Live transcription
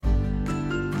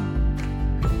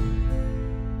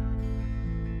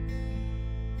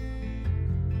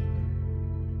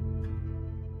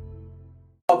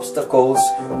obstacles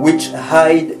which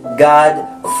hide God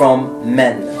from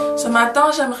men. Ce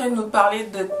matin, j'aimerais nous parler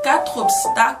de 4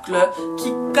 obstacles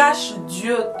qui cachent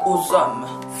Dieu aux hommes.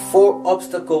 4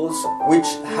 obstacles which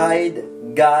hide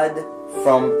God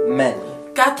from men.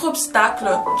 4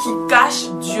 obstacles qui cachent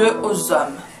Dieu aux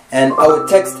hommes. And our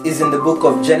text is in the book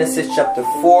of Genesis chapter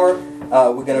 4.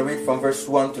 We're going to read from verse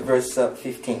 1 to verse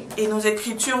 15. Et nos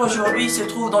écritures aujourd'hui se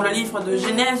trouvent dans le livre de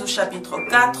Genèse au chapitre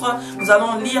 4. Nous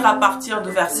allons lire à partir de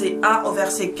verset 1 au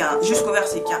verset 15, jusqu'au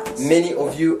verset 15. Many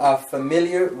of you are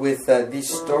familiar with this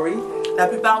story. La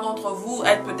plupart d'entre vous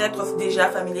êtes peut-être déjà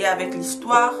familiers avec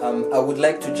l'histoire. I would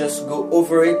like to just go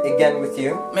over it again with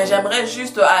you. Mais j'aimerais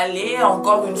juste aller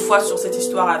encore une fois sur cette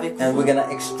histoire avec And vous. we're going to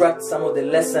extract some of the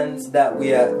lessons that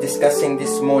we are discussing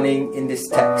this morning in this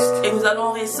text. Et nous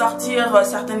allons ressortir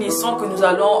certaines leçons que nous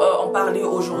allons en parler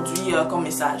aujourd'hui comme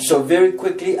message. So very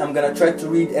quickly, I'm going to try to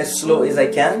read as slow as I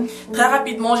can. Très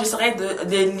rapidement, j'essaierai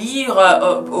de lire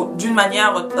d'une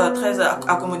manière très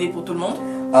accommodée pour tout le monde.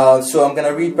 So I'm going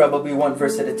to read probably one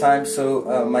verse at a time, so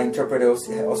my interpreter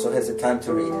also has the time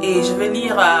to read. Et je vais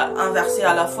lire un verset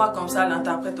à la fois, comme ça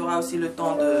l'interprète aura aussi le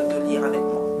temps de lire avec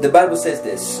moi. The Bible says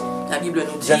this, La Bible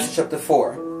nous Genesis dit, chapter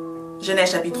 4.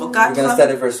 Genèse chapitre We're 4, going to start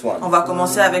at verse 1. on va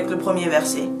commencer avec le premier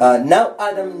verset. Now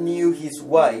Adam knew his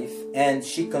wife, and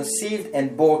she conceived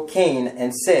and bore Cain,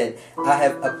 and said, I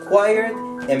have acquired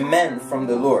a man from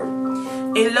the Lord.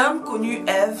 Et l'homme connut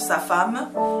Ève, sa femme,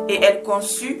 et elle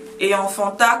conçut et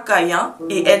enfanta Caïn,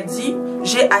 et elle dit,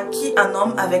 j'ai acquis un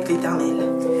homme avec l'Éternel.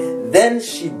 Then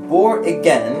she bore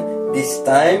again, this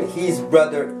time his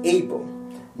brother Abel.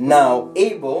 Now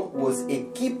Abel was a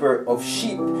keeper of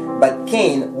sheep, but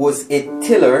Cain was a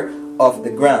tiller of the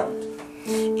ground.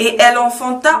 Et elle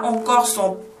enfanta encore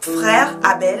son frère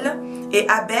Abel, et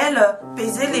Abel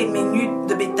pesait les menus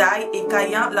de bétail, et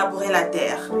Caïn labourait la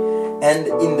terre. And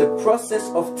in the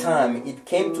process of time, it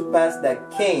came to pass that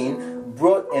Cain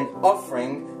brought an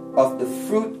offering of the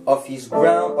fruit of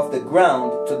the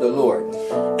ground to the Lord.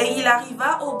 Et il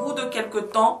arriva au bout de quelque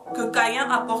temps que Caïn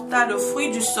apporta le fruit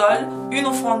du sol, une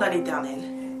offrande à l'Éternel.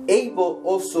 Abel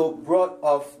also brought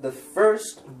of the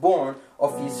firstborn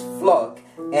of his flock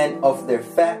and of their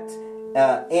fat,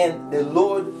 and the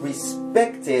Lord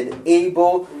respected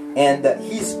Abel and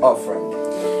his offering.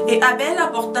 Et Abel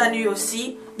apporta lui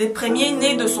aussi des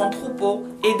premiers-nés de son troupeau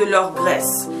et de leur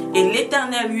graisse. Et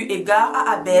l'Éternel eut égard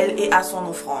à Abel et à son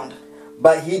offrande.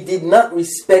 But he did not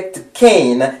respect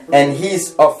Cain and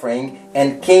his offering,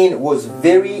 and Cain was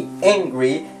very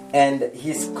angry, and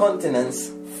his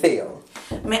countenance failed.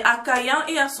 Mais à Caïn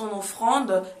et à son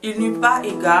offrande, il n'eut pas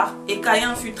égard, et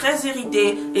Caïn fut très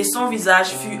irrité, et son visage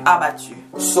fut abattu.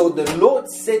 So the Lord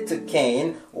said to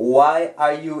Cain, why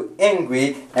are you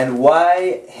angry, and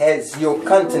why has your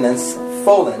countenance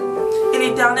fallen? Et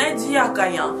l'Éternel dit à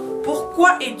Caïn,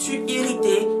 pourquoi es-tu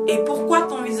irrité, et pourquoi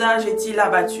ton visage est-il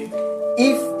abattu?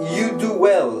 If you do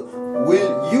well,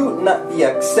 will you not be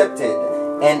accepted?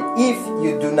 And if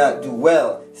you do not do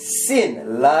well,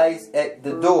 sin lies at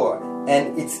the door,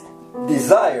 and its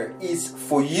desire is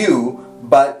for you,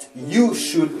 but you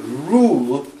should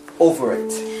rule over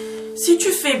it. Si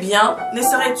tu fais bien, ne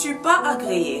serais-tu pas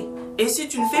agréé? Et si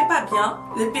tu ne fais pas bien,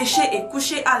 le péché est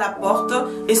couché à la porte,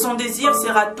 et son désir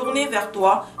sera tourné vers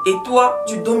toi, et toi,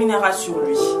 tu domineras sur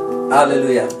lui.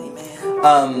 Hallelujah.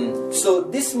 Amen. So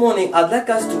this morning, I'd like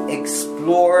us to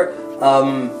explore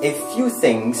a few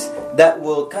things that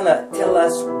will kind of tell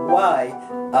us why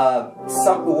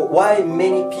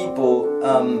many people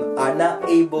are not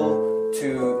able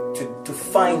to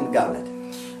find God.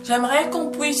 J'aimerais qu'on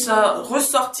puisse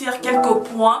ressortir quelques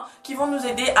points qui vont nous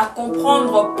aider à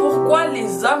comprendre pourquoi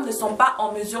les hommes ne sont pas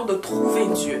en mesure de trouver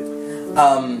Dieu.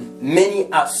 Many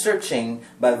are searching,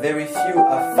 but very few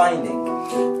are finding.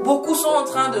 Beaucoup sont en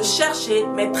train de chercher,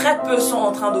 mais très peu sont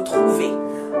en train de trouver.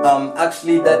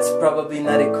 Actually, that's probably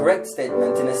not a correct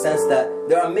statement in the sense that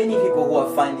there are many people who are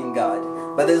finding God,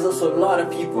 but there's also a lot of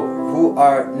people who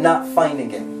are not finding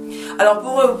Him. Alors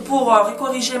pour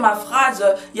corriger ma phrase,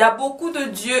 il y a beaucoup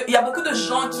de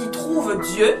gens qui trouvent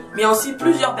Dieu, mais aussi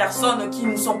plusieurs personnes qui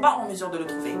ne sont pas en mesure de le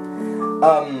trouver.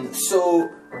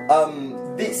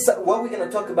 What we're going to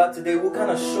talk about today will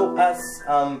kind of show us,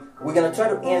 we're going to try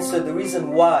to answer the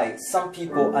reason why some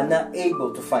people are not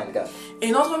able to find God.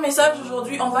 Et notre message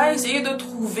aujourd'hui, on va essayer de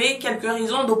trouver quelques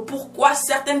raisons de pourquoi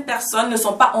certaines personnes ne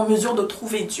sont pas en mesure de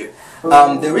trouver Dieu.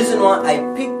 The reason why I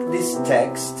picked this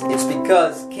text is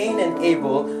because Cain and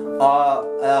Abel are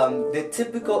the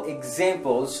typical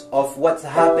examples of what's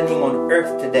happening on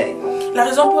earth today. La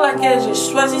raison pour laquelle j'ai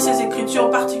choisi ces écritures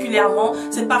particulièrement,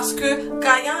 c'est parce que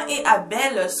Caïn et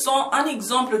Abel sont un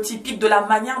exemple typique de la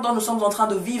manière dont nous sommes en train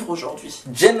de vivre aujourd'hui.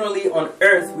 Generally on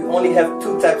earth we only have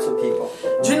two types of people.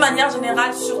 D'une manière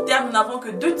générale, sur terre, nous n'avons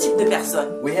que deux types de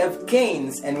personnes. We have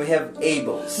Cains and we have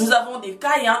Abels. Nous avons des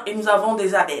Caïns et nous avons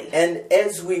des Abel. And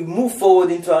as we move forward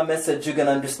into our message, you're going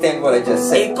to understand what I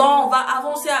just Et said. quand on va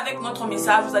avancer avec notre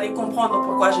message, vous allez comprendre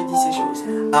pourquoi j'ai dit ces choses.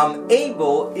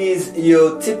 Abel is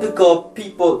your typical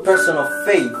person of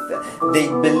faith. They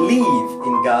believe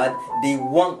in God. They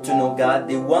want to know God.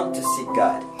 They want to seek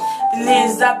God.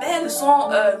 Les Abel sont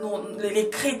les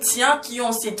chrétiens qui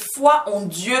ont cette foi en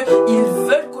Dieu. Ils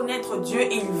veulent connaître Dieu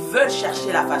et ils veulent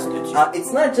chercher la face de Dieu.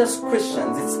 It's not just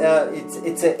Christians.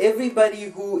 It's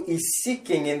everybody who is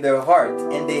seeking in their heart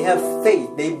and they have faith.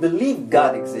 They believe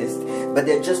God exists, but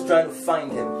they're just trying to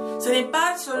find Him. Ce n'est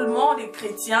pas seulement les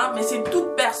chrétiens, mais c'est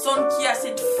toute personne qui a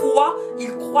cette foi.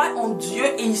 Ils croient en Dieu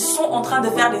et ils sont en train de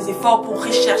faire des efforts pour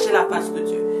rechercher la face de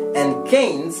Dieu. And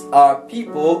Cains are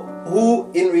people who,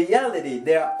 in reality,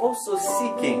 they are also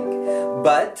seeking.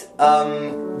 But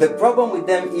the problem with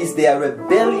them is they are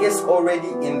rebellious already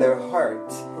in their heart.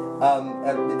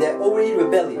 They're already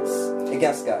rebellious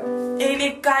against God. Et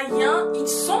les Caïens, ils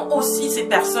sont aussi ces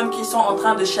personnes qui sont en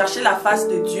train de chercher la face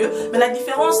de Dieu. Mais la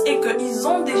différence est qu'ils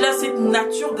ont déjà cette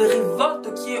nature de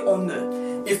révolte qui est en eux.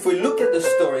 If we look at the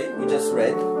story we just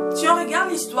read, si on regarde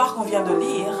l'histoire qu'on vient de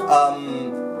lire,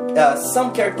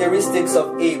 some characteristics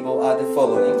of Abel are the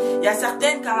following. Il y a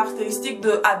certaines caractéristiques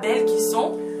de Abel qui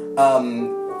sont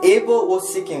Abel was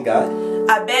seeking God.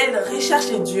 Abel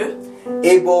recherchait Dieu.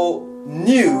 Abel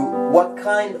knew what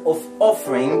kind of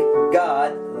offering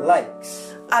God likes.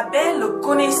 Abel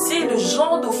connaissait le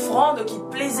genre d'offrande qui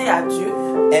plaisait à Dieu.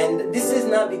 And this is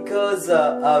not because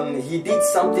he did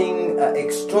something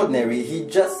extraordinary. He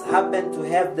just happened to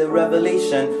have the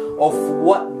revelation of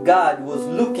what God was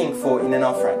looking for in an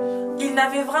offering. Il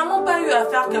n'avait vraiment pas eu à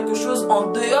faire quelque chose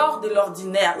en dehors de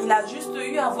l'ordinaire. Il a juste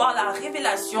eu à avoir la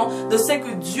révélation de ce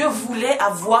que Dieu voulait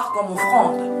avoir comme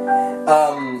offrande.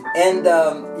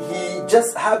 He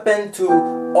just happened to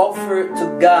offer to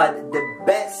God the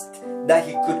best that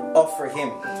he could offer him.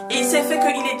 Et il s'est fait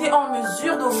qu'il était en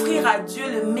mesure d'offrir à Dieu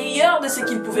le meilleur de ce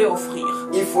qu'il pouvait offrir.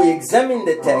 If we examine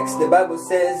the text, the Bible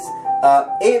says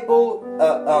the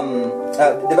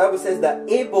Bible says that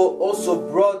Abel also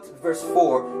brought, verse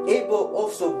 4, Abel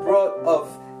also brought of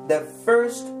the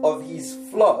first of his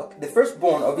flock, the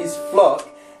firstborn of his flock,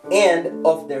 and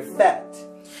of their fat.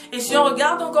 Et si on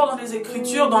regarde encore dans les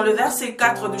Écritures, dans le verset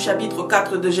 4 du chapitre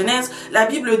 4 de Genèse, la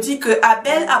Bible dit que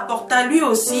Abel apporta lui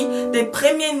aussi des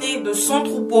premiers-nés de son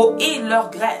troupeau et leur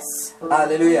graisse.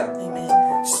 Hallelujah. Amen.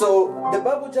 So the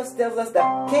Bible just tells us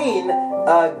that Cain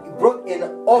brought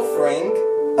an offering,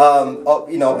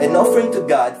 an offering to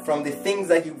God from the things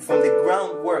from the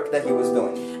groundwork that he was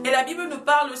doing. Et la Bible nous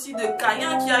parle aussi de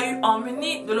Caïn qui a eu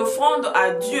emmené de l'offrande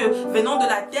à Dieu venant de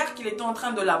la terre qu'il était en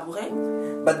train de labourer.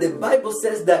 But the Bible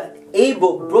says that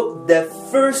Abel brought the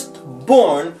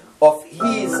firstborn of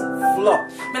his flock.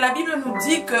 Mais la Bible nous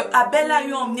dit que Abel a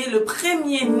eu emmené le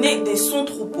premier-né de son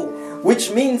troupeau.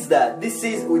 Which means that this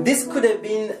could have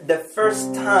been the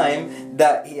first time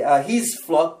that his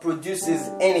flock produces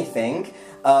anything,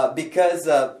 because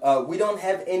we don't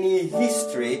have any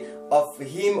history of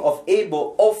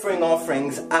Abel offering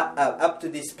offerings up to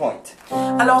this point.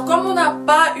 Alors comme on n'a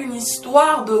pas une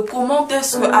histoire de comment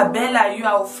est-ce que Abel a eu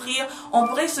à offrir, on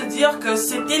pourrait se dire que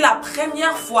c'était la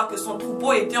première fois que son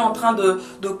troupeau était en train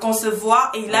de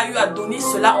concevoir et il a eu à donner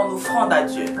cela en offrande à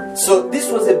Dieu. So this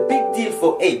was a big deal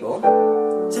for Abel.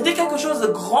 C'était quelque chose de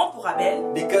grand pour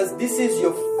Abel. Because this is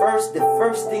the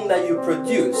first thing that you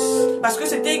produce. Parce que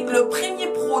c'était le premier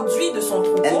produit de son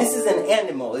troupeau. And this is an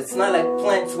animal. It's not like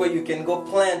plants where you can go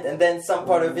plant and then some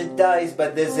part of it dies,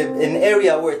 but there's an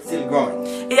area where it's still growing.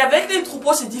 Et avec les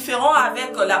troupeaux, c'est différent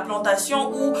avec la plantation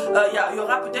où il y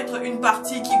aura peut-être une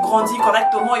partie qui grandit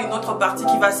correctement et une autre partie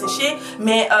qui va sécher.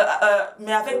 Mais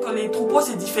avec les troupeaux,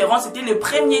 c'est différent. C'était le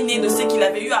premier né de ce qu'il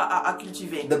avait eu à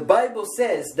cultiver. The Bible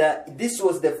says that this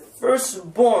was the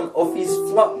firstborn of his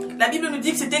flock. La Bible nous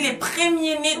dit que c'était les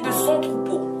premiers-nés de son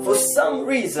troupeau. For some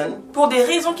reason, pour des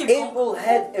raisons qu'il Abel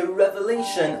had a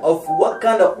revelation of what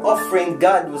kind of offering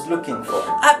God was looking for.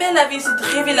 Abel avait cette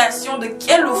révélation de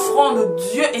quelle offrande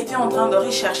Dieu était en train de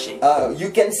rechercher. You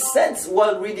can sense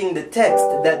while reading the text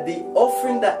that the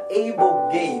offering that Abel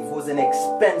gave was an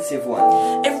expensive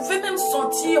one. Et vous pouvez même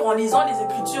sentir en lisant les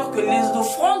Écritures que les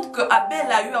offrandes que Abel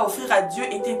a eu à offrir à Dieu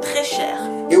étaient très chères.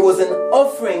 It was an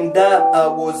offering that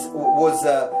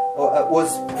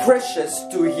was precious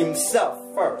to himself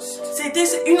first. C'était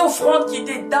une offrande qui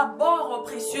était d'abord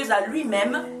précieuse à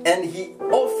lui-même. And he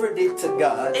offered it to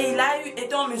God. Et il a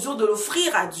été en mesure de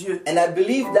l'offrir à Dieu. And I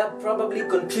believe that probably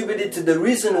contributed to the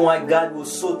reason why God was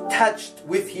so touched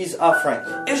with his offering.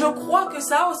 Et je crois que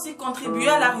ça a aussi contribué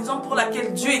à la raison pour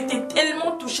laquelle Dieu était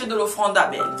tellement touché de l'offrande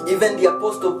d'Abel. Even the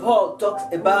Apostle Paul talks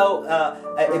about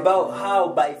how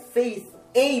by faith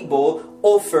Abel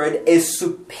offered a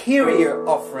superior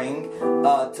offering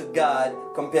to God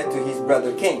compared to his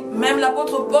brother Cain. Même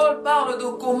l'apôtre Paul parle de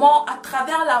comment, à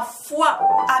travers la foi,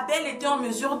 Abel était en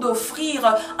mesure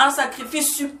d'offrir un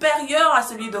sacrifice supérieur à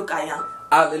celui de Caïn.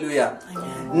 Hallelujah.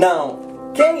 Amen. Now,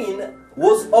 Cain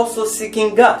was also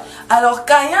seeking God. Alors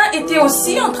Caïn était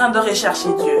aussi en train de rechercher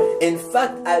Dieu. In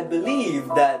fact, I believe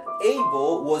that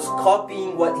Abel was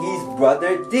copying what his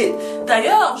brother did.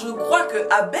 D'ailleurs, je crois que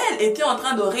Abel était en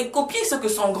train de recopier ce que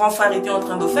son grand frère était en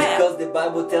train de faire. Because the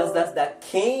Bible tells us that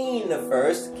Cain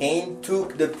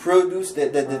took the produce,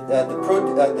 the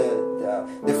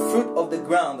fruit of the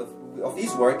ground of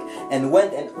his work and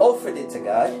went and offered it to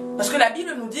God. Parce que la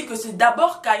Bible nous dit que c'est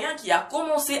d'abord Caïn qui a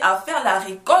commencé à faire la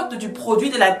récolte du produit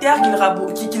de la terre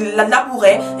qu'il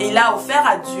labourait et il l'a offert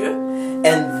à Dieu.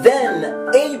 And then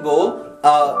Abel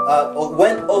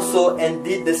went also and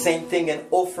did the same thing and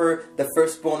offered the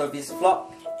firstborn of his flock.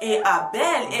 Et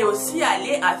Abel est aussi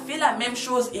allé, a fait la même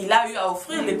chose. Il a eu à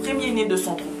offrir les premiers-nés de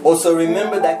son troupeau. Also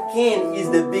remember that Cain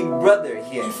is the big brother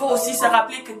here. Il faut aussi se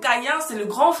rappeler que Caïn, c'est le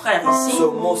grand frère ici.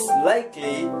 So most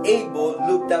likely Abel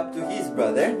looked up to his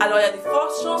brother. Alors il y a de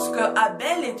fortes chances que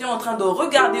Abel était en train de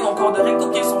regarder encore, de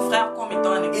recopier son frère comme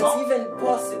étant un It's exemple. even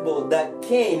possible that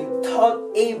Cain taught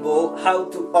Abel how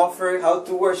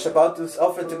to worship, how to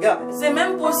offer to God. C'est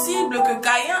même possible que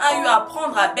Caïn a eu à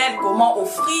apprendre à Abel comment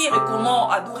offrir et comment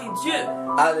adorer Dieu.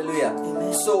 Hallelujah.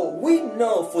 Amen. So we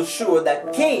know for sure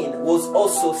that Cain was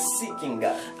also seeking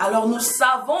God. Alors nous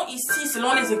savons ici,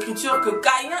 selon les Écritures, que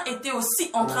Caïn était aussi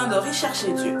en train de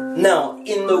rechercher Dieu. Now,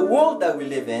 in the world that we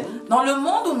live in, Dans le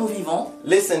monde où nous vivons,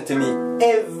 listen to me,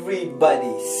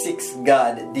 everybody seeks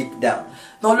God deep down.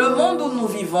 dans le monde où nous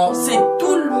vivons, c'est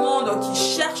tout le monde qui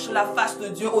cherche la face de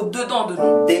Dieu au-dedans de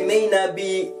nous. They may not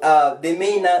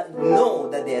know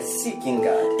that they are seeking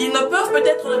God. Ils ne peuvent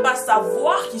peut-être ne pas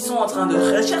savoir qu'ils sont en train de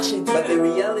rechercher But the Dieu.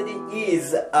 reality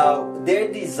is their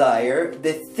desire,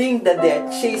 the thing that they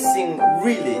are chasing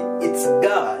really, it's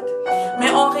God. Mais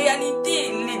en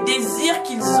réalité, les désirs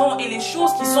qu'ils ont et les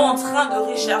choses qu'ils sont en train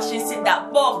de rechercher, c'est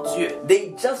d'abord Dieu.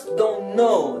 They just don't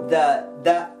know that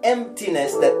the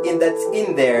emptiness that's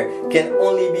in there can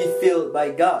only be filled by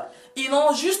God. Ils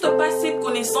n'ont juste pas cette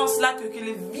connaissance-là que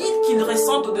le vide qu'ils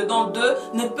ressentent au-dedans d'eux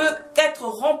ne peut être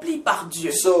rempli par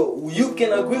Dieu. So you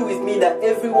can agree with me that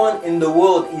everyone in the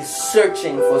world is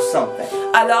searching for something.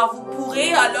 Alors vous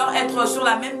pourrez alors être sur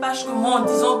la même page que moi en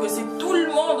disant que c'est tout le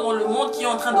monde dans le monde qui est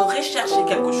en train de rechercher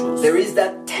quelque chose. There is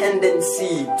that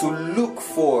tendency to look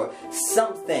for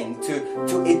something,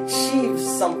 to achieve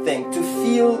something, to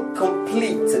feel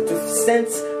complete, to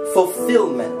sense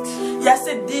fulfillment. Il y a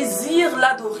ce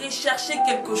désir-là de rechercher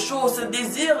quelque chose, ce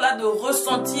désir-là de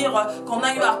ressentir qu'on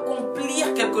a eu à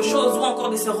accomplir quelque chose ou encore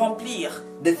de se remplir.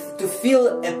 To feel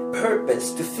a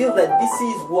purpose, to feel that this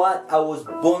is what I was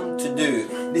born to do.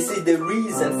 This is the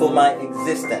reason for my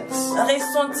existence.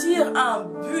 Ressentir un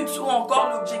but ou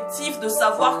encore l'objectif de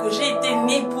savoir que j'ai été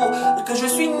né que je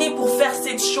suis né pour faire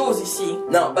cette chose ici.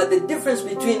 Now, but the difference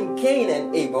between Cain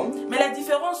and Abel Mais la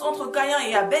différence entre Caïn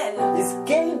et Abel is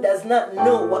Cain does not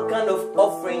know what kind of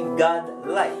offering God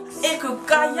likes. est que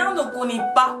Caïn ne connaît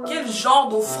pas quel genre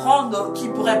d'offrande qui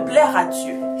pourrait plaire à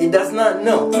Dieu. He does not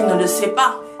know. Il ne le sait pas.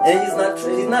 And he's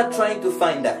not trying to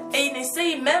find that. Et il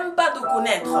n'essaye même pas de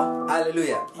connaître.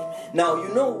 Hallelujah. Now,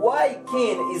 you know why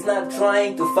Cain is not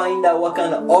trying to find out what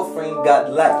kind of offering God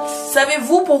likes?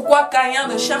 Savez-vous pourquoi Caïn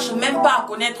ne cherche même pas à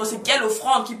connaître c'est quelle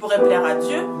offrande qui pourrait plaire à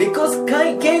Dieu? Because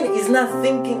Cain is not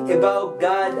thinking about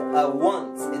God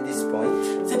wants at this point.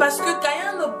 C'est parce que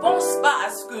Caïn ne pense pas à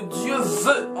ce que Dieu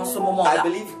veut en ce I moment-là.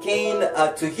 believe Cain,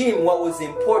 to him, what was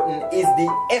important is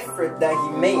the effort that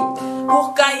he made.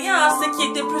 Pour Caïn, ce qui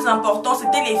était plus important,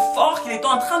 c'était l'effort qu'il était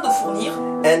en train de fournir.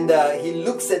 And he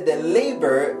looks at the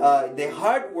labor, the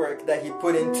hard work that he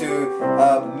put into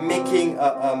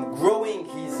growing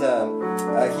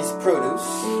his produce.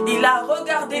 Il a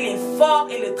regardé l'effort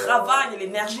et le travail et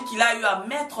l'énergie qu'il a eu à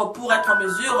mettre pour être en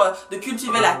mesure de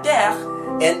cultiver la terre.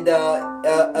 And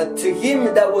to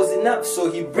him that was enough. So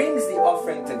he brings the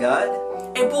offering to God.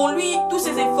 Et pour lui, tous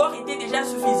ses efforts étaient déjà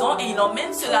suffisants et il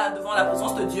emmène cela devant la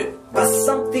présence de Dieu. But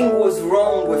something was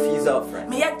wrong with his offering.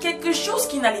 Mais il y a quelque chose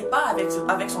qui n'allait pas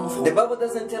avec son offrande. The Bible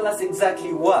doesn't tell us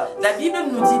exactly what. La Bible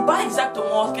ne nous dit pas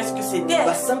exactement qu'est-ce que c'était.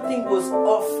 But something was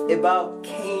off about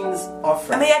Cain's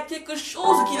offering. Mais il y a quelque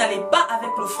chose qui n'allait pas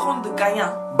avec l'offrande de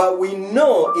Caïn. But we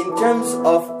know in terms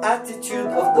of attitude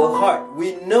of the heart,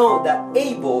 we know that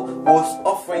Abel was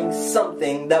offering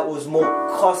something that was more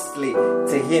costly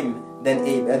to him than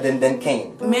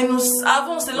Cain. Mais nous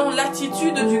savons, selon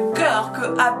l'attitude du cœur,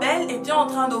 que Abel était en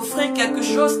train d'offrir quelque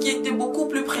chose qui était beaucoup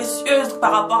plus précieux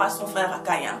par rapport à son frère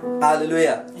Caïn.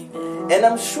 Hallelujah. Amen. And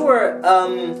I'm sure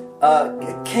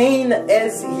Cain,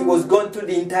 as he was going through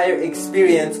the entire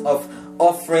experience of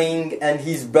offering and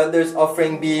his brother's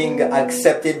offering being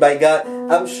accepted by God,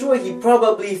 I'm sure he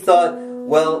probably thought,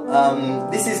 well,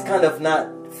 this is kind of not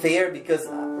fair because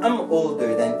I'm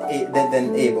older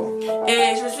than Abel.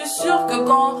 Et je suis sûre que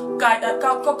quand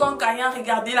Caïn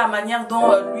regardait la manière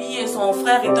dont lui et son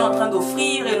frère étaient en train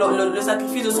d'offrir et le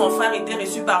sacrifice de son frère était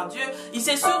reçu par Dieu, il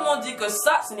s'est sûrement dit que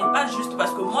ça, ce n'est pas juste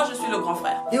parce que moi je suis le grand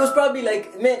frère. He was probably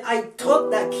like, man, I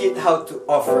taught that kid how to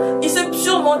offer. Il s'est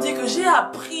sûrement dit que j'ai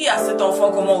appris à cet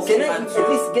enfant comment Can offrir I à at Dieu.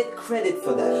 least get credit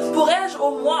for that? Pourrais-je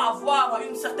au moins avoir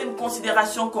une certaine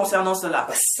considération concernant cela?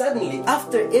 But suddenly,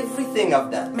 after everything I've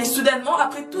done, Mais soudainement,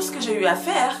 après tout ce que j'ai eu à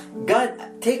faire, God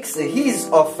takes his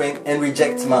offering and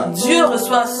rejects mine. Dieu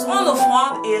reçoit son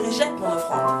offrande et rejette mon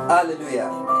offrande. Hallelujah.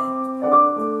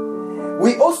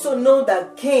 We also know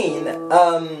that Cain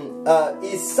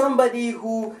is somebody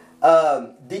who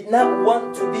did not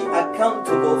want to be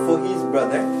accountable for his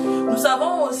brother. Nous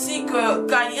savons aussi que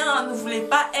Caïn ne voulait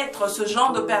pas être ce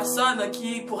genre de personne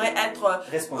qui pourrait être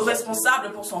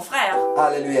responsable pour son frère.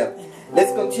 Hallelujah.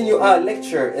 Let's continue our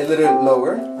lecture a little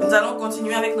lower. Nous allons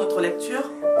continuer avec notre lecture.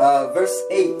 Verse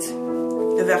 8.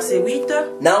 Le verset 8.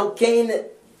 Now Cain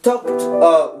talked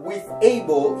with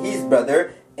Abel, his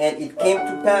brother, and it came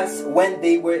to pass when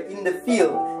they were in the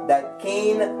field that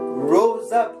Cain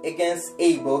rose up against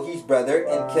Abel, his brother,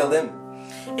 and killed him.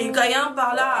 Et Caïn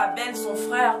parla à Abel son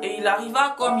frère, et il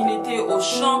arriva comme il était au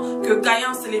champ que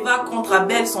Caïn s'éleva contre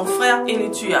Abel son frère et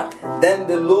le tua. Then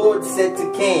the Lord said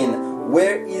to Cain,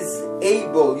 "Where is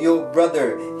Abel, your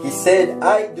brother?" He said,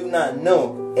 "I do not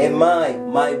know. Am I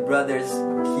my brother's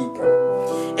keeper?"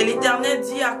 Et l'Éternel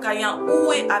dit à Caïn,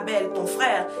 où est Abel ton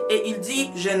frère? Et il dit,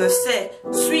 je ne sais.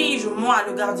 Suis-je moi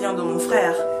le gardien de mon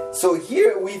frère? So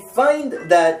here we find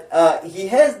that he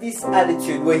has this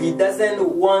attitude where he doesn't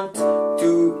want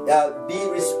to be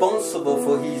responsible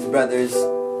for his brother's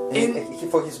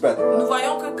brother. Nous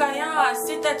voyons que Caïn a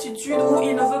cette attitude où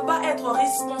il ne veut pas être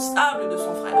responsable de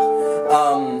son frère.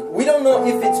 We don't know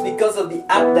if it's because of the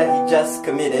act that he just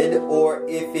committed or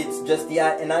if it's just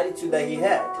an attitude that he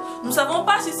had. Nous ne savons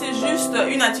pas si c'est juste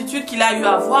une attitude qu'il a eu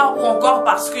à avoir ou encore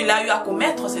parce qu'il a eu à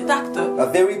commettre cet acte.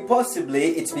 Very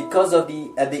possibly it's because of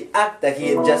the act that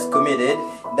he had just committed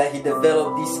that he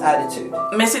developed this attitude.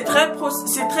 Mais c'est très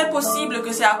possible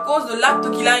que c'est à cause de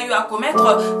l'acte qu'il a eu à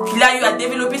commettre qu'il a eu à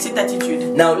développer cette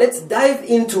attitude. Now let's dive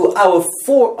into our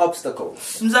 4 obstacles.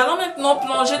 Nous allons maintenant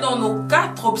plonger dans nos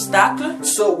 4 obstacles.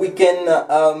 So we can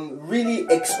really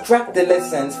extract the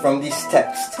lessons from this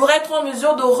text. Pour être en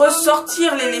mesure de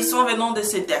ressortir les leçons venant de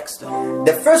ces textes.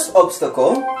 The first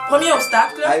obstacle, Premier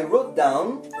obstacle, I wrote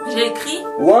down, j'ai écrit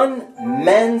one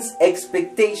man's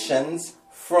expectations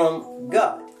from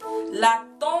God.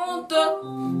 l'attente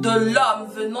de l'homme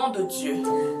venant de Dieu.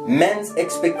 Man's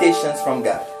expectations from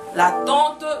God.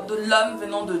 L'attente de l'homme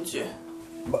venant de Dieu.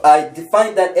 I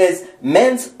define that as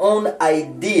man's own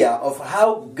idea of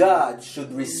how God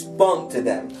should respond to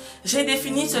them. J'ai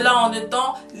défini cela en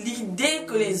étant l'idée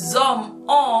que les hommes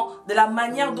ont de la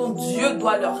manière dont Dieu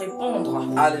doit leur répondre.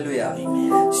 Hallelujah.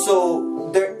 Amen. So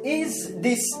there's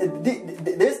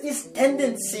this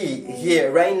tendency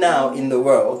here right now in the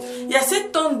world. Il y a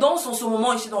cette tendance en ce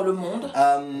moment ici dans le monde.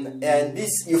 And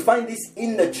you find this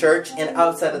in the church and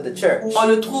outside of the church. On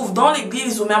le trouve dans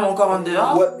l'église ou même encore en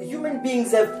dehors. Where human beings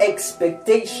have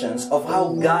expectations of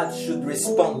how God should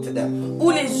respond to them.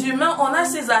 Où les humains, on a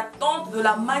ces attentes de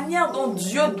la manière dont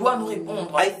Dieu doit nous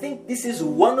répondre. I think this is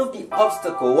one of the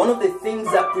obstacles, one of the things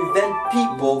that prevent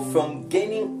people from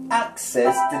gaining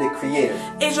access to the Creator.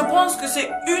 Et Et je pense que c'est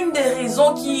une des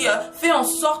raisons qui fait en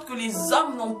sorte que les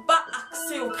hommes n'ont pas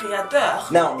accès au Créateur.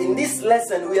 Now, in this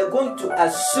lesson, we are going to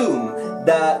assume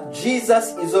that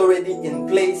Jesus is already in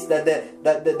place, that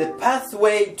the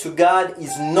pathway to God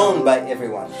is known by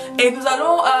everyone. Et nous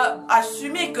allons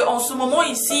assumer qu'en ce moment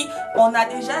ici, on a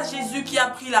déjà Jésus qui a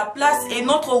pris la place et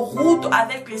notre route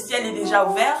avec le ciel est déjà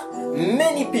ouverte.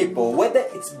 Many people, whether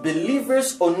it's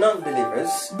believers or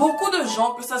non-believers, Beaucoup de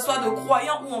gens, que ce soit de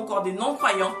croyants ou encore des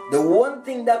non-croyants, the one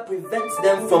thing that prevents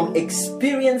them from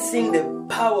experiencing the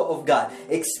power of God,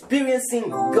 experiencing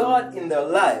God in their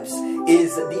lives,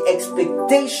 is the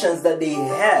expectations that they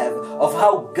have of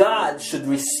how God should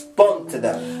respond to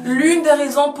them. l'une des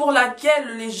raisons pour laquelle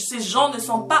ces gens ne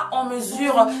sont pas en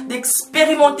mesure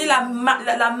d'expérimenter la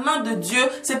main de Dieu,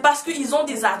 c'est parce qu'ils ont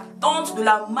des attentes de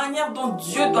la manière dont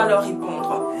Dieu doit leur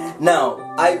répondre. Now,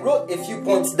 I wrote a few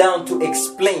points down to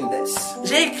explain this.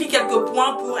 J'ai écrit quelques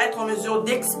points pour être en mesure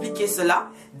d'expliquer cela.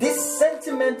 This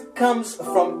sentiment comes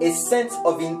from a sense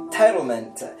of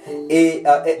entitlement,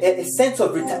 a sense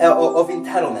of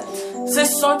entitlement. Ce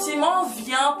sentiment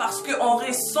vient parce qu'on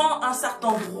ressent un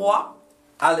certain droit.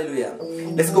 Hallelujah.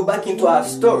 Let's go back into our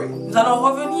story. Nous allons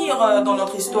revenir dans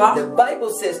notre histoire. The Bible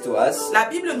says to us La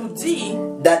Bible nous dit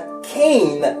that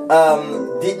Cain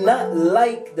did not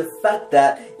like the fact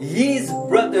that his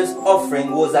brother's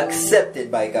offering was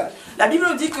accepted by God. La Bible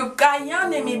nous dit que Caïn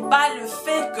n'aimait pas le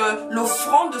fait que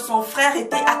l'offrande de son frère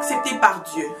était acceptée par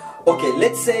Dieu. Okay,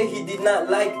 let's say he did not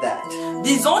like that.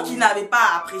 Disons qu'il n'avait pas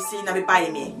apprécié, il n'avait pas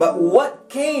aimé. But what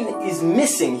Cain is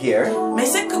missing here Mais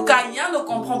ce que Caïn ne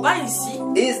comprend pas ici,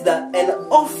 is that an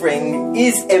offering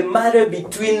is a matter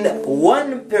between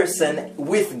one person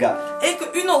with God. est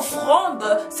qu'une offrande,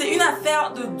 c'est une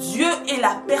affaire de Dieu et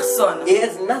la personne. It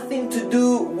has nothing to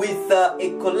do with a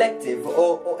collective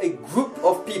or a group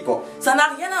of people. Ça n'a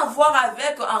rien à voir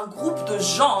avec un groupe de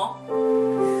gens.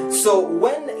 So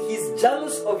when he's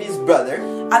jealous of his brother,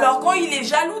 Alors quand il est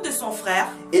jaloux de son frère,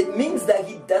 it means that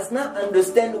he does not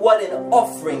understand what an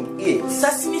offering is.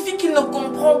 ça signifie qu'il ne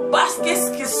comprend pas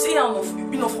qu'est-ce que c'est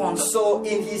une offrande. So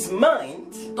in his mind,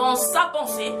 Dans sa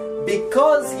pensée,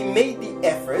 because he made the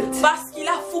effort, parce qu'il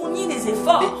a fourni des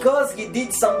efforts, because he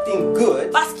did something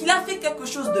good, parce qu'il a fait quelque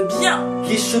chose de bien,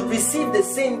 he should receive the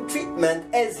same treatment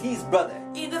as his brother.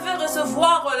 il devait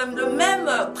recevoir le même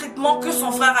traitement que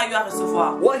son frère a eu à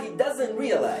recevoir. What he doesn't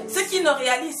realize Ce qu'il ne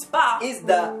réalise pas, is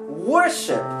that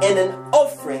worship and an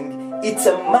offering, it's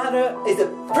a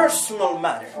personal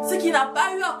matter. ce qu'il n'a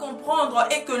pas eu à comprendre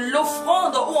est que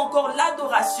l'offrande ou encore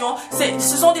l'adoration,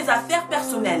 ce sont des affaires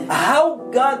personnelles. How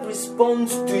God responds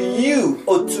to you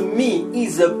or to me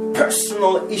is a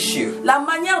personal issue. La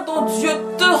manière dont Dieu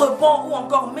te répond ou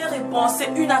encore me répond, c'est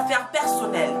une affaire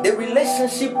personnelle. The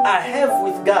relationship I have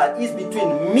with God is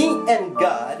between me and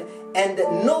God, and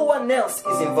no one else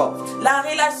is involved. La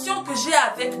relation que j'ai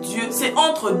avec Dieu, c'est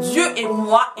entre Dieu et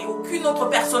moi et aucune autre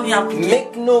personne n'est impliquée.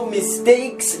 Make no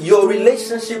mistakes, your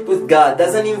relationship with God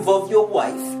doesn't involve your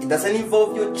wife, it doesn't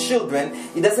involve your children,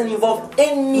 it doesn't involve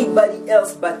anybody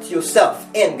else but yourself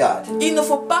and God. Il ne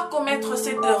faut pas commettre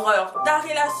cette erreur. Ta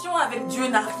relation avec Dieu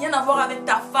n'a rien à voir avec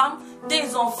ta femme,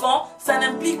 tes enfants, ça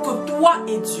n'implique que toi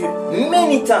et Dieu.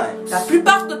 Many times, La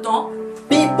plupart du temps,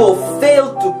 people fail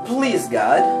to please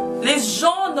God les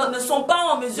gens ne sont pas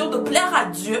en mesure de plaire à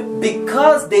Dieu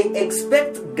because they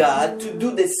expect God to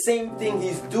do the same thing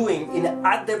He's doing in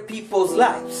other people's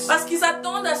lives. parce qu'ils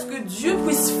attendent à ce que Dieu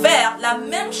puisse faire la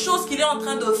même chose qu'il est en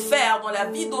train de faire dans la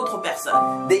vie d'autres personnes.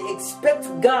 They expect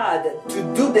God to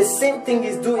do the same thing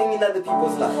He's doing in other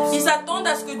people's lives. Ils attendent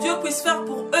à ce que Dieu puisse faire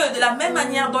pour eux de la même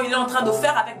manière dont il est en train de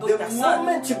faire avec d'autres The personnes.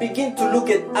 moment you begin to look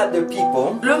at other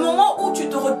people Le moment où tu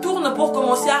te retournes pour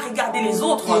commencer à regarder les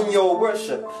autres in your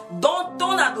worship, dans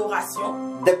ton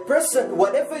adoration, the person,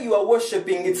 whatever you are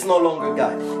worshiping, it's no longer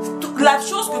God. la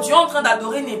chose que tu es en train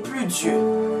d'adorer n'est plus Dieu.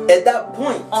 At that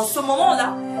point, En ce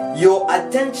moment-là, your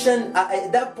attention,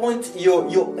 at that point, your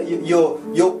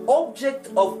object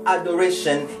of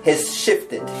adoration has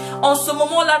shifted. en ce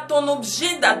moment-là, ton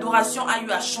objet d'adoration a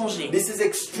eu à changer. This is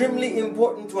extremely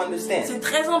important to understand. C'est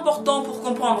très important pour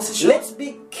comprendre ces choses. Let's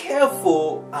be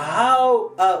careful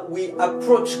how we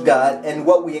approach God and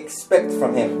what we expect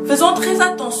from Him. Faisons très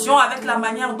attention avec la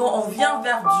manière dont on vient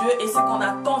vers Dieu et ce qu'on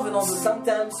attend venant de lui.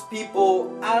 Sometimes people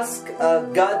ask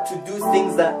God to do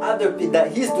things that that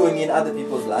he's doing in other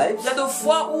people's lives. Il y a des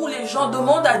fois où les gens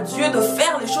demandent à Dieu de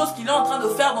faire les choses qu'il est en train de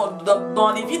faire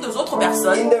dans les vies des autres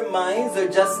personnes. In their minds,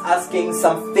 they're just asking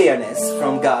some fairness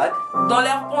from God. Dans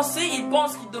leurs pensées, ils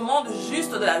pensent qu'ils demandent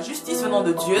juste de la justice venant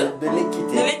de Dieu, De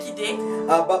l'équité. de l'équité.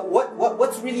 But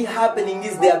what's really happening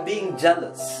is they are being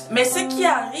jealous. Mais ce qui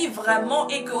arrive vraiment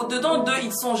est qu'au-dedans d'eux,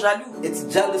 ils sont jaloux. It's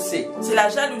jealousy. C'est la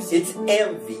jalousie, It's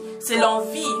envy. c'est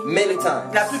l'envie, Many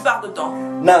times. la plupart du temps.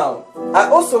 Now, I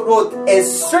also wrote a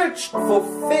search for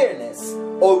fairness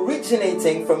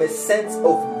originating from a sense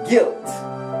of guilt.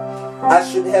 I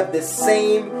should have the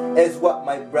same as what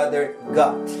my brother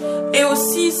got. Et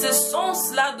aussi, ce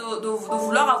sens-là de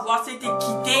vouloir avoir cette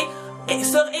équité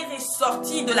serait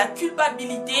ressorti de la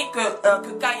culpabilité que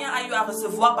Caïn a eu à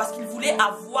recevoir parce qu'il voulait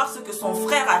avoir ce que son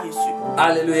frère a reçu.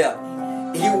 Hallelujah.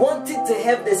 He wanted to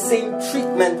have the same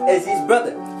treatment as his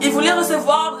brother. Il voulait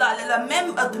recevoir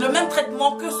le même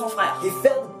traitement que son frère. He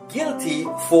felt guilty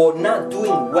for not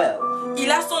doing well. Il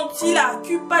a senti la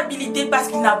culpabilité parce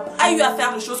qu'il n'a pas eu à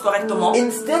faire les choses correctement.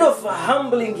 Instead of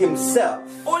humbling himself,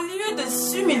 Au lieu de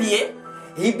s'humilier,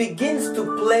 he begins to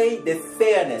play the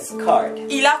fairness card.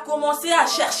 il a commencé à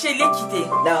chercher l'équité.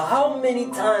 Now, how many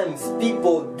times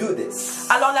people do this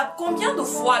Alors là, combien de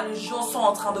fois les gens sont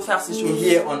en train de faire ces choses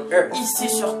here on earth? ici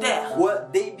sur terre? Well,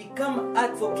 they become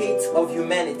advocates of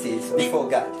humanity before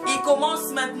God. Ils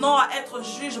commencent maintenant à être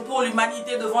juges pour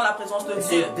l'humanité devant la présence de They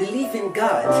Dieu. believe in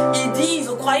God. Ils disent,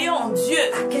 croyez en Dieu.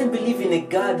 I can't believe in a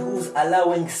God who's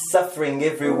allowing suffering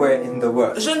everywhere in the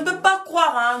world. Je ne peux pas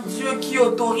croire à un Dieu qui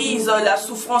autorise la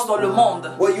souffrance dans le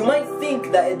monde. Well, you might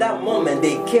think that at that moment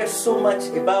they care so much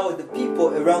about the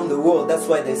people around the world. That's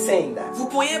why they're saying that. Vous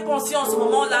pourriez penser en ce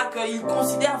moment-là qu'ils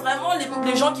considèrent vraiment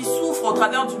les gens qui souffrent au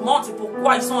travers du monde. C'est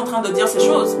pourquoi ils sont en train de dire ces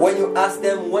choses. When you ask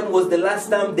them when was the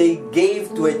last time they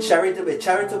gave to a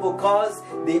charitable cause,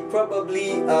 they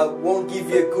probably won't give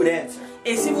you a good answer.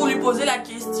 Et si vous lui posez la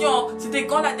question, c'était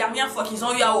quand la dernière fois qu'ils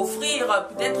ont eu à offrir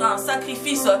peut-être un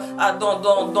sacrifice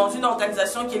dans une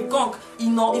organisation quelconque,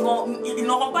 ils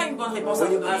n'auront pas une bonne réponse à When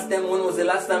vous you donner. ask them when was the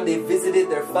last time they visited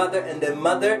their father and their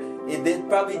mother, they'd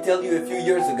probably tell you a few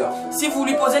years ago. Si vous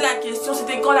lui posez la question,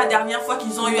 c'était quand la dernière fois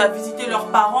qu'ils ont eu à visiter leurs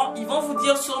parents, ils vont vous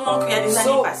dire sûrement qu'il y a des années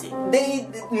So passées.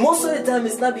 most of the time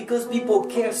it's not because people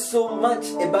care so much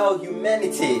about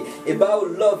humanity, about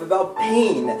love, about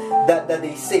pain that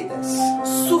they say this.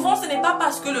 Souvent, ce n'est pas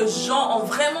parce que les gens ont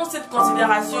vraiment cette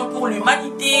considération pour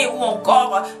l'humanité ou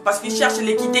encore parce qu'ils cherchent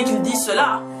l'équité qu'ils disent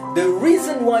cela. The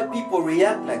reason why people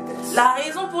react like this, La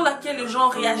raison pour laquelle les gens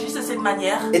réagissent de cette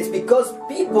manière, it's because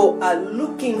people are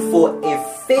looking for a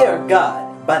fair God,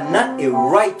 but not a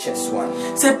righteous one.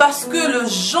 c'est parce que les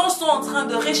gens sont en train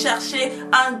de rechercher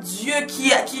un Dieu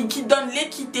qui donne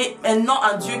l'équité et non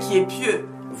un Dieu qui est pieux.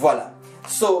 Voilà.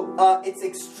 So it's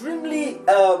extremely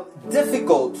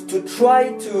difficult to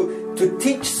try to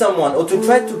teach someone or to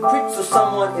try to preach to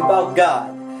someone about God,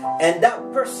 and that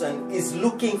person is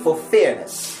looking for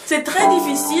fairness. C'est très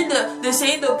difficile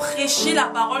d'essayer de prêcher la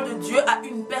parole de Dieu à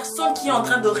une personne qui est en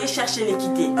train de rechercher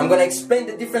l'équité. I'm going to explain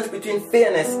the difference between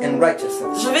fairness and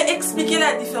righteousness. Je vais expliquer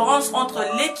la différence entre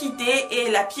l'équité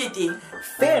et la piété.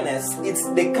 Fairness, it's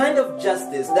the kind of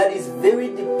justice that is very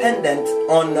dependent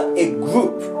on a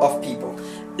group of people.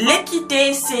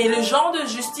 L'équité, c'est le genre de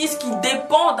justice qui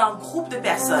dépend d'un groupe de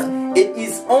personnes. It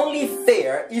is only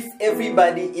fair if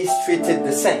everybody is treated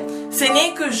the same. Ce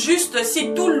n'est que juste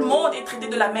si tout le monde est traité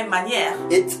de la même manière.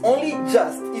 It's only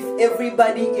just if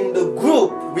everybody in the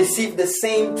group receive the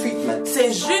same treatment.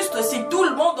 C'est juste si tout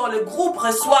le monde dans le groupe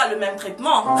reçoit le même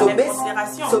traitement, la même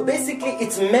considération. So basically,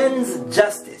 it's men's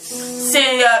justice.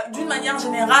 C'est d'une manière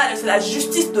générale, c'est la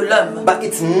justice de l'homme. But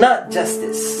it's not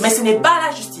justice. Mais ce n'est pas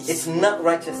la justice. It's not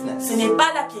righteousness. Ce n'est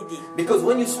pas la piété. Because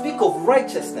when you speak of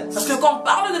righteousness, Parce que quand on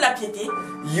parle de la piété,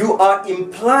 you are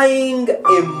implying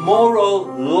a moral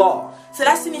law.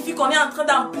 cela signifie qu'on est en train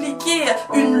d'impliquer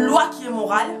une loi qui est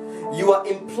morale. You are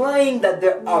implying that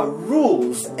there are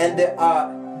rules and there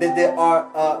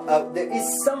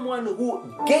is someone who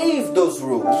gave those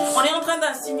rules. On est en train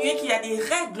d'insinuer qu'il y a des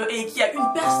règles et qu'il y a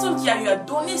une personne qui a eu à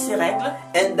donner ces règles.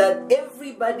 And that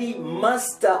everybody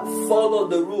must follow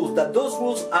the rules. That those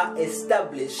rules are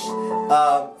established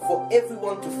for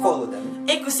everyone to follow them.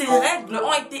 Et que ces règles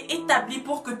ont été établies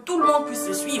pour que tout le monde puisse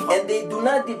les suivre. And they do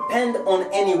not depend on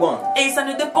anyone. Et ça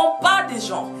ne dépend pas des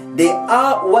gens. They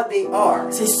are what they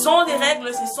are. Ce sont des règles,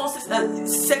 ce sont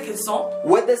celles qu'elles sont.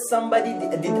 Whether somebody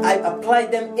did I apply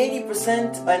them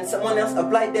 80% and someone else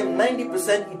applied them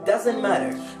 90%, it doesn't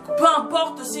matter. Peu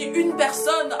importe si une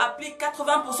personne applique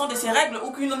 80% de ces règles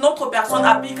ou qu'une autre personne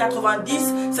applique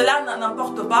 90%, cela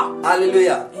n'importe pas.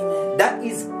 Hallelujah. Amen. That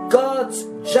is God's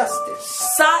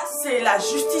justice. Ça, c'est la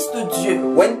justice de Dieu.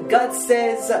 When God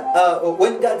says,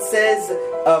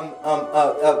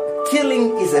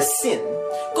 killing is a sin,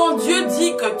 Quand Dieu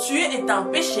dit que tuer est un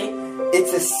péché,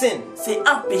 it's a sin. c'est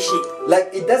un péché. Like,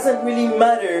 it doesn't really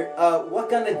matter what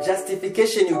kind of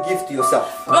justification you give to yourself.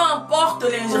 Peu importe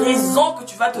les raisons que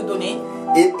tu vas te donner,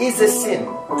 It is a sin.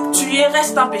 tuer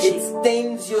reste un It péché.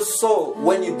 stains your soul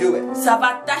when you do it. Ça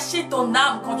va tacher ton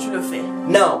âme quand tu le fais.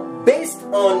 Now, based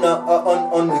on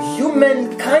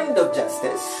human kind of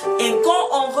justice, Et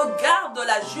quand on regarde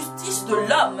la justice de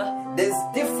l'homme, there's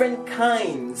different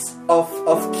kinds of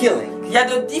killing. il y a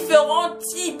de différents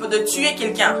types de tuer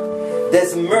quelqu'un.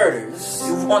 There's murders,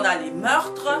 On a les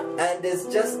meurtres, and there's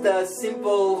just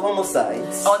simple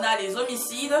homicides. on a les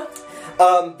homicides,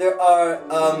 There are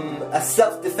a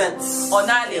self-defense. on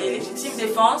a les légitimes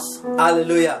défenses.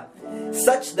 Hallelujah.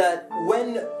 Such that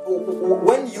when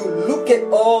you look at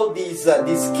all these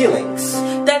killings,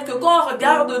 Tel que quand on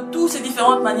regarde toutes ces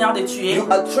différentes manières de tuer, you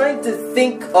are trying to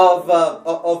think of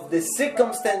the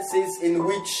circumstances in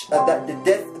which that the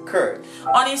death occurred.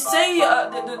 on essaye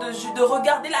de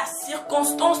regarder la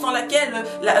circonstance dans laquelle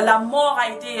la mort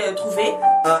a été trouvée.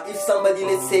 If somebody,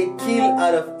 let's say, kill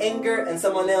out of anger and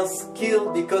someone else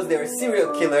killed because they're a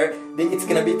serial killer, then it's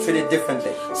gonna be treated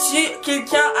differently. Si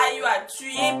quelqu'un a eu à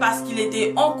tuer parce qu'il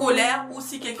était en colère, ou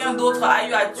si quelqu'un d'autre a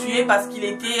eu à tuer parce qu'il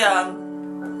était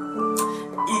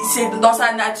c'est dans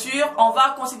sa nature, on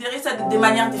va considérer ça de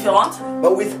manières différentes.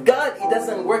 But with God, it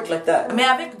doesn't work like that. Mais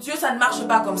avec Dieu, ça ne marche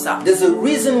pas comme ça. There's a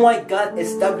reason why God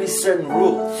established certain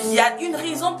rules. Il y a une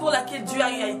raison pour laquelle Dieu a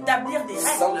eu à établir des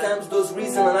règles. Sometimes those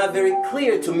reasons are not very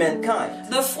clear to mankind.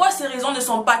 De fois, ces raisons ne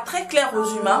sont pas très claires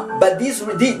aux humains. But these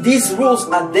rules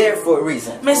are there for a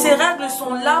reason. Mais ces règles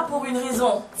sont là pour une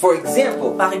raison. For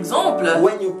example, Par exemple,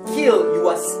 when you kill, you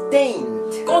are stained.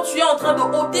 quand tu es en train de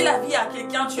ôter la vie à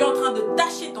quelqu'un, tu es en train de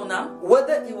tacher ton âme.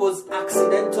 Whether it was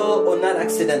accidental or not Que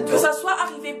accidental, ça soit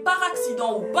arrivé par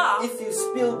accident ou pas, if you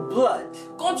spill blood,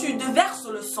 quand tu déverses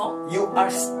le sang, you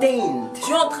are stained.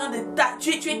 tu es en train de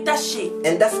tu es taché.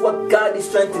 And that's what God is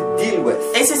trying to deal with.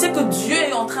 Et c'est ce que Dieu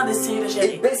est en train d'essayer de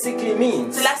gérer. It basically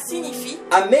means Cela signifie,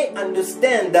 I may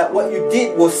understand that what you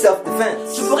did was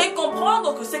self-defense, je pourrais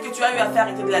comprendre que ce que tu as eu à faire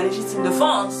était de la légitime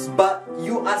défense. but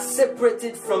you are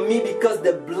separated from me because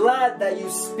the blood that you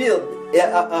spilled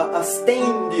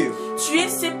stained you. Tu es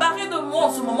séparé de moi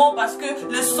en ce moment parce que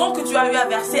le sang que tu as eu à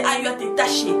verser a eu à te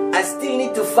tacher. I still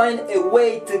need to find a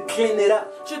way to clean it up.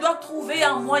 Je dois trouver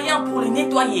un moyen pour les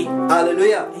nettoyer.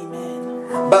 Hallelujah.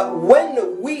 Amen. But when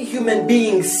we human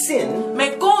beings sin,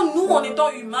 Mais quand nous, en étant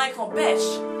humains et qu'on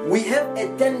pêche, we have a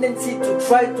tendency to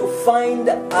try to find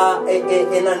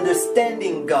an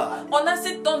understanding God. on a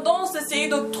cette tendance d'essayer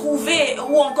de trouver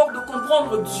ou encore de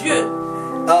comprendre Dieu.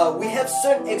 We have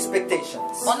certain expectations.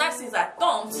 On a ces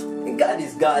attentes. God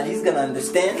is God, He's gonna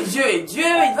understand. Dieu est Dieu,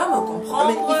 il va me I mean,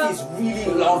 comprendre. if He's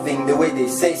really loving the way they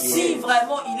say He Si is,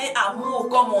 vraiment il est amour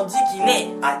comme on dit qu'il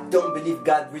est, I don't believe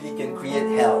God really can create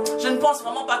hell. je ne pense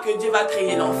vraiment pas que Dieu va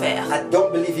créer l'enfer. I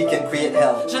don't believe He can create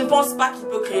hell. Je ne pense pas qu'il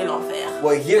peut créer l'enfer.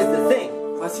 Well, here's the thing.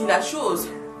 Voici la chose.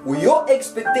 Your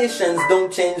expectations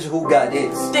don't change who God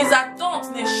is. Tes attentes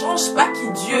ne changent pas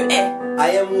qui Dieu est.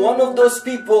 I am one of those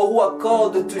people who are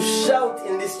called to shout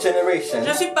in this generation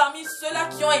Je suis parmi ceux-là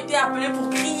qui ont été appelés pour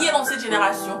crier dans cette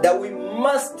génération that we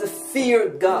must fear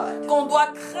God qu'on doit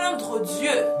craindre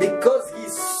Dieu because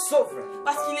He's sovereign.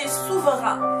 parce qu'il est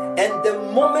souverain. And the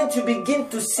moment you begin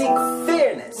to seek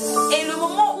fairness, Et le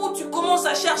moment où tu commences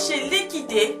à chercher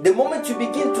l'équité, the moment you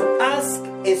begin to ask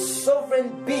a sovereign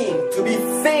being to be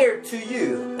fair to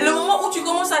you, le moment où tu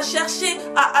commences à chercher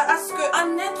à ce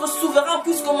qu'un être souverain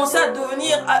puisse commencer à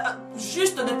devenir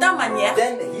juste de ta manière,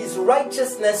 then His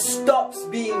righteousness stops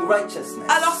being righteousness.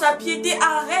 alors sa piété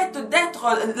arrête d'être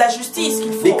la justice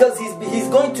qu'il faut. Because he's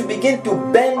going to begin to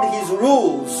bend His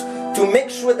rules to make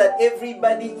sure that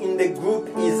everybody in the group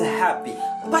is happy.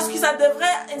 Parce que ça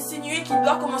devrait insinuer qu'il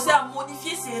doit commencer à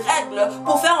modifier ses règles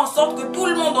pour faire en sorte que tout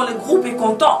le monde dans le groupe est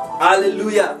content.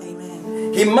 Hallelujah. Amen.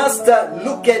 He must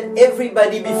look at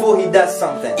everybody before he does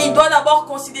something. Il doit d'abord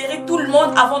considérer tout le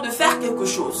monde avant de faire quelque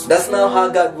chose. That's not how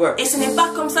God works. Et ce n'est pas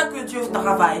comme ça que Dieu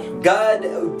travaille.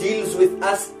 God deals with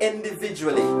us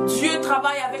individually Dieu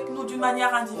travaille avec nous d'une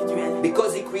manière individuelle.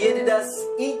 because He created us,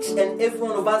 each and every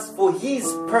one of us, for His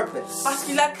purpose. Parce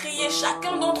qu'il a créé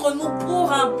chacun d'entre nous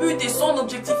pour un but et son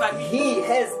objectif à lui. He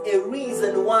has a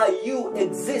reason why you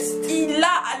exist. Il a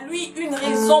à lui une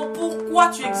raison pourquoi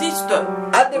tu existes.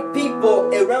 Other people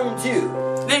around you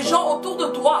Les gens autour de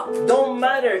toi don't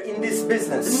matter in this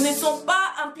business. ne sont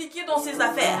pas impliqués dans ses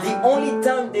affaires. The only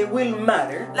time they will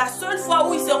matter, La seule fois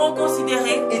où ils seront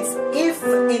considérés, it's if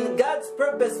in God's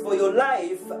purpose for your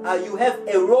life, you have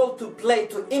a role to play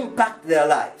to impact their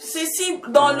lives. c'est si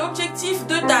dans l'objectif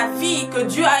de ta vie que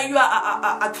Dieu a eu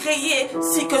à créer,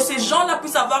 si que ces gens-là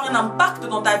puissent avoir un impact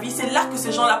dans ta vie, c'est là que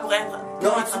ces gens-là pourraient être. No,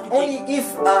 it's only if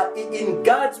in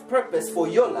God's purpose for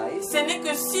your life, Ce n'est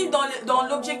que si dans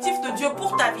l'objectif de Dieu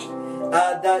pour ta vie,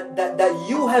 that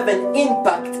you have an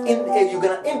impact you're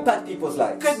gonna impact people's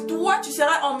lives. que toi tu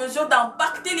seras en mesure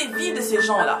d'impacter les vies de ces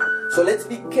gens-là. So let's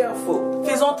be careful.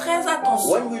 Faisons très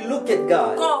attention. When we look at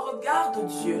God, Quand on regarde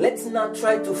Dieu, let's not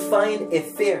try to find a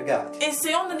fair God.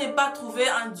 essayons de ne pas trouver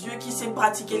un Dieu qui sait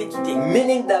pratiquer l'équité.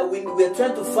 Meaning that we are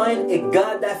trying to find a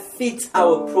God that fits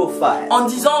our profile. En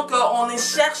disant qu'on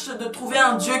cherche de trouver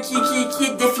un Dieu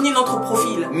qui définit notre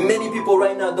profil. Many people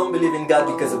right now don't believe in God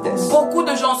because of this. Beaucoup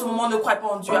de gens en ce moment ne croient pas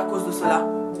en Dieu à cause de cela.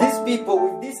 These people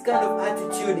with this kind of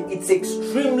attitude, it's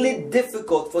extremely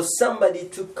difficult for somebody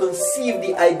to conceive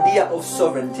the idea of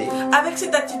sovereignty. Avec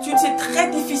cette attitude, c'est très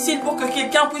difficile pour que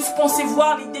quelqu'un puisse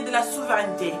concevoir l'idée de la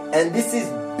souveraineté. And this is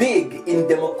big in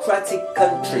democratic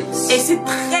countries. Et c'est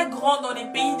très grand dans les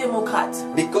pays démocrates.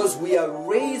 Because we are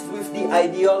raised with the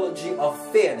ideology of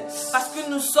fairness. Parce que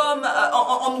nous sommes,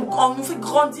 on nous fait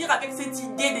grandir avec cette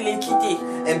idée de l'équité.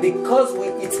 And because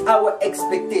it's our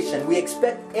expectation, we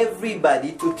expect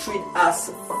everybody to treat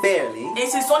us fairly. Et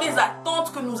ce sont les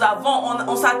attentes que nous avons.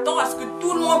 On s'attend à ce que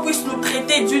tout le monde puisse nous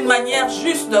traiter d'une manière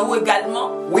juste ou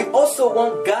également. We also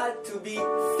want God to be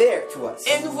fair to us.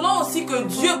 Et nous voulons aussi que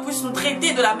Dieu puisse nous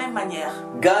traiter de la même manière.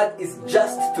 God is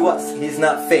just to us, He's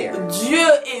not fair. Dieu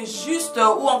est juste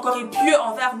ou encore est pieux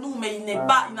envers nous, mais il n'a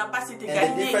pas cette And the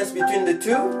égalité. difference between the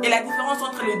two Et la différence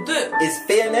entre les deux is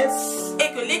fairness.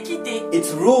 est que l'équité,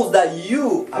 It's rules that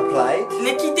you applied,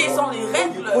 l'équité sont les you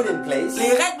règles, put in place,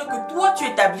 les règles que toi tu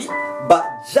établis, but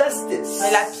justice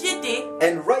mais la piété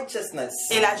and righteousness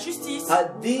et la justice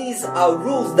these are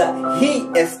rules that He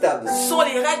established. sont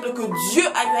les règles que Dieu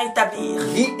a eu à établir.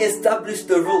 He established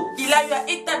the rules, Il a eu à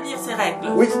établir ces règles.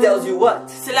 which tells you what?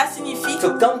 Cela signifie To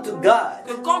come to God,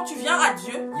 que quand tu viens à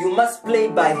Dieu, you must play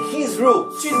by His rules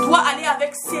tu dois aller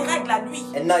avec ses règles à lui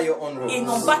and not your own et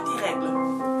non rules. pas tes règles.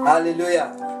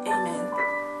 Hallelujah.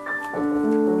 Amen.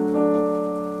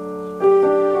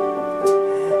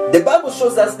 The Bible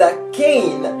shows us that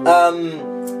Cain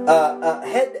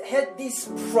had this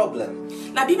problem.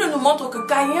 La Bible nous montre que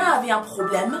Caïn avait un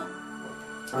problème.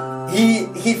 He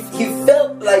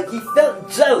felt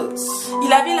jealous.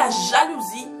 Il avait la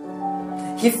jalousie.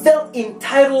 He felt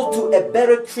entitled to a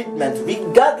better treatment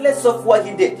regardless of what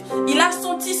he did. Il a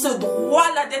senti ce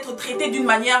droit-là d'être traité d'une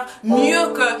manière mieux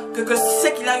que ce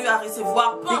qu'il a eu à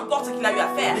recevoir, peu importe ce qu'il a eu à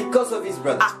faire, Because of his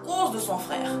brother. à cause de son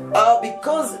frère.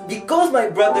 Because my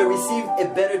brother received a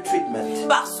better treatment.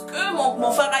 Parce que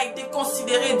mon frère a été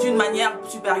considéré d'une manière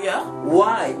supérieure.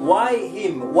 Why? Why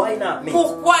him? Why not me?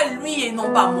 Pourquoi lui et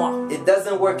non pas moi? It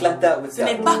doesn't work like that with Ce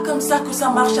n'est God. pas comme ça que ça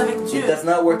marche avec Dieu. It does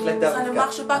not work like that Ça ne with God.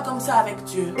 marche pas comme ça avec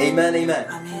Dieu. Amen, amen.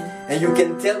 Amen. And you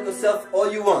can tell yourself all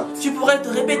you want. Tu pourrais te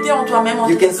répéter en toi-même en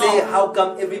You te can disant, say, how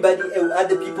come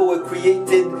other people were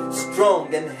created strong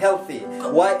and healthy?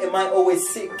 Why am I always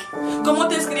sick? comment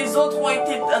est-ce que les autres ont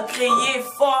été créés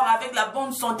forts avec la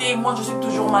bonne santé et moi je suis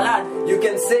toujours malade? You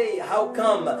can say, how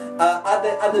come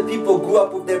other people grew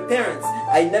up with their parents?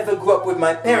 I never grew up with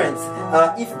my parents.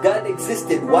 If God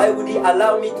existed, why would He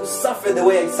allow me to suffer the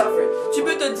way I suffered? Tu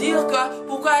peux te dire que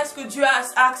pourquoi est-ce que Dieu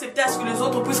a accepté à ce que les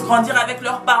autres puissent grandir avec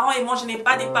leurs parents et moi je n'ai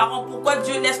pas des parents? Pourquoi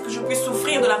Dieu laisse que je puisse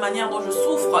souffrir de la manière dont je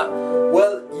souffre?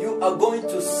 Well, you are going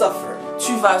to suffer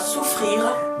Tu vas souffrir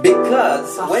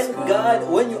because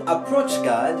when you approach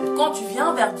God, quand tu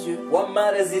viens vers Dieu. what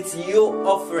matters is your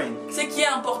offering, Ce qui est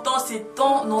important, c'est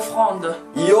ton offrande,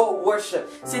 your worship,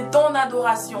 c'est ton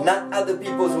adoration, not other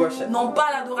people's worship. non pas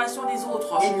l'adoration des autres.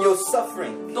 In your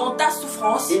suffering, Dans ta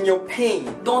souffrance, in your pain,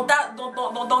 dans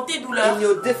tes douleurs, in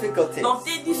your difficulties, dans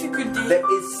tes difficultés, there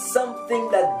is something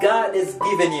that God has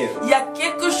given you il y a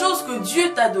quelque chose que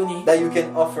Dieu t'a donné, that you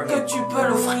can offer que Him. tu peux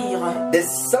l'offrir. There's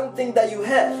something that you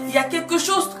have Il y a quelque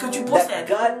chose que tu that possèdes,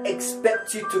 God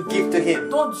expects you to give to Him.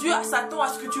 dont Dieu s'attend à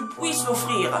ce que tu puisses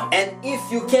l'offrir. And if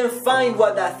you can't find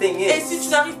what that thing Et si tu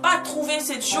is, n'arrives pas à trouver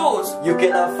cette chose, you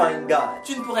cannot find God.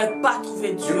 tu ne pourrais pas trouver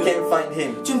You Dieu. can't find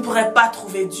Him. Tu ne pourrais pas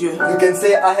trouver Dieu. You can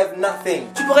say, I have nothing.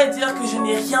 Tu pourrais dire que je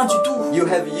n'ai rien du tout. You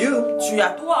have you. Tu as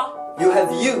toi, You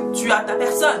have you. tu as ta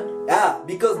personne.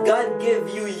 Because God gave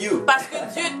you you. Parce que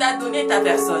Dieu t'a donné ta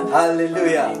personne.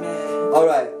 Hallelujah. Amen. All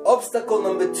right. Obstacle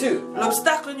number 2.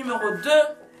 L'obstacle numéro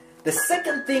 2, The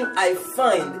second thing I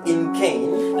find in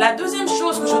Cain La deuxième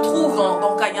chose que je trouve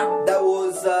dans Caïn, that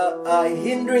was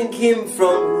hindering him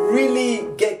from really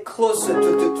from getting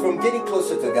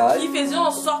closer to God qui faisait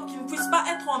en sorte qu'il ne puisse pas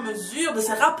être en mesure de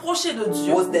se rapprocher de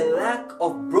Dieu, was the lack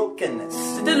of brokenness.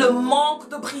 c'était le manque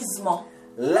de brisement.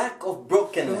 Lack of Le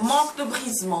brokenness. manque de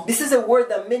brisement. This is a word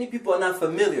that many people are not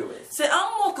familiar with. C'est un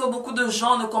mot que beaucoup de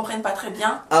gens ne comprennent pas très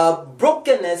bien.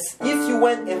 Brokenness, if you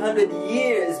went 100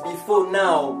 years before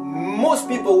now, most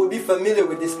people would be familiar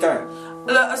with this term.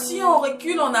 Si on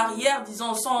recule en arrière,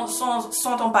 disons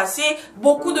 100 ans passés,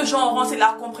 beaucoup de gens auront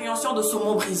la compréhension de ce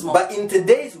mot brisement. But in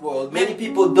today's world, many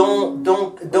people don't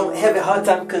have a hard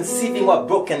time conceiving what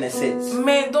brokenness is.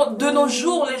 Mais de nos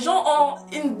jours, les gens ont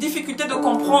une difficulté de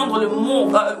comprendre le mot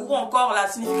ou encore la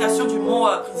signification du mot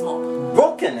brisement.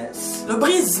 Brokenness Le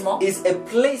brisement, is a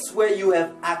place where you have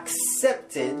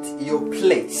accepted your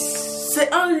place. c'est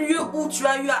un lieu où tu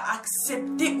as eu à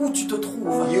accepter où tu te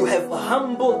trouves. You have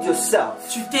humbled yourself.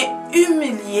 Tu t'es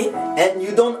humilié And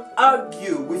you don't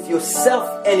argue with yourself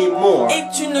anymore et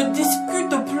tu ne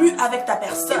discutes plus avec ta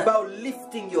personne about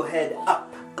lifting your head up.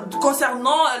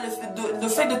 concernant le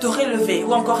fait de te relever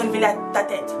ou encore relever ta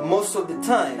tête. Most of the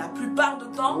La time, plupart du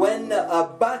temps, when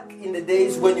back in the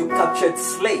days when you captured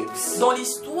slaves, dans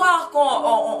l'histoire quand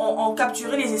on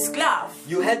capturait les esclaves,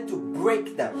 you had to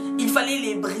break them, il fallait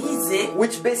les briser,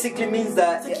 which basically means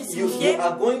that Ce qui you signifiait-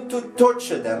 are going to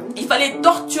torture them il fallait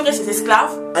torturer ces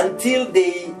esclaves until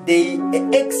they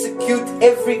execute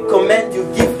every command you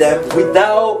give them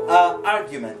without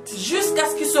argument. jusqu'à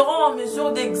ce qu'ils seront en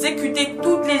mesure d'exécuter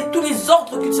tous les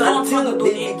ordres que tu seras en train de Until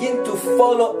they donner, begin to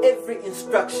follow every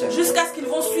instruction. jusqu'à ce qu'ils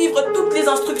vont suivre toutes les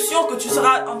instructions que tu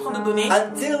seras en train de donner,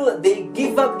 Until they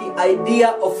give up the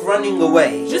idea of running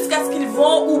away. jusqu'à ce qu'ils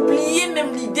vont oublier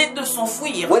même l'idée de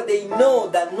s'enfuir. When they know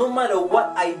that no matter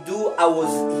what I do,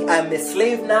 I'm a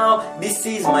slave now, this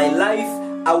is my life,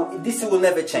 this will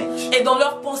never change. Et dans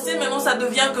leur pensée, maintenant, ça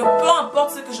devient que peu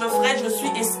importe ce que je ferai, je suis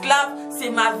esclave, c'est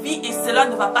ma vie et cela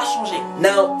ne va pas changer.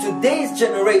 Now, today's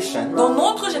generation Dans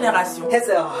notre génération, has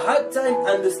a hard time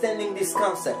understanding this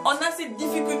concept on a cette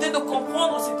difficulté de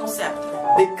comprendre ces concepts.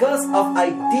 because of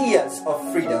ideas of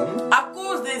freedom. À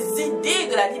cause des idées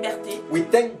de la liberté, We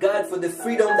thank God for the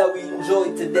freedom that we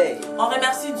enjoy today. on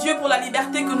remercie Dieu pour la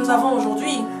liberté que nous avons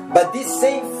aujourd'hui. But this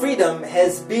same freedom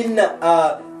has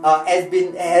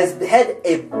had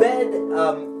a bad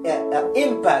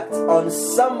impact on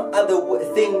some other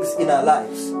things in our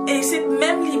lives. Et cette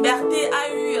même liberté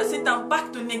a eu cet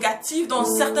impact négatif dans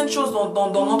certaines choses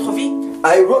dans notre vie.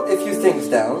 I wrote a few things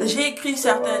down. J'ai écrit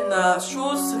certaines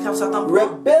choses, certains points.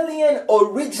 Rebellion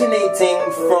originating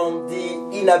from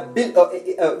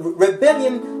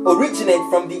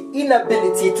the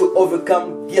inability to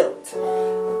overcome guilt.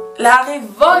 La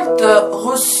révolte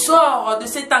ressort de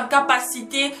cette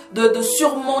incapacité de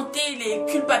surmonter les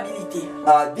culpabilités.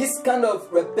 This kind of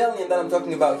rebellion that I'm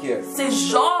talking about here. Ces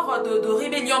genres de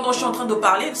rébellion dont je suis en train de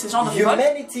parler, ces genres de révolte,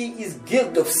 Humanity is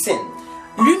guilt of sin.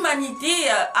 l'humanité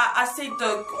a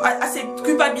cette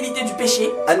culpabilité du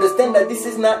péché. Understand that this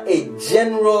is not a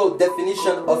general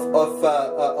definition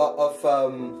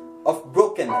of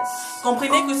brokenness.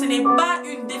 Comprenez que ce n'est pas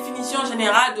une définition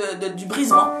générale du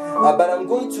brisement. But I'm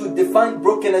going to define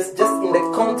brokenness just in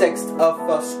the context of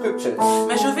scriptures.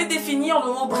 Mais je vais définir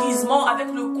le mot brisement avec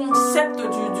le concept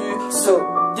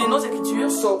de nos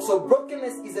écritures. So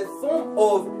brokenness is a form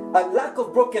of a lack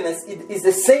of brokenness. It is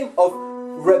the same of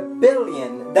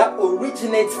rebellion that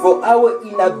originates from our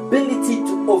inability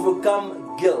to overcome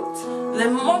guilt. Le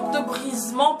manque de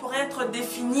brisement pourrait être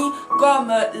défini comme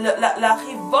la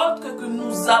révolte que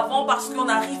nous avons parce qu'on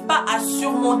n'arrive pas à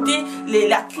surmonter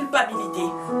la culpabilité.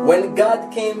 When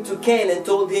God came to Cain and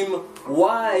told him,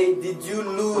 "Why did you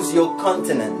lose your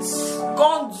countenance?"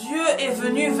 Quand Dieu est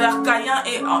venu vers Caïn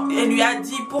et lui a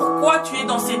dit pourquoi tu es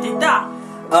dans cet état,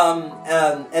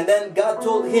 and then God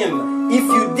told him, if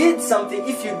you did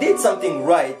something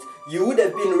right, you would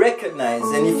have been recognized.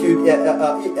 And if you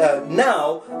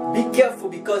now be careful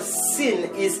because sin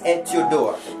is at your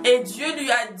door. et Dieu lui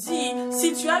a dit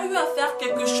si tu as eu à faire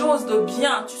quelque chose de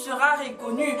bien, tu seras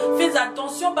reconnu. Fais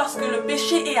attention parce que le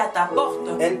péché est à ta porte.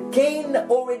 And Cain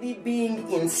already being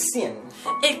in sin,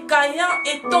 Et Caïn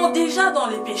étant déjà dans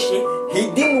les péchés, he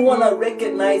didn't want to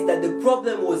recognize that the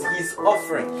problem was his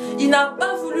offering. il n'a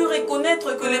pas voulu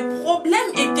reconnaître que le problème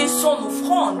était son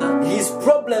offrande. His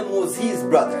problem was his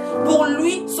brother. Pour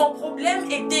lui, son problème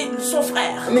était son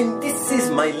frère. I mean, this is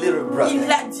my little brother.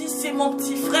 Il a dit c'est mon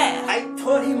petit frère. I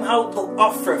taught him how to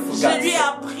offer for Je God. lui ai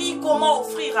appris comment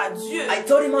offrir à Dieu. I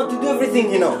taught him how to do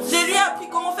everything he knows. Je lui ai appris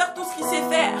comment faire tout ce qu'il sait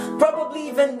faire. Probably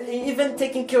even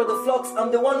taking care of the flocks,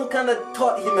 I'm the one who kind of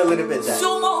taught him a little bit that.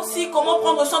 Sûrement aussi, comment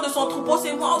prendre soin de son troupeau,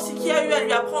 c'est moi aussi qui a eu à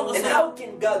lui apprendre And cela. how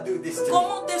can God do this to me?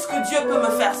 Comment est-ce que Dieu peut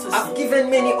me faire I've ceci? given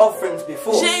many offerings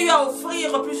before. J'ai eu à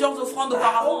offrir plusieurs offrandes How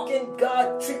auparavant. can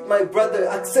God treat my brother,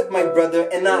 accept my brother,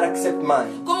 and not accept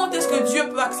mine? Comment est-ce que Dieu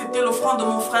peut accepter l'offrande de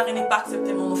mon frère et ne pas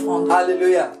accepter mon offrande?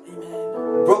 Hallelujah.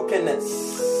 Amen.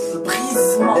 Brokenness. Le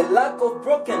brisement, The lack of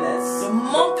brokenness le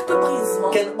manque de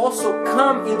brisement can also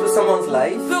come into someone's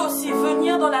life peut aussi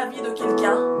venir dans la vie de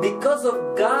quelqu'un because of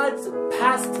God's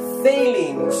past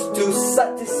failings to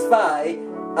satisfy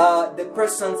the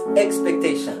person's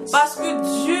expectations. parce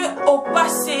que Dieu au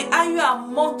passé a eu à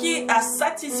manquer à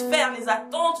satisfaire les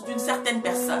attentes d'une certaine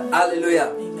personne. Hallelujah.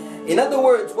 Amen. In other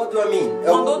words, what do I mean?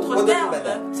 En d'autres What do I mean by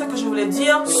that? termes, ce que je voulais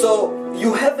dire, So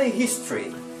you have a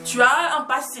history. tu as un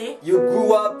passé, You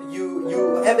grew up. You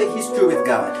have a history with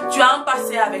God. tu as un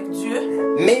passé avec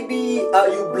Dieu. Maybe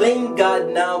you blame God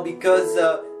now because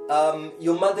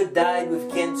your mother died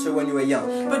with cancer when you were young.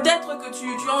 Peut-être que tu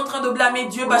es en train de blâmer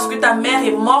Dieu parce que ta mère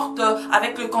est morte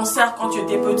avec le cancer quand tu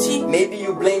étais petit. Maybe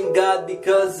you blame God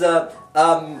because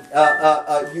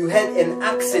you had an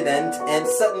accident and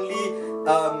suddenly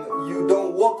you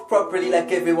don't walk properly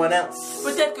like everyone else.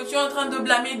 Peut-être que tu es en train de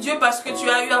blâmer Dieu parce que tu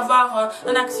as eu à avoir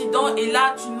un accident et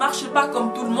là tu ne marches pas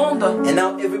comme tout le monde. And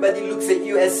now everybody looks at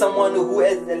you as someone who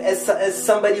as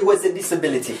somebody who has a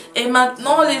disability. Et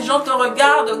maintenant les gens te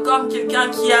regardent comme quelqu'un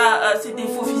qui a ses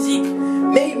défauts physiques.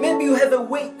 Maybe you have a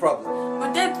weight problem.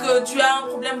 Peut-être que tu as un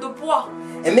problème de poids.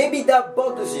 And maybe that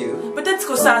bothers you. Peut-être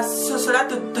que cela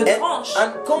te dérange.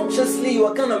 And unconsciously you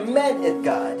are kind of mad at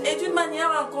God. Et d'une manière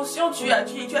inconsciente, tu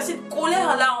as cette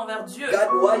colère-là envers Dieu.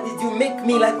 God, why did you make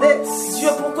me like this? Dieu,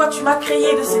 pourquoi tu m'as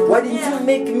créé de cette Why did manière? you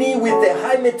make me with a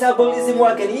high metabolism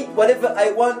where I can eat whatever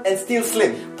I want and still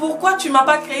slim? Pourquoi tu m'as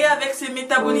pas créé avec ces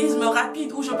métabolismes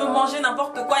rapides où je peux manger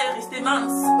n'importe quoi et rester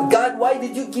mince? God, why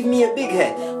did you give me a big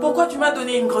head? Pourquoi tu m'as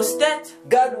donné une grosse tête?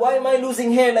 God, why am I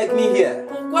losing hair like me here?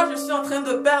 Pourquoi je suis en train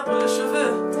de perdre les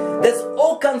cheveux? There's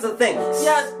all kinds of things Il y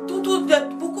a il y a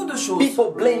beaucoup de choses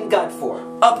people blame God for.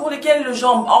 pour lesquelles les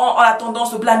gens ont la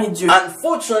tendance de blâmer Dieu.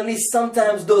 Unfortunately,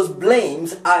 sometimes those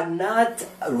blames are not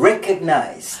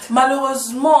recognized.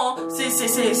 Malheureusement,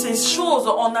 ces choses,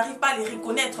 on n'arrive pas à les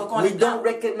reconnaître quand on We les blâme. don't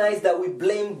recognize that we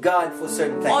blame God for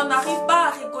certain On things. n'arrive pas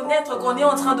à reconnaître qu'on est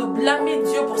en train de blâmer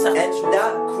Dieu pour certaines And choses.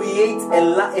 that creates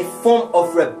a form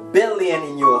of rebellion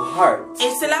in your heart. Et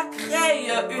cela crée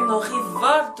une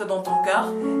révolte dans ton cœur.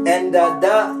 And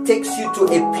that takes you to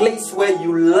a place where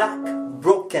you lack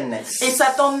brokenness. Et ça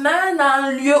t'emmène à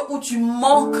un lieu où tu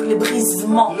manques les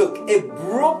brisements. Look, a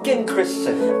broken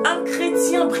Christian, Un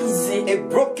chrétien brisé, a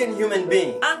broken human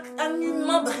being, un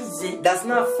humain brisé, does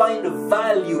not find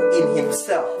value in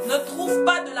himself. ne trouve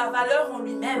pas de la valeur en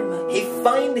lui-même. He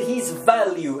finds his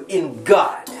value in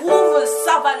God. Trouve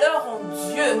sa valeur en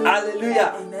Dieu.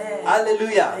 Hallelujah. Amen.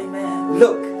 Hallelujah. Amen.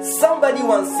 Look, somebody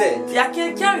once said, Il y a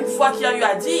quelqu'un une fois qui a eu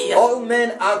à dire all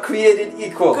men are created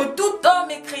equal. que tout homme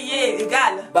est créé égal.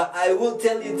 But I will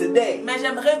tell you today, Mais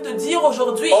j'aimerais te dire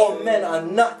aujourd'hui all men are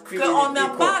not created qu'on n'a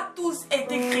equal. pas tous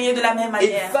été créés de la même In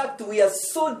manière. fact, we are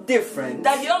so different.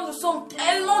 D'ailleurs, nous sommes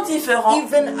tellement différents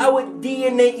Even our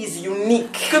DNA is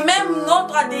unique. que même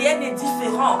notre ADN est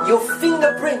différent. Your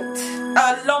fingerprint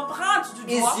L'empreinte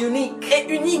du is doigt unique. est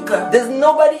unique. There's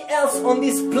nobody else on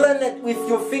this planet with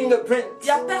your fingerprint. Il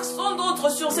n'y a personne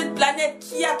d'autre sur cette planète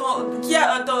qui a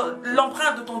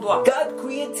l'empreinte de ton doigt. God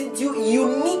created you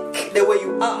unique the way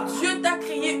you are. Dieu t'a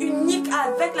créé unique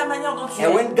avec la manière dont tu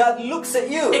And es. when God looks at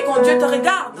you, Et quand Dieu te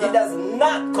regarde, He does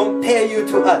not compare you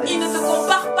to others. il ne te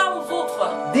compare pas aux autres.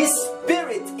 This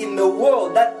spirit in the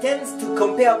world that tends to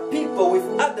compare people with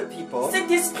other people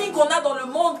Cet esprit qu'on a dans le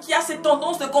monde qui a cette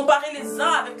tendance de comparer les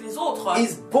uns avec les autres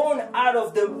is born out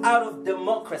of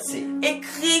democracy. est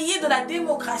créé de la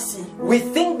démocratie. We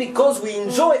think because we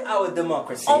enjoy our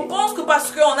democracy On pense que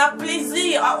parce qu'on a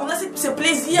plaisir, on a ce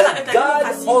plaisir avec that la God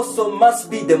démocratie, also must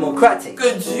be democratic.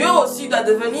 que Dieu aussi doit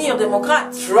devenir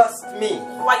démocrate. Trust me,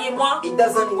 Croyez-moi, it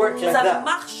doesn't work like ça ne that.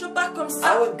 marche pas comme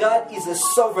ça. Our God is a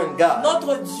sovereign God.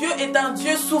 Notre Dieu est un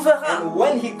Dieu souverain. And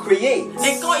when He creates,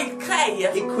 Et quand il crée,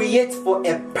 He creates for a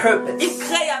il purpose.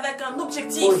 crée avec un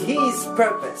objectif, For His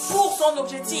purpose. pour son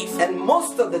objectif. And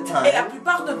most of the Et la time,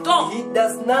 plupart du temps, He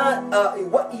does not,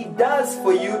 what He does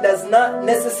for you does not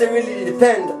necessarily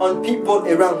depend on people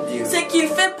around you. ce qu'il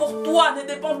fait pour toi toi ne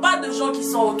dépend pas de gens qui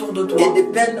sont autour de toi. It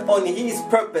depends on His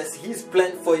purpose, His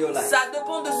plan for your life. Ça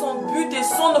dépend de son but et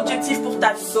son objectif pour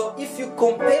ta vie. So if you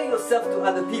compare yourself to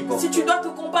other people, Si tu dois te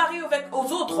comparer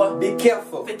aux autres, be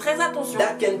careful. fais très attention.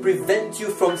 That can prevent you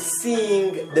from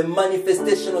seeing the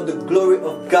manifestation of the glory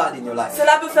of God in your life.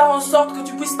 Cela peut faire en sorte que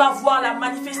tu puisses pas voir la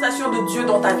manifestation de Dieu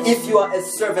dans ta vie. If you are a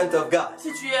servant of God,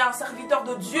 Si tu es un serviteur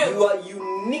de Dieu, you are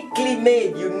uniquely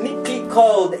made, uniquely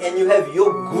called, and you have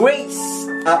your grace.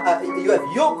 You have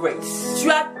your grace. tu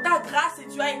as ta grâce et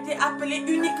tu as été appelé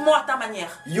uniquement à ta manière.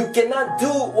 You cannot do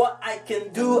what I can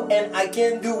do, and I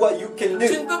can't do what you can Tu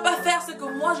do. ne peux pas faire ce que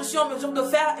moi je suis en mesure de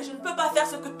faire et je ne peux pas faire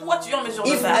ce que toi tu es en mesure de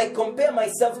If faire. I compare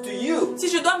myself to you, Si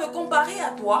je dois me comparer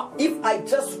à toi, if I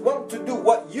just want to do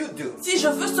what you do, si je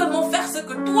veux seulement faire ce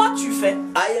que toi tu fais,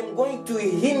 I am going to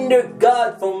hinder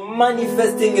God from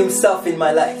manifesting Himself in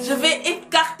my life. je vais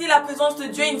écarter la présence de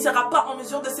Dieu et il ne sera pas en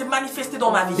mesure de se manifester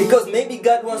dans ma vie. Because maybe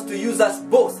God wants to use us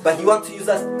both, but He wants to use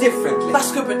us differently.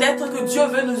 Parce que peut-être que Dieu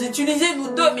veut nous utiliser, nous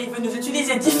deux, mais il veut nous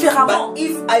utiliser différemment. But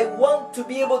if I want to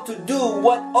be able to do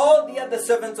what all the other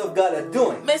servants of God are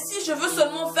doing, Mais si je veux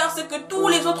seulement faire ce que tous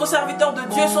les autres serviteurs de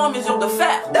Dieu sont en mesure de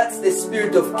faire, that's the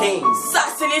spirit of Cain. ça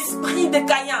c'est l'esprit de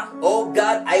Caïn. Oh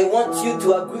God, I want you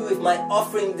to agree with my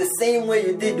offering the same way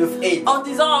you did with Abel. En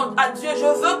disant à Dieu, je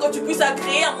veux que tu puisses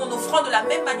agréer à mon offrande de la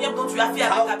même manière dont tu as fait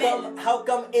avec Abel. How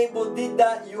come Abel did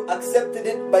that? You accepted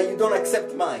it, but you don't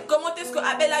accept mine. Comment est-ce que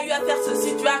Abel a eu à faire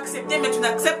ceci? Tu as accepté, mais tu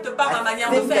n'acceptes pas ma I manière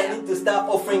de think I faire. need to start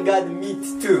offering God meat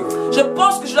too. Je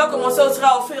pense que je dois commencer aussi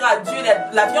à offrir à Dieu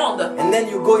la viande. And then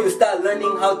you start learning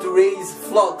how to raise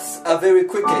flocks very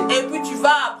quickly. Et puis tu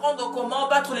vas apprendre comment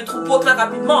battre les troupeaux très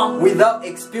rapidement. Without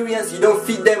experience, you don't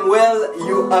feed them well.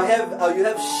 You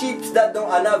have sheep that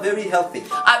are not very healthy.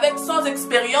 Avec sans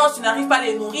expérience, tu n'arrives pas à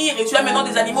les nourrir et tu as maintenant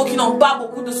des animaux qui n'ont pas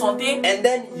beaucoup de santé. And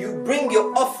then you bring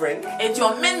your offering, Et tu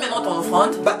emmènes maintenant ton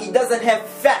offrande. but it doesn't have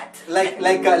fat like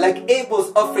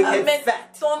Abel's offering had Mais fat.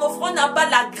 ton offrande n'a pas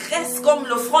la graisse comme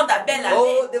l'offrande d'Abel Oh,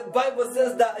 avait. the Bible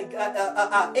says that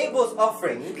Abel's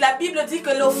offering La Bible dit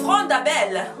que l'offrande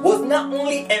d'Abel was not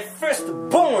only a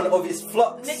firstborn of his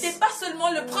flocks, n'était pas seulement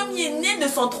le premier-né de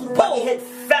son troupeau, but it had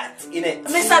fat in it.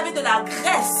 mais ça avait de la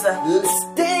graisse.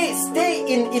 Stay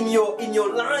in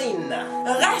your line.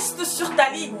 Reste sur ta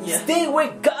ligne. Stay where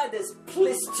God has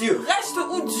placed you. Reste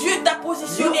où Dieu t'a You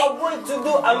positionné. are going to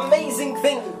do amazing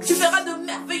Tu things feras de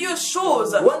merveilleuses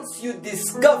choses. once you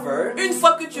discover Une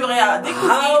fois que tu auras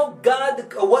découvert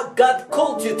what God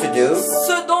called you to do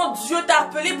ce dont Dieu t'a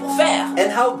appelé pour faire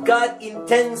and how God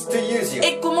intends to use you.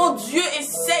 et comment Dieu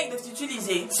essaye de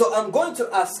t'utiliser. So I'm going to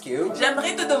ask you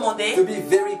J'aimerais te to demander be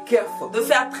very careful de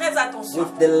faire très attention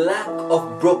with the lack of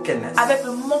brokenness. avec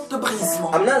le manque de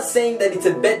brisement. I'm not saying that it's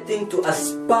a bad thing to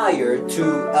aspire to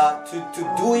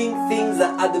doing things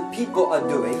that other people are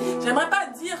doing, J'aimerais pas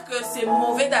dire que c'est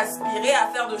mauvais d'aspirer à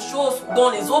faire de choses dont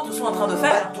les autres sont en train de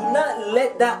faire. but do not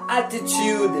let that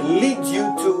attitude lead you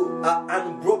to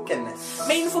unbrokenness.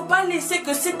 Mais il ne faut pas laisser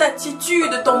que cette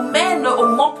attitude t'emmène au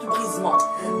manque de brisement.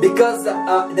 Because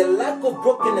the lack of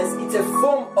brokenness is a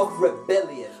form of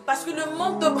rebellion. Parce que le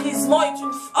manque de brisement est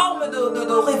une forme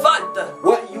de révolte.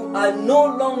 Where you are no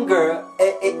longer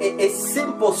a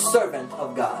simple servant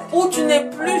of God. Où tu n'es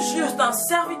plus juste un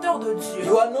serviteur de Dieu.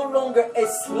 You are no longer a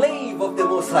slave of the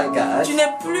Most High God. Tu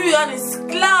n'es plus un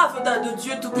esclave de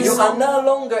Dieu You Tout-Puissant. are no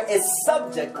longer a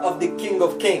subject of the King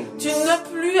of Kings. Tu n'es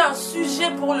plus un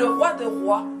sujet pour le roi de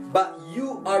rois. But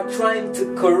you are trying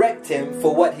to correct him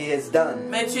for what he has done.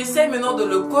 Mais tu essaies maintenant de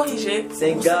le corriger pour ce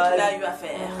Thank qu'il God. a eu à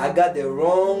faire. I got the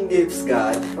wrong gifts,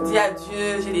 God. Dis à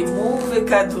Dieu, j'ai les mauvais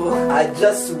cadeaux. I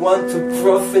just want to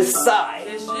prophesy.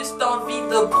 J'ai juste envie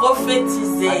de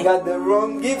prophétiser. I got the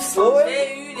wrong gifts, Lord.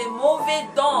 J'ai eu les mauvais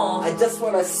dons. I just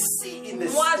want to see in the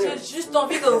Moi, j'ai spirit. juste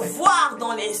envie de voir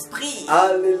dans l'esprit.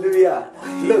 Hallelujah.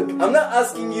 Look, I'm not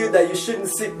asking you that you shouldn't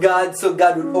seek God so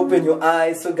God would open your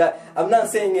eyes. I'm not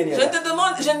saying any of Je that. te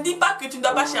demande, je ne dis pas que tu ne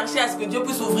dois pas chercher à ce que Dieu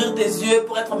puisse ouvrir tes yeux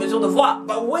pour être en mesure de voir.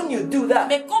 But when you do that,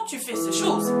 Mais quand tu fais ces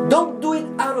choses, don't do it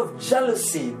out of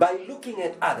jealousy by looking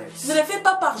at others. ne les fais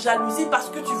pas par jalousie parce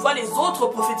que tu vois les autres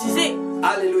prophétiser.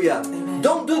 Hallelujah.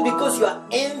 Don't do it because you are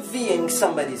envying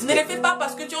somebody's Ne les gift. fais pas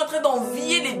parce que tu es en train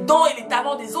d'envier les dons et les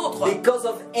talents des autres. Because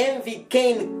of envy,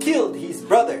 Cain killed his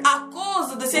brother. À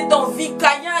cause de cette envie,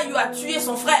 Caïn a tué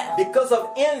son frère. Because of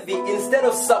envy, instead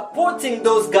of supporting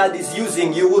those God is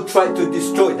using, you will try to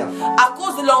destroy them. À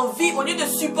cause de l'envie, au lieu de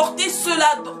supporter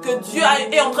ceux-là que Dieu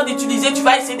est en train d'utiliser, tu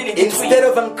vas essayer de les détruire. Instead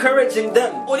of encouraging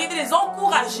them, Au lieu de les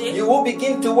encourager, you will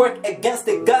begin to work against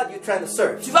the God you're trying to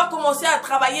serve. tu vas commencer à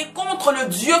travailler contre le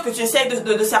Dieu que tu essaies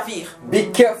de servir.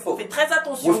 Be careful Fais très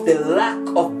attention with the lack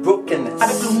of avec brokenness.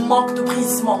 le manque de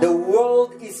brisement. The world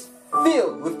is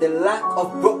filled with the lack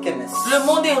of brokenness. Le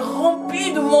monde est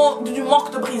rempli du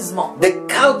manque de brisement. The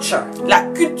culture La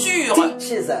culture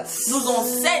teaches us nous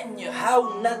enseigne how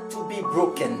not to be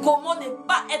broken. comment ne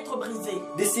pas être brisé.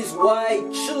 This is why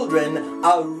children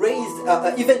are raised,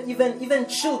 even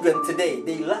children today,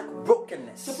 they lack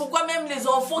brokenness. C'est pourquoi même les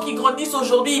enfants qui grandissent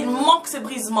aujourd'hui, ils manquent ces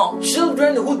brisements.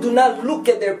 Children who do not look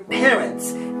at their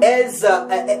parents as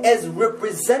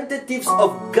representatives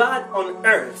of God on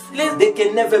earth, they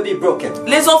can never be broken.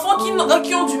 Les enfants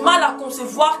qui ont du mal à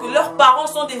concevoir que leurs parents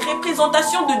sont des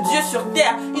représentations de Dieu sur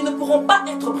terre, ils ne pourront pas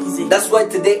être brisés. That's why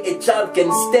today a child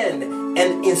can stand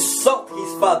and insult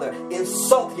his father,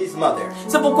 insult his mother.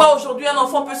 C'est pourquoi aujourd'hui un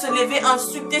enfant peut se lever,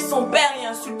 insulter son père et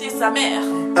insulter sa mère.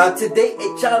 Today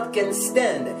a child can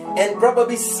stand and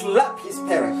probably slap his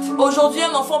parent. Aujourd'hui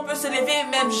un enfant peut se lever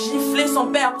et même gifler son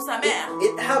père ou sa mère.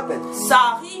 It happens. Ça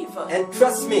arrive. And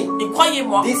trust me, Et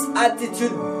croyez-moi, this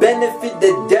attitude benefits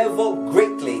the devil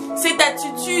greatly. cette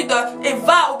attitude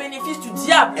va au bénéfice du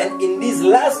diable. And in these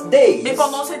last days, Et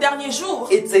pendant ces derniers jours,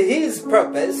 it's his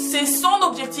purpose c'est son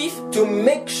objectif to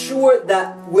make sure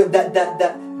that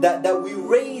we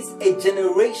raise a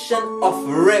generation of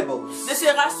rebels. de se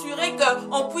rassurer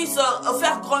qu'on puisse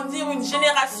faire grandir une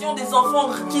génération des enfants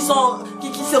qui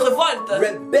se révoltent.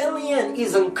 Rebellion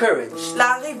is encouraged.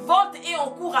 La révolte est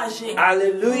encouragée.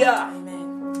 Hallelujah. Amen.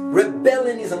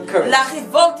 Rebellion is encouraged. La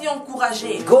révolte est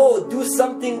encouragée. Go do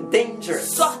something dangerous.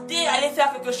 Sortez, allez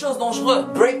faire quelque chose de dangereux.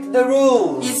 Break the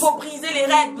rules. Il faut briser les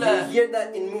règles. You hear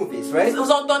that in movies, right? Vous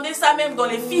entendez ça même dans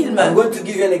les films. I'm going to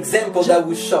give you an example that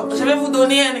will shock Je you. vais vous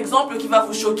donner un exemple qui va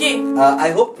vous choquer.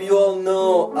 I hope you all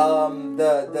know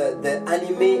the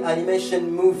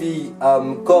animation movie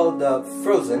called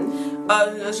Frozen.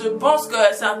 Je pense que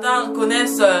certains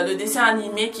connaissent le dessin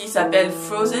animé qui s'appelle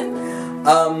Frozen.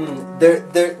 There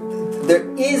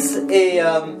is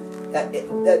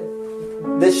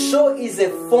the show is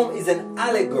an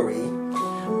allegory.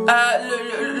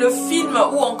 Le film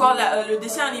ou encore le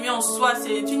dessin animé en soi,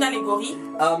 c'est une allégorie.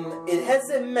 It has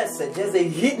a message, it has a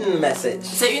hidden message.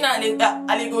 C'est une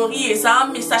allégorie et ça a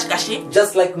un message caché,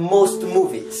 Just like most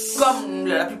movies. comme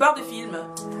la plupart des films.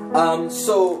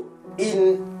 So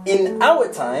in our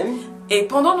time, Et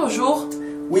pendant nos jours,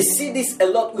 we see this a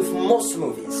lot with most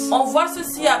movies, on voit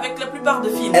ceci avec la plupart des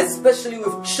films, especially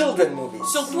with children movies.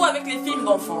 surtout avec les films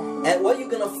d'enfants. And what you're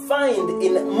gonna find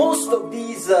in most of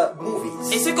these Et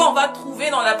movies ce qu'on va trouver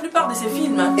dans la plupart de ces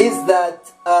films, is that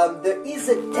there is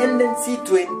a tendency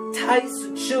to entice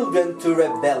children to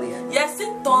rebellion. il y a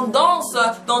cette tendance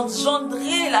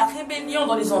d'engendrer la rébellion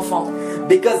dans les enfants.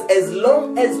 Because as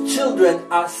long as children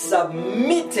are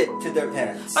submitted to their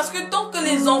parents, Parce que tant que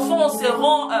les enfants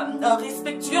seront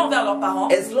respectueux envers leurs parents,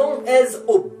 as long as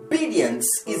obedience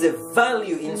is a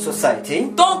value in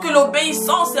society, tant que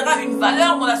l'obéissance sera une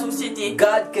valeur dans la société,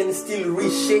 God can still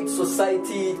reshape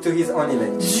society to his own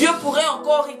image. Dieu pourrait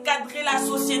encore recadrer la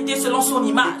société selon son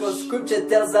image. Because scripture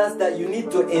tells us that you need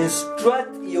to instruct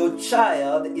your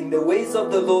child in the ways of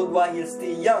the Lord while he's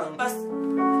still young.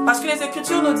 Parce que les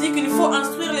Écritures nous disent qu'il faut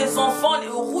instruire les enfants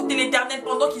aux routes de l'Éternel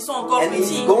pendant qu'ils sont encore And he's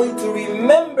petits. going to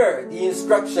remember the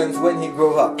instructions when he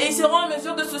grows up. Et ils seront en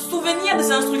mesure de se souvenir de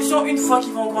ces instructions une fois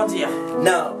qu'ils vont grandir.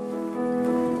 Now,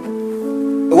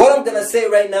 what I'm gonna say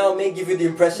right now may give you the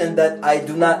impression that I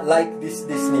do not like this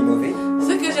Disney movie.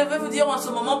 Ce que je vais vous dire en ce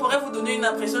moment pourrait vous donner une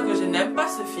impression que je n'aime pas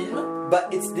ce film. But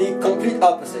it's the complete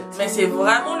opposite. Mais c'est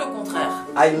vraiment le contraire.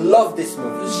 I love this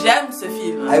movie. J'aime ce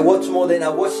film. I watched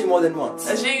it more than once.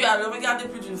 J'ai eu à le regarder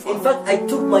plus d'une fois. In fact, I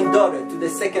took my daughter to the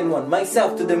second one,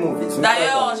 myself to the movies.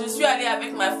 D'ailleurs, je suis allée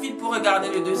avec ma fille pour regarder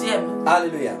le deuxième.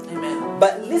 Hallelujah. Amen.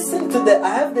 But listen to I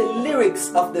have the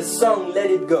lyrics of the song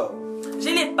Let It Go.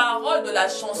 J'ai les paroles de la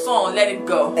chanson Let It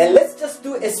Go. And let's just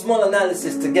do a small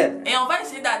analysis together. Et on va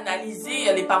essayer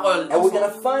d'analyser les paroles. And we're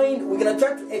gonna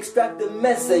try to extract the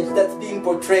message that's being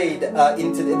portrayed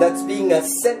that's being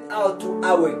sent out to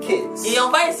our kids. Et on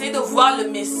va essayer de voir le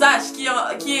message qui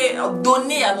est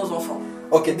donné à nos enfants.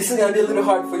 Okay, this is gonna be a little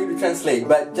hard for you to translate,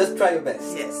 but just try your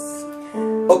best. Yes.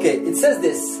 Okay, it says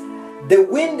this: the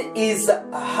wind is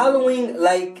howling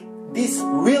like this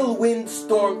real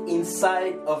windstorm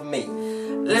inside of me.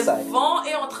 Le inside. vent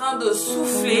est en train de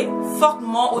souffler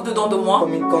fortement au-dedans de moi.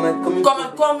 Comme un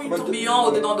tourbillon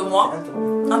au-dedans de moi.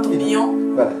 Un tourbillon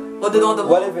Voilà. au-dedans de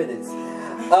moi. Whatever it is.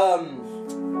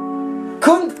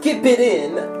 Couldn't keep it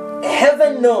in.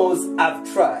 Heaven knows I've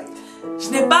tried. Je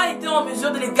n'ai pas été en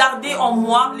mesure de les garder en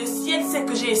moi. Le ciel sait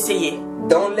que j'ai essayé.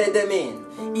 Don't let them in.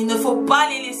 Il ne faut pas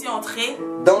les laisser entrer.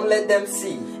 Don't let them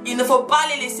see. Il ne faut pas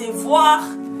les laisser voir.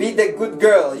 Be the good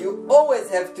girl. You always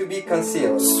have to be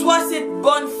concealed. Sois cette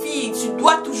bonne fille. Tu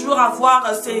dois toujours avoir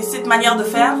cette manière de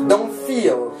faire. Don't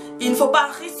feel. Il ne faut pas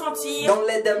ressentir. Don't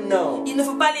let them know. Il ne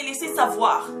faut pas les laisser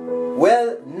savoir.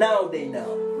 Well, now they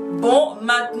know. Bon,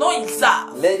 maintenant ils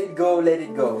savent. Let it go, let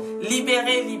it go.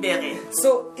 Libérer, libérer.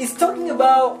 So, it's talking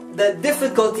about the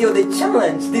difficulty or the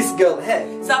challenge this girl had.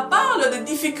 Ça parle de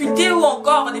difficultés ou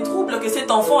encore des troubles que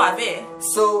cet enfant avait.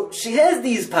 So, she has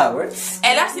these powers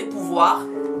Elle a ses pouvoirs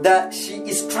that she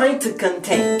is trying to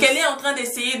contain. qu'elle est en train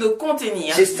d'essayer de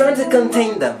contenir. She's trying to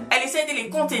contain them Elle essaie de les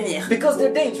contenir because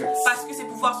they're dangerous. parce que ses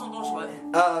pouvoirs sont dangereux.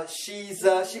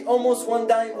 She almost one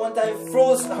time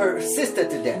froze her sister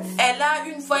to death. Elle a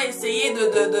une fois essayé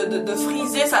de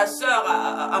friser sa sœur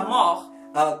à mort.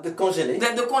 De congeler.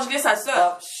 De congeler sa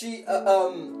sœur.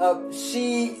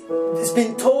 She's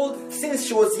been told since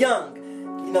she was young,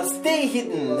 stay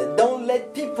hidden. Don't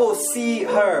let people see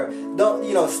her. Don't,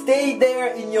 stay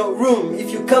there in your room.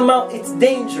 If you come out, it's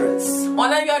dangerous. On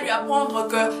a eu à lui apprendre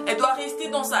qu'elle doit rester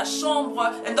dans sa chambre,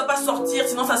 elle ne doit pas sortir,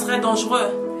 sinon ça serait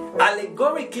dangereux.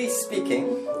 Allegorically speaking,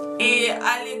 et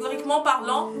allégoriquement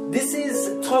parlant, it's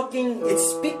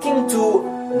speaking to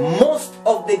most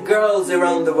of the girls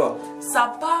around the world.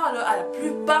 Ça parle à la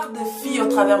plupart des filles au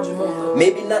travers du monde.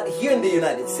 Maybe not here in the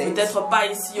United States. Peut-être pas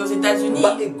ici aux États-Unis.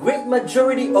 But a great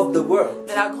majority of the world.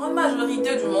 Mais la grande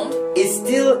majorité du monde.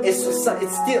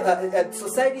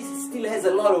 Society still has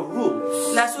a lot of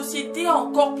rules. La société a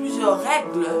encore plusieurs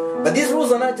règles. But these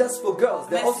rules are not just for girls,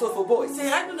 they're also for boys. Ces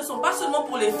règles ne sont pas seulement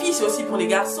pour les filles, c'est aussi pour les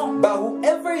garçons. But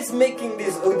whoever is making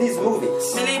these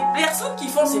movies, mais les personnes qui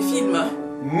font ces films,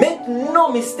 make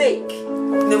no mistake,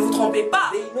 ne vous trompez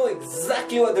pas. They know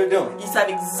exactly what they're doing. Ils savent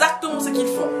exactement ce qu'ils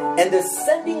font. And they're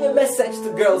sending a message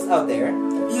to girls out there.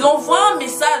 Ils envoient un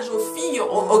message aux filles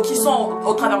qui sont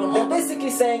au travers le monde. They're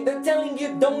basically saying, they're telling you,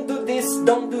 don't do this,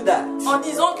 don't do that. En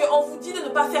disant qu'on vous dit de ne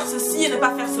pas faire ceci et de ne pas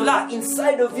faire cela.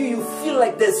 Inside of you, you feel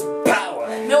like there's power.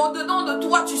 Mais au-dedans de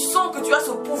toi, tu sens que tu as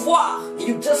ce pouvoir.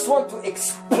 You just want to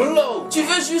explode. Tu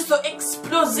veux juste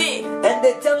exploser. And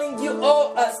they're telling you,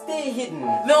 stay hidden.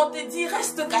 Mais on te dit,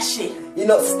 reste caché.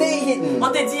 Stay hidden. On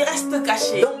te dit, reste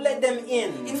caché. Don't let them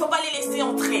in. Il ne faut pas les laisser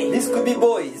entrer. This could be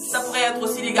boys. Ça pourrait être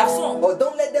aussi les garçons. Or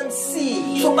don't let them see.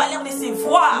 Il ne faut pas les laisser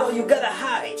voir. You gotta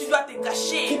hide. Tu dois te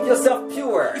cacher. Keep yourself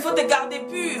pure. Il faut te garder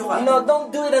pur.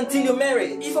 Don't do it until you're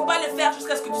married. Il ne faut pas le faire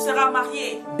jusqu'à ce que tu seras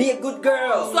marié. Be a good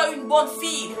girl. Sois une bonne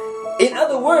fille. In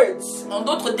other words, en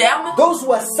d'autres termes, those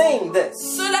who are saying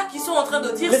this, ceux-là qui sont en train de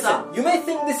dire listen, ça, you may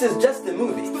think this is just a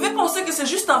movie. Vous pouvez penser que c'est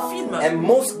juste un film. And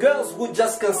most girls would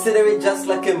just consider it just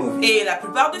like a movie. Et la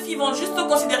plupart des filles vont juste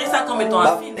considérer ça comme étant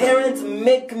un film. Parents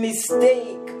make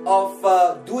mistake of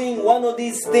doing one of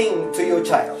these things to your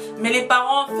child. Mais les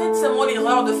parents faites seulement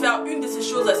l'erreur de faire une de ces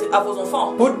choses à vos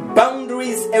enfants. Put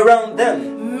boundaries around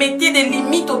them. Mettez des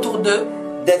limites autour d'eux.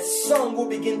 That song will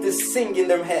begin to sing in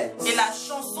their heads. Et la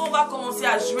chanson va commencer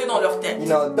à jouer dans leur tête.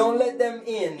 Don't let them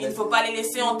in. Il ne faut pas les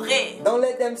laisser entrer. Don't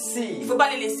let them see. Il ne faut pas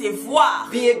les laisser voir.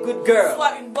 Be a good girl.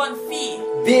 Sois une bonne fille.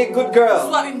 Be a good girl.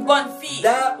 Sois une bonne fille.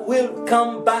 That will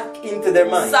come back into their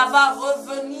minds. Ça va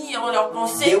revenir dans leurs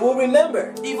pensées. They will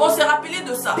remember. Ils vont se rappeler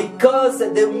de ça. Because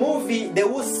the movie, they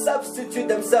will substitute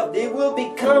themselves. They will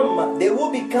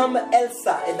become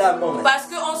Elsa at that moment. Parce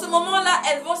qu'en ce moment-là,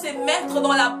 elles vont se mettre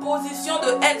dans la position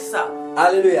de Elsa.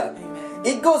 Hallelujah.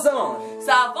 It goes on.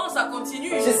 Ça avance, ça continue.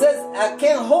 She says, I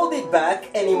can't hold it back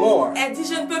anymore. Elle dit,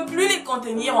 je ne peux plus les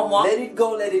contenir en moi. Let it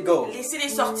go, let it go. Laissez-les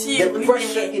sortir. The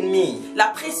pressure in me. La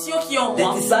pression qui est en The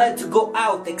moi. desire to go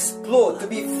out, explore, to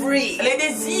be free. Les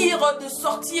désirs de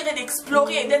sortir et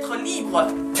d'explorer et d'être libre.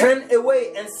 Turn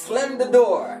away and slam the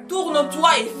door. Tourne-toi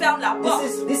et ferme la porte.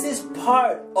 This is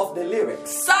part of the lyrics.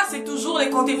 Ça, c'est toujours les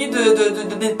contenus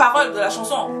des paroles de la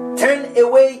chanson. Turn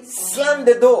away, slam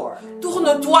the door.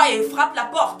 Tourne-toi et frappe la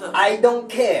porte. I don't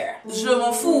care. Je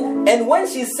m'en fous. And when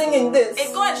she's singing this,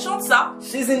 et quand elle chante ça,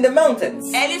 she's in the mountains.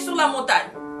 Elle est sur la montagne.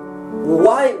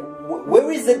 Why?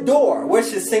 Where is the door where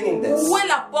she's singing this? Où est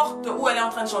la porte où elle est en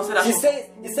train de chanter la chanson?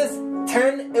 It says,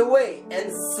 turn away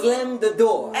and slam the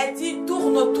door. Elle dit,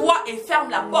 tourne-toi et ferme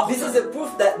la porte. This is a proof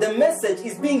that the message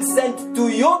is being sent to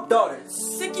your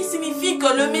daughters. ce qui signifie que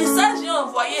le message est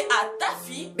envoyé à ta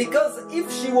fille. Because if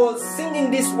she was singing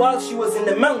this while she was in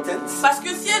the mountains, Parce que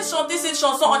si elle chantait cette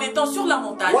chanson en étant sur la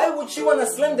montagne, why would she want to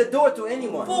slam the door to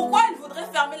anyone? pourquoi elle voudrait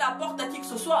fermer la porte à qui que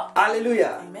ce soit?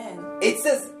 Hallelujah. Amen. It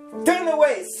says, turn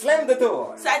away, slam the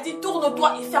door. Ça dit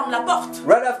tourne-toi et ferme la porte.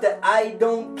 Right after, I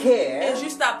don't care Et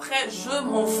juste après, je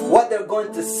m'en fous. what they're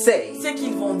going to say. C'est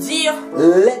qu'ils vont dire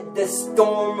Let the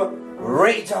storm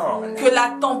rage on. que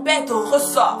la tempête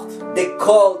ressorte. The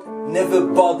cold never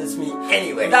bothers me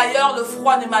anyway. D'ailleurs, le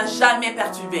froid ne m'a jamais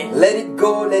perturbé. Let it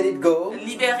go, let it go.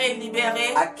 Libéré,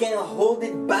 libéré. I can't hold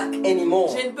it back anymore.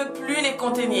 Je ne peux plus les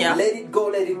contenir. Let it go,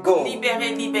 let it go. Libéré,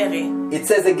 libéré. It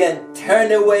says again,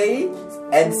 turn away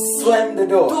and slam the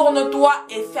door. Tourne-toi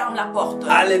et ferme la porte.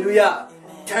 Hallelujah.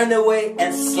 Turn away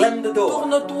and slam the door.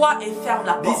 Tourne-toi et ferme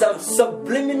la These porte. are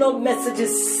subliminal messages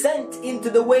sent into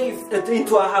the wave,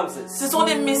 into our houses. Ce sont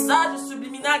des messages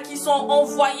subliminaux qui sont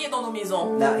envoyés dans nos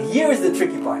maisons. Now, here is the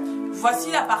tricky part.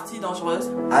 Voici la partie dangereuse.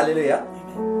 Hallelujah.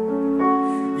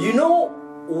 You know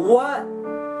what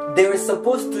they were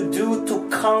supposed to do to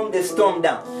calm the storm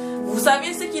down? Vous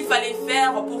savez ce qu'il fallait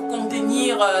faire pour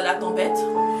contenir la tempête?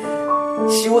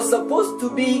 She was supposed to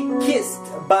be kissed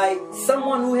by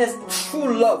someone who has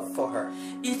true love for her.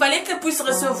 Il fallait qu'elle puisse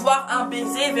recevoir un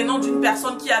baiser venant d'une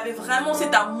personne qui avait vraiment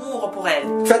cet amour pour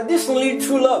elle. Traditionally,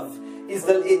 true love is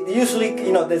usually,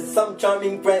 you know, there's some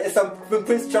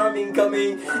Prince Charming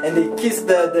coming and they kiss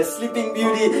the Sleeping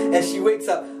Beauty and she wakes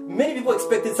up. Many people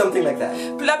expected something like that.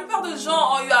 La plupart des gens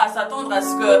ont eu à s'attendre à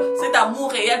ce que cet amour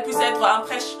réel puisse être un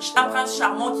prince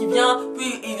charmant qui vient,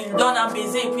 puis il lui donne un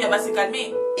baiser et puis elle va se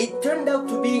calmer. It turned out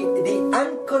to be the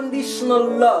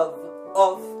unconditional love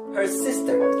of her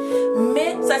sister.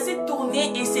 Mais ça s'est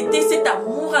tourné et c'était cet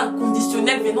amour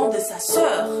inconditionnel venant de sa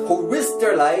sœur Who risked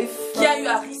her life qui a eu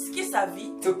à risquer sa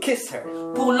vie to kiss her.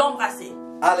 pour l'embrasser.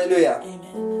 Hallelujah.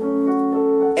 Amen.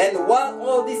 And while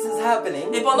all this is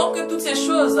happening, Et pendant que toutes ces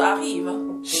choses arrivent,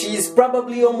 she's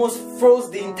probably almost froze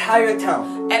the entire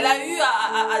town. elle a eu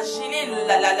à geler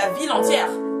la ville entière.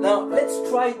 Now, let's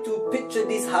try to picture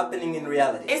this happening in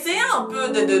reality. Essayez un peu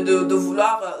de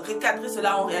vouloir recadrer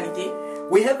cela en réalité.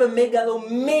 We have a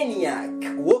megalomaniac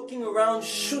walking around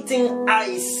shooting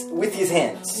ice with his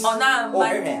hands. On a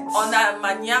un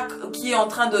maniaque qui est en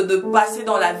train de passer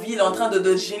dans la ville, en train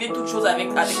de geler toutes choses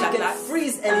avec la She can glace.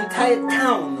 freeze an entire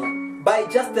town by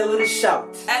just a little shout.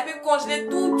 Elle peut congeler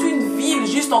toute une ville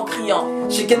juste en criant.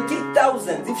 She can kill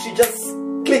thousands if she just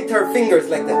clicked her fingers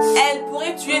like this. Elle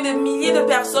pourrait tuer des milliers de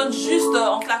personnes juste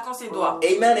en claquant ses doigts.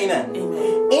 Amen, amen.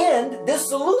 Amen. And the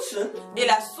solution Et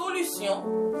la solution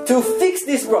to fix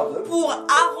this problem pour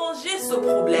arranger ce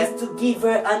problème, is to give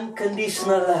her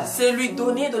unconditional love. c'est lui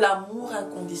donner de l'amour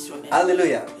inconditionnel.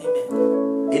 Hallelujah.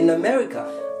 Amen. In America,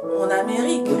 En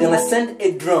Amérique, we're gonna send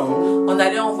a drone on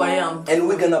allait envoyer un and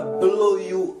we're gonna blow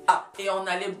you up. et on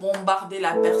allait bombarder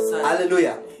la personne.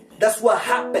 Hallelujah. That's what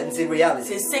happens in reality.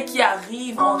 C'est ce qui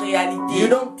arrive en You réalité.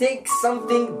 don't take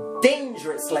something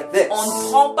dangerous like this On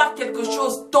ne prend pas quelque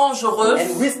chose de dangereux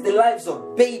and risk the lives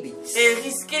of babies, et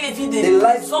risquer les vies the des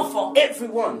lives enfants, of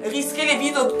everyone risquer les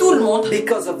vies de tout le monde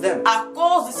because of them. à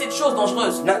cause de cette chose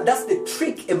dangereuse. Now that's the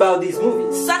trick about these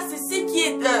movies. Ça, c'est ce qui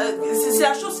est, c'est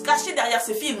la chose cachée derrière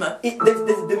ces films.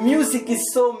 The music is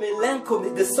so melancholy.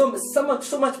 There's so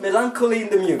much melancholy in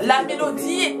the music. La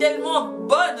mélodie est tellement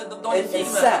bonne dans les And films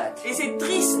sad. et c'est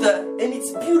triste And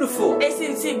it's beautiful. et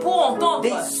c'est beau à entendre.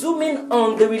 They zoom in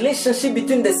on the relationship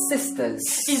between the sisters.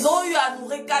 Ils ont eu à nous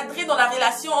recadrer dans la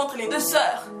relation entre les deux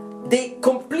sœurs. They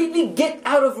completely get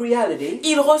out of reality.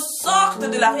 Ils ressortent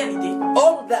de la réalité.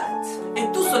 All that Et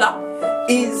tout cela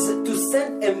is to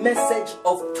send a message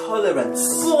of tolerance.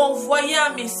 pour envoyer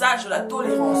un message de la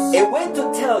tolérance. A way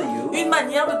to tell you Une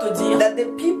manière de te dire that the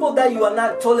people that you are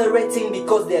not tolerating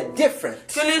because they are different,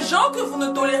 que les gens que vous ne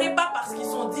tolérez pas parce qu'ils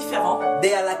sont différents,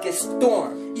 they are like a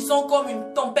storm. ils sont comme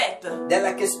une tempête. They're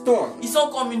like a storm. Ils sont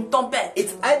comme une tempête.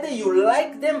 It's either you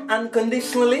like them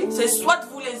unconditionally C'est soit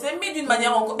vous les aimez d'une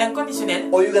manière inconditionnelle,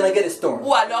 or you're gonna get a storm.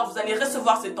 ou alors vous allez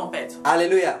recevoir cette tempête.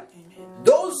 Hallelujah.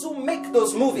 Those who make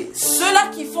those movies, Ceux-là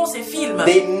qui font ces films,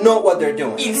 they know what they're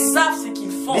doing. ils savent ce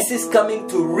qu'ils font. This is coming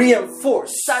to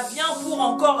reinforce Ça vient pour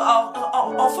encore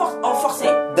renforcer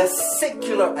the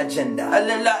secular agenda.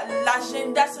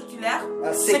 l'agenda séculier.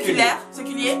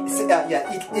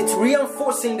 It's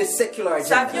reinforcing the secular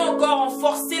Ça agenda. vient encore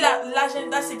renforcer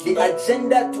l'agenda The séculier.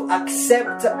 agenda to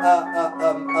accept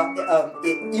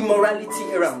immorality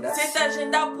around us, Cet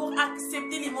agenda pour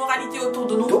accepter l'immoralité autour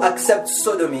de nous, to accept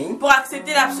sodomy, pour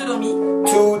accepter la sodomie,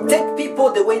 to take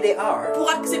people the way they are. pour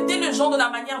accepter le genre de la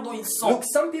manière dont ils sont. Look,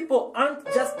 some people aren't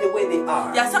just the way they are.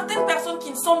 Il y a certaines personnes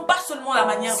qui ne sont pas seulement la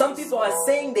manière dont Some ils people sont. are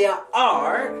saying they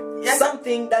are Yes.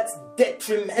 something that's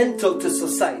detrimental to Il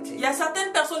society. y a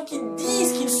certaines personnes qui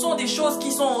disent qu'ils sont des choses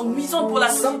qui sont nuisantes pour la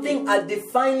société. Something a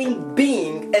defining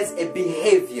being as a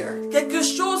behavior. Quelque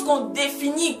chose qu'on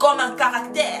définit comme un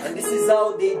caractère. And this is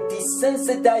how they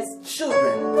desensitize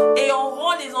children. Et on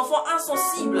rend les enfants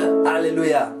insensibles.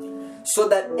 Hallelujah. So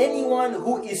that anyone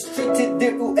who is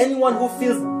anyone who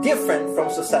feels different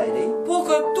from society, Pour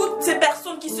que toutes ces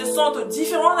personnes qui se sentent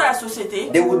différentes de la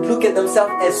société, they would look at themselves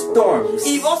as storms.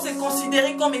 ils vont se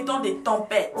considérer comme étant des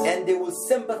tempêtes. And they will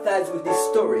sympathize with this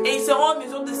story. Et ils seront en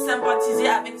mesure de sympathiser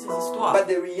avec ces histoires. But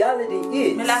the reality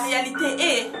Mais is, la réalité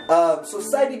est,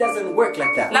 society doesn't work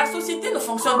like that. la société ne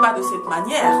fonctionne pas de cette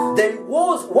manière. There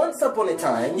was once upon a Il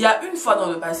time, y a une fois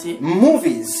dans le passé,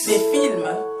 movies des films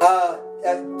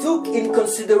took in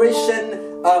consideration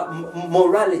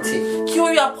morality qui ont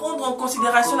eu à prendre en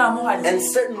considération la moralité and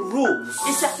certain rules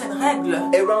et certaines règles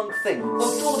around things,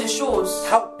 autour des choses.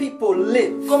 how people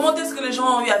live, Comment est-ce que les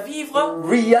gens ont eu à vivre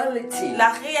reality. la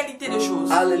réalité des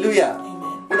choses. Hallelujah. Amen.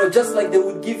 You know, just like they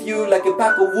would give you like a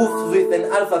pack of wolves with an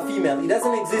alpha female, it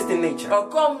doesn't exist in nature.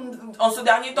 Comme en ce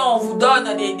dernier temps, on vous donne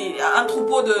un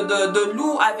troupeau de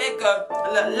loups avec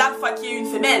l'alpha qui est une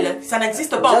femelle. Ça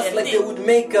n'existe pas en Just like they réalité. would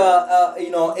make a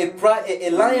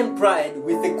lion pride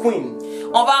with a queen.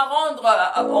 On va rendre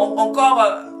encore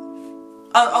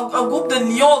un groupe de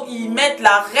lions qui mettent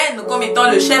la reine comme étant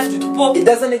le chef du troupeau. It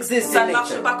doesn't exist Ça in ne marche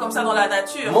nature. pas comme ça dans la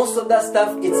nature. Most of that stuff,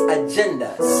 it's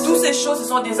agendas. Toutes ces choses, ce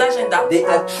sont des agendas. They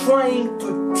are trying to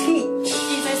teach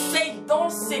Ils essayent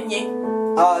d'enseigner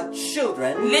our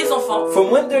children les enfants,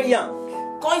 from when they're young.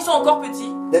 quand ils sont encore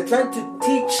petits, They're trying to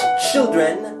teach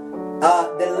children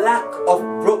the lack of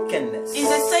brokenness. ils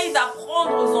essayent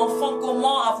d'apprendre aux enfants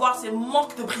comment avoir ces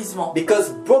manques de brisement.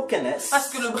 Because brokenness Parce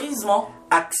que le brisement,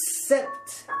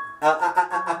 accept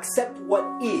what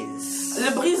is.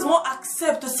 le brisement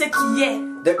accepte ce qui est.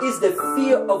 There is the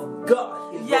fear of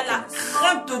God in Il y a la brokenness.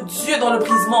 crainte de Dieu dans le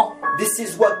brisement. This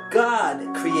is what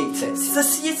God created.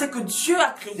 Ceci est ce que Dieu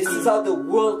a créé. This is how the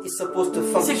world is supposed to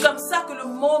C'est function. comme ça que le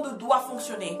monde doit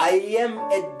fonctionner. I am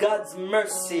at God's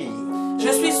mercy. Je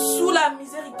suis sous la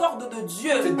miséricorde de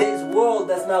Dieu. Today's world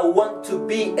does not want to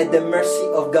be at the mercy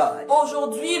of God.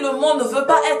 Aujourd'hui, le monde ne veut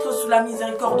pas être sous la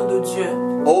miséricorde de Dieu.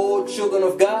 Oh, children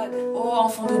of God, Oh,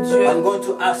 enfants de Dieu, I'm going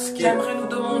to ask you, j'aimerais nous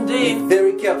demander be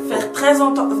very careful. de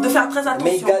faire très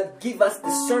May attention. God give us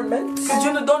discernment Que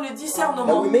Dieu nous donne le that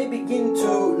discernement. we may begin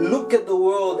to look at the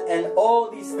world and all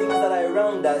these things that are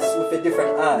around us with a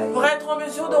different eye. Pour être en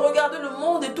mesure de regarder le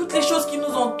monde et toutes les choses qui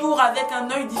nous entourent avec un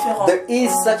œil différent. There is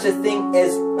such a thing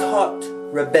as taught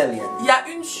rebellion. Il y a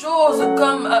une chose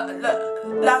comme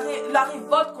la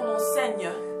révolte qu'on enseigne.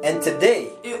 And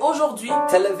today, Et aujourd'hui,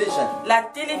 television la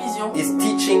télévision is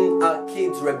teaching our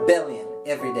kids rebellion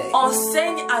every day.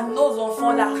 enseigne à nos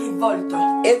enfants la révolte.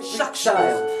 Every Chaque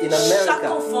child in Chaque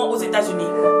America, enfant aux États-Unis,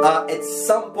 at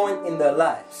some point in their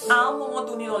lives, à un moment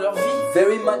donné dans leur vie,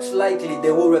 very much likely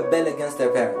they will rebel against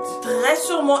their parents. très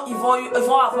sûrement ils vont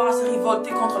avoir à se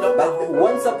révolter contre leurs parents. But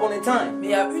once upon a time, Mais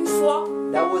il y a une fois,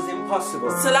 that was impossible.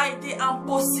 cela était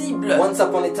impossible. Once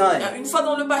upon a Il y a time, une fois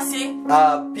dans le passé,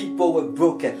 people were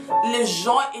broken. les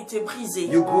gens étaient brisés.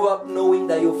 You grew up knowing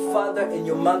that your father and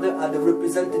your mother are the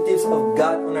representatives of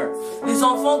God on earth. Les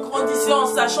enfants grandissaient en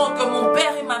sachant que mon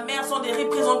père et ma mère sont des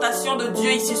représentations de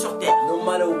Dieu ici sur terre. No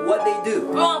matter what they do,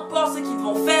 Peu importe ce qu'ils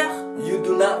vont faire, you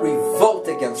do not revolt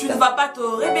against tu ne them. vas pas te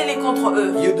rebeller contre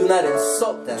eux. You do not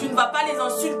insult Tu ne them. vas pas les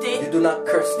insulter. You do not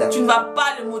curse Tu them. ne vas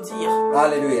pas les maudire.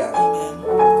 Hallelujah. Amen.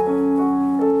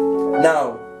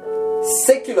 Now,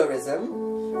 secularism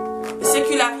Le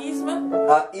sécularisme,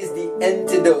 is the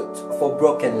antidote for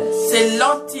brokenness. c'est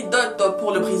l'antidote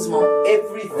pour le brisement.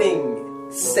 Everything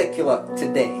secular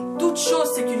today Toute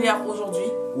chose séculière aujourd'hui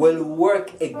will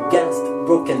work against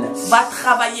brokenness va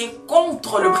travailler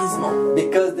contre le brisement.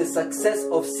 because the success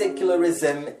of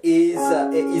secularism is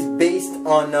based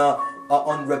on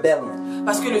rebellion,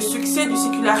 Parce que le succès du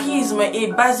sécularisme est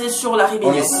basé sur la on a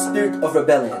rébellion. spirit of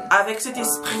rebellion. Avec cet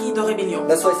esprit de rébellion.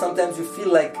 That's why sometimes you feel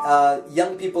like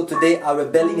young people today are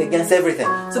rebelling against everything.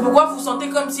 C'est pourquoi vous sentez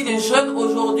comme si les jeunes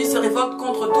aujourd'hui se révoltent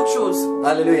contre toute chose.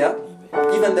 Hallelujah.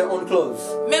 even their own clothes.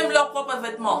 même leurs propres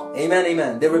vêtements. Amen,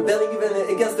 amen. They're rebelling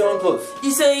even against their own clothes.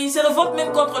 Ils se révoltent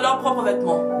même contre leurs propres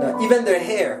vêtements. Now, even their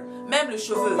hair Même le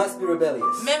cheveu, must be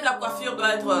rebellious. même la coiffure doit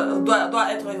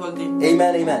être révoltée.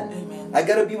 Amen, amen. Amen. I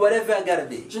gotta be whatever I gotta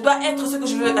be. Je dois être ce que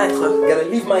je veux être. I gotta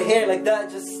leave my hair like that,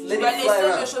 just Je let dois it fly laisser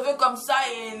les around. cheveux comme ça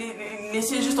et les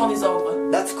laisser juste en désordre.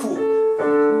 That's cool.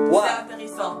 C'est Why?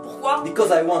 intéressant. Pourquoi? Because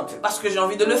I want to. Parce que j'ai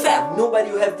envie de le faire.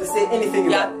 Nobody will have to say anything Il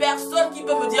n'y a about it. personne qui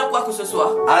peut me dire quoi que ce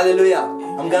soit. Hallelujah.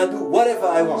 I'm gonna do whatever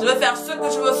I Je want. veux faire ce que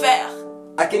je veux faire.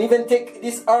 I can even take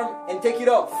this arm and take it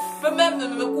off. Je peux même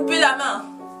me couper la main.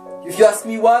 If you ask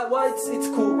me why it's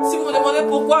cool. Si vous me demandez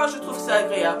pourquoi, je trouve que c'est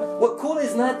agréable. Well, cool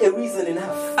is not a reason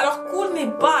enough. Alors, cool n'est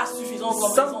pas suffisant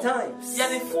comme raison. Sometimes Il y a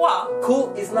des fois, cool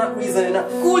is not reason enough.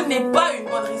 cool n'est pas une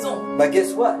bonne raison. But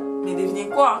guess what? Mais devinez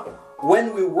quoi?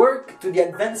 When we work to the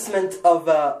advancement of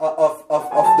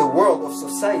the world, of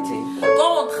society,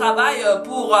 Quand on travaille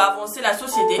pour avancer la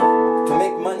société, to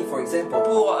make money, for example,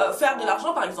 pour faire de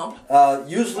l'argent par exemple,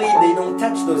 usually they don't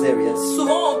touch those areas.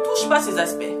 souvent on ne touche pas ces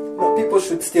aspects. No, people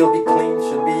should still be clean,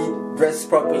 should be dressed Ils se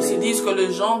properly, disent que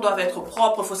les gens doivent être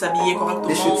propres, il faut s'habiller they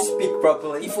correctement, should speak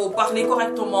properly, il faut parler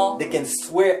correctement. they can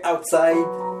swear outside.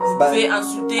 Vous But pouvez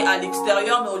insulter à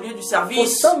l'extérieur, mais au lieu du for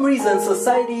service. some reason,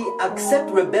 society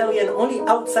accepts rebellion only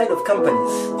outside of companies.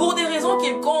 Pour des raisons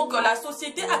quelconques, la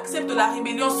société accepte la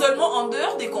rébellion seulement en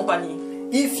dehors des compagnies.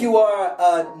 If you are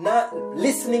not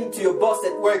listening to your boss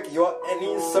at work, you're an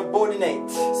insubordinate.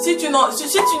 Si tu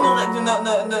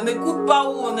n'écoutes pas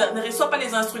ou ne reçois pas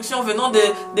les instructions venant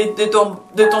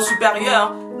de ton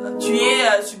supérieur, tu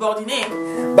es subordonné.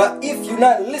 But if you're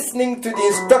not listening to the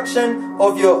instruction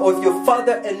of your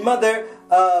father and mother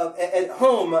at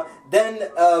home, then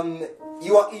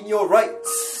you are in your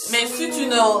rights. Mais si tu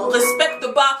ne respectes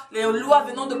pas les lois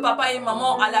venant de papa et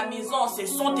maman à la maison, ce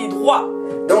sont tes droits.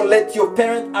 Don't let your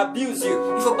parent abuse you.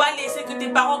 Il ne faut pas laisser que tes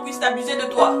parents puissent abuser de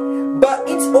toi. But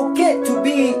it's okay to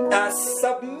be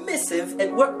submissive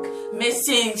at work. Mais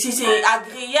c'est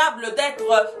agréable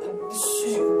d'être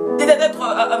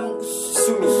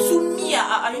soumis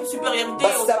à une supériorité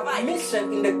But au travail.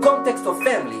 submission in the context of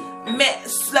family, Mais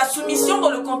la soumission dans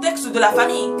le contexte de la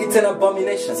famille, it's an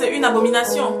abomination. c'est une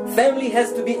abomination. Family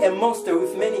has to be a monster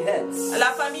with many heads. La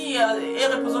famille est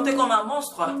représentée comme un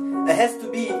monstre. It has to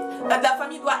be La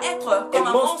famille doit être a comme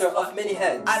un monster monstre of many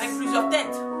heads. avec plusieurs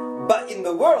têtes. But in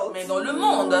the world, Mais dans le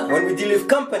monde, when we deal with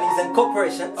companies and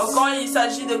corporations, quand il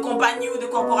s'agit de compagnies ou de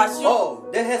corporations, oh,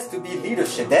 there has to be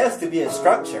leadership. There has to be a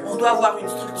structure. on doit avoir une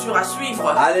structure à suivre.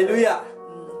 Hallelujah.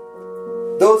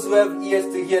 Those who have ears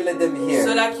to hear, let them hear.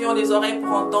 Ceux-là qui ont des oreilles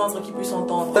pour entendre, qui puissent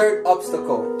entendre. Third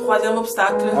obstacle. Troisième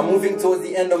obstacle, I'm moving towards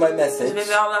the end of my je message. vais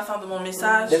vers la fin de mon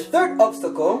message. The third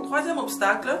obstacle, Troisième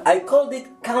obstacle, I called it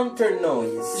counter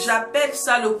noise. j'appelle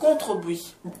ça le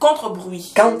contre-bruit.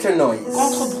 Contre-bruit. Counter noise.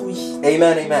 Contre-bruit.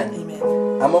 Amen, amen. Amen.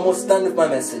 I'm almost done with my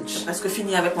message. Presque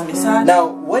fini avec mon message. Now,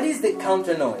 what is the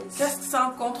counter noise? Qu'est-ce que c'est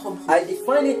un contre-bruit? I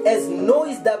define it as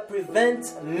noise that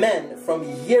prevents man from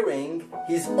hearing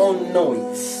his own noise.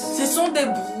 Ce sont des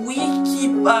bruits qui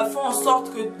font en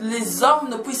sorte que les hommes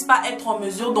ne puissent pas être en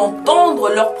mesure d'entendre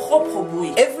leur propre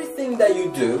bruit. Everything that you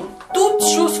do Toute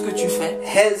chose que tu fais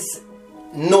has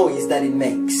noise that it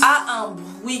makes. a un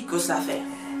bruit que ça fait.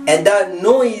 And that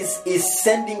noise is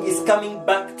coming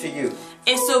back to you.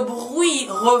 Et ce bruit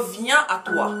revient à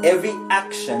toi. Every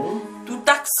action Toute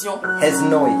action has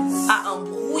noise. a un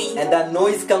bruit. And that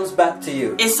noise comes back to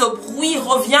you. Et ce bruit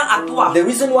revient à toi. The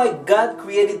reason why God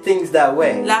created things that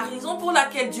way La raison pour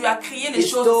laquelle Dieu a créé les is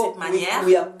choses de so cette manière,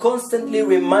 we are constantly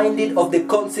reminded of the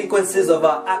consequences of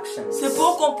our actions. c'est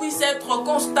pour qu'on puisse être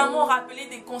constamment rappelé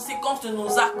des conséquences de nos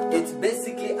actes. It's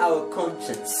basically our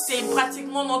conscience. C'est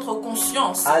pratiquement notre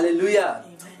conscience. Hallelujah.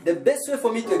 The best way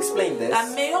for me to explain this, La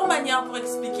meilleure manière pour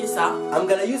expliquer ça, I'm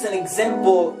going to use an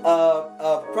example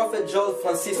Prophet Joel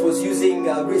Francis was using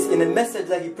in a message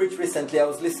that he preached recently. I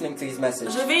was listening to his message.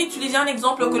 je vais utiliser un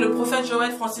exemple que le prophète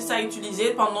Joël Francis a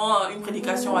utilisé pendant une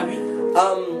prédication à lui.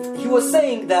 He was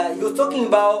saying that he was talking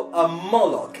about a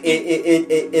Moloch,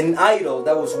 an idol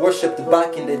that was worshipped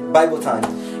back in the Bible time.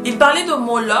 Il parlait de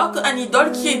Moloch, un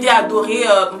idole qui était adoré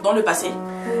dans le passé.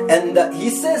 And he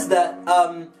says that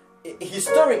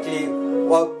historically,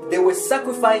 they were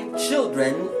sacrificing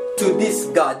children to this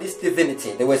God, this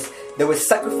divinity. They were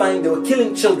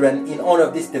killing children in honor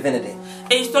of this divinity.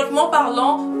 Et historiquement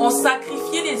parlant, on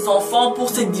sacrifiait les enfants pour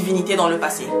cette divinité dans le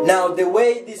passé. Now, the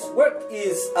way this worked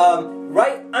is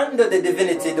right under the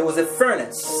divinity there was a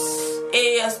furnace.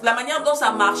 Et la manière dont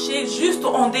ça marchait, juste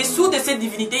en dessous de cette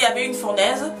divinité, il y avait une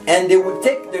fournaise. And they would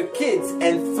take their kids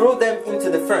and throw them into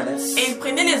the furnace, Et ils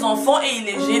prenaient les enfants et ils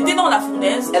les jetaient dans la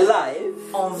fournaise, alive,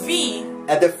 en vie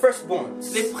the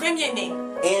firstborns. les premiers-nés.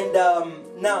 And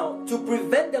now, to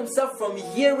prevent themselves from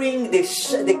hearing the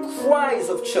cries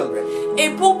of children Et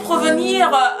pour prévenir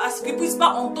à ce qu'ils ne puissent pas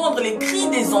entendre les cris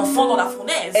des enfants dans la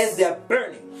fournaise, as they are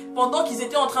burning, pendant qu'ils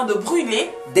étaient en train de brûler,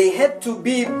 they had to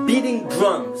be beating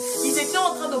drums ils étaient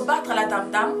en train de battre la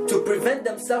tam-tam to prevent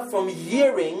themselves from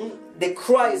hearing the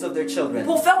cries of their children.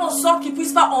 pour faire en sorte qu'ils ne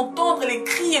puissent pas entendre les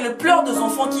cris et les pleurs des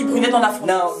enfants qui brûlaient dans la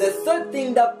fournaise. Now, the third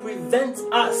thing that prevents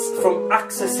us from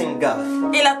accessing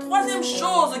God, Et la troisième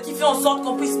chose qui fait en sorte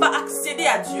qu'on ne puisse pas accéder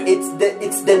à Dieu,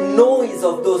 it's the noise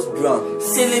of those drums.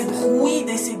 c'est les bruits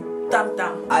de ces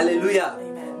tam-tam. Hallelujah.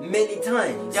 Amen. Many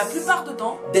times, La plupart du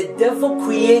temps, the devil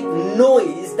creates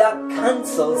noise that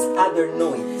cancels other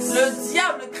noise. le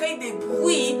diable crée des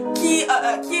bruits qui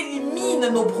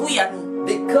éliminent nos bruits à nous.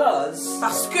 Because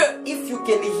Parce que if you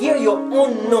can hear your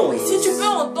own noise, si tu peux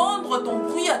entendre ton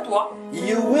bruit à toi,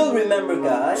 you will remember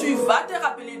God, tu vas te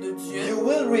rappeler de you Dieu,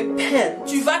 will repent,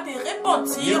 tu vas te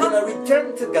repentir, you're gonna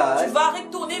return to tu God, vas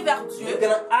retourner vers Dieu, you're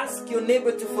gonna ask your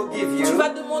neighbor to forgive tu you, vas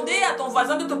demander à ton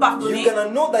voisin de te pardonner, you're gonna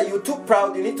know that you're too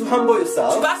proud, you need to humble tu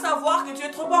yourself, vas savoir que tu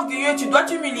es trop orgueilleux, tu dois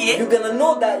t'humilier, you're gonna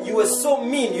know that you are so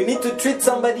mean, you need to treat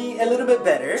somebody a little bit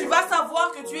better. tu vas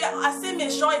savoir que tu es assez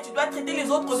méchant et tu dois traiter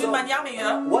les autres d'une manière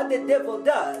meilleure. What the devil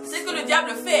does Ce que le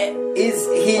diable fait, is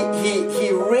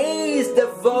he raised the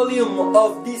volume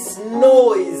of this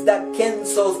noise that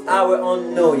cancels our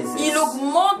own noises, il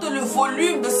augmente le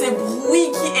volume de ces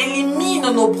bruits qui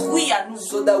éliminent nos bruits à nous,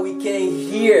 so that we can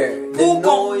hear the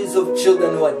noise of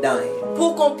children who are dying.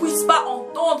 pour qu'on puisse pas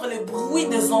entendre les bruits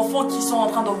des enfants qui sont en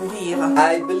train de mourir.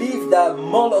 I believe that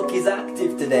Moloch is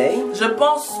active today. Je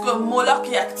pense que Moloch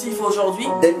est actif aujourd'hui.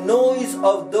 The noise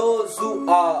of those who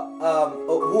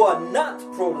are not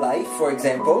pro-life, for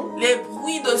example, Les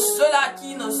bruits de ceux-là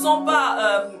qui ne sont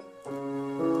pas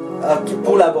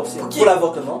pour l'avortement,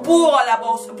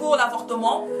 pour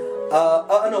l'avortement.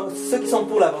 non, ceux qui sont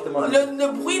pour l'avortement, Le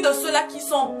bruit de ceux-là qui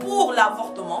sont pour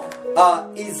l'avortement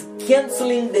is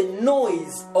canceling the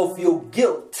noise of your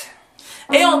guilt.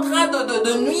 est en train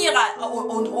de nuire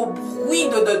au bruit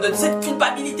de cette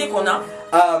culpabilité qu'on a.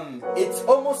 It's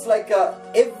almost like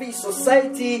every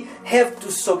society have to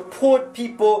support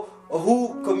people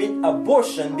who commit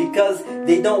abortion because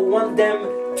they don't want them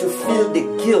to feel the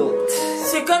guilt.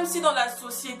 C'est comme si dans la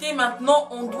société maintenant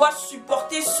on doit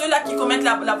supporter ceux-là qui commettent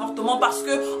l'avortement parce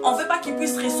que on veut pas qu'ils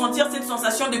puissent ressentir cette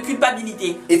sensation de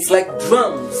culpabilité. It's like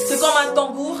drums C'est comme un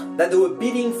tambour that they were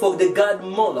beating for the god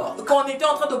Moloch quand on était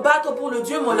en train de battre pour le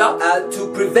dieu Moloch to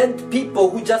prevent people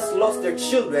who just lost their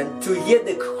children to hear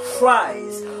the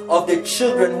cries of the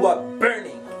children who are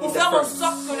burning. pour faire en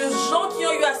sorte que les gens qui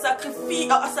ont eu à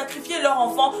sacrifier leur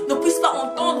enfant ne puissent pas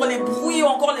entendre les bruits ou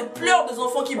encore les pleurs des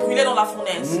enfants qui brûlaient dans la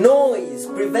fournaise. Noise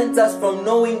prevents us from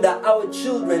knowing that our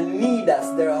children need us.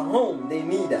 They're at home. They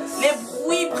need us. Les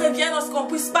bruits préviennent à ce qu'on ne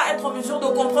puisse pas être en mesure de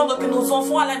comprendre que nos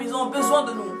enfants à la maison ont besoin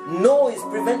de nous. Noise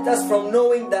prevents us from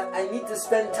knowing that I need to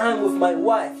spend time with my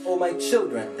wife or my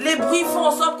children. Les bruits font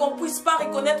en sorte qu'on ne puisse pas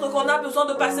reconnaître qu'on a besoin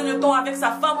de passer le temps avec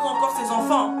sa femme ou encore ses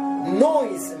enfants.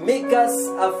 Noise make us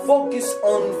focus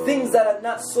on things that are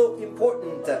not so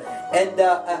important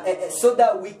and so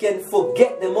that we can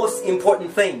forget the most important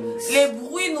things. Les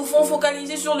bruits nous font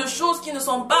focaliser sur les choses qui ne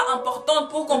sont pas importantes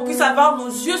pour qu'on puisse avoir nos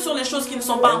yeux sur les choses qui ne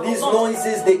sont pas And these importantes.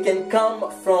 noises, they can come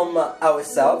from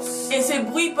ourselves, Et ces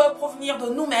bruits peuvent provenir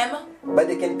de nous-mêmes. but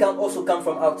they can also come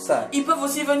from outside. Ils peuvent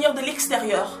aussi venir de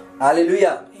l'extérieur.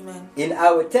 Hallelujah. Amen. In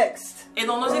our text, Et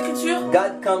dans nos écritures,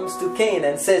 God comes to Cain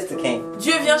and says to Cain,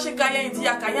 Dieu vient chez Caïn et dit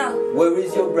à Caïn, "Where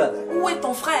is your brother?" où est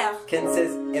ton frère? Cain says,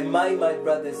 "Am I my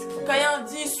brother's keeper?" Caïn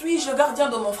dit, suis-je le gardien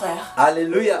de mon frère?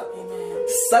 Hallelujah. Amen.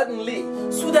 Suddenly,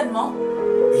 Soudainement,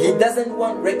 he doesn't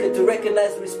want to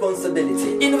recognize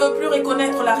responsibility. il ne veut plus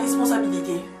reconnaître la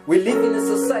responsabilité. We live in a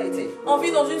society On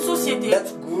vit dans une société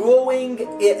that's growing,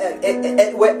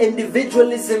 where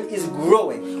individualism is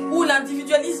growing, où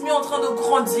l'individualisme est en train de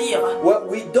grandir, where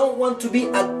we don't want to be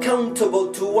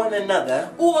accountable to one another.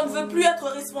 où on ne veut plus être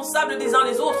responsable des uns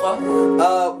les autres.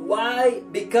 Why?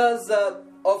 Because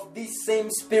of this same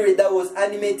spirit that was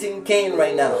animating Cain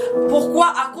right now. Pourquoi?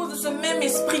 À cause de ce même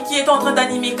esprit qui est en train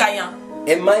d'animer Caïn.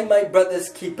 Am I my brother's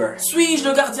keeper? Suis-je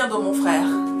le gardien de mon frère?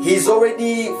 He's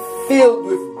already filled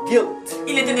with guilt.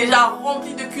 Il était déjà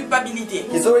rempli de culpabilité.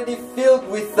 He's already filled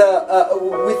with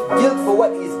guilt for what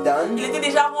he's done. Il était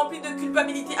déjà rempli de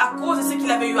culpabilité à cause de ce qu'il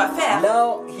avait eu à faire.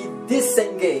 Now he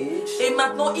disengaged Et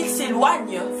maintenant, il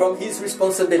s'éloigne from his de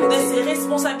responsibility. ses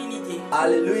responsabilités.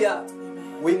 Hallelujah.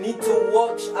 We need to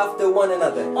watch after one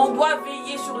another. On doit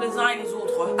veiller sur les uns et les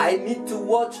autres. I need to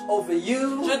watch over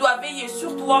you. Je dois veiller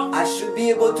sur toi. I should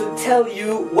be able to tell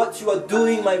you what you are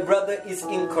doing, my brother, is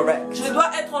incorrect. Je dois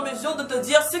être en mesure de te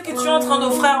dire ce que tu es en train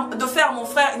de faire, mon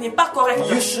frère, n'est pas correct.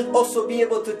 You should also be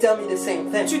able to tell me the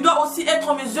same thing. Tu dois aussi être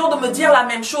en mesure de me dire la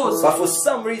même chose. But for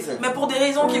some reason, Mais pour des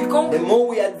raisons quelconques, the more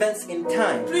we advance in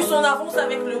time, plus on avance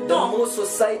avec le the temps, more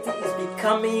society is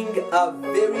becoming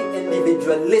very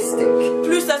individualistic.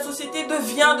 plus la société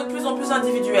devient de plus en plus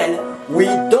individuelle. We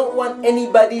don't want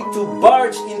anybody to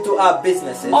barge into our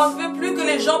businesses. On ne veut plus que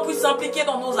les gens puissent s'impliquer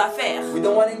dans nos affaires. We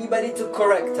don't want anybody to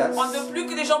correct us. On ne veut plus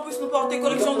que les gens puissent nous porter We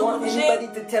correction, don't nous want corriger. anybody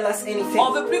to tell us anything.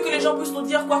 On ne veut plus que les gens puissent nous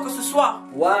dire quoi que ce soit.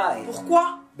 Why?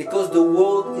 Pourquoi? Because the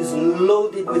world is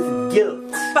loaded with guilt.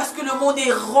 Parce que le monde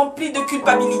est rempli de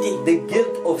culpabilité. The guilt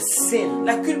of sin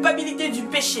La culpabilité du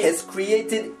péché has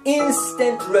created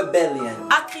instant rebellion.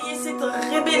 a créé cette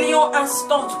rébellion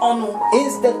instante en nous.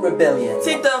 Instant rebellion.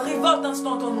 Cette révolte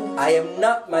instante en nous. I am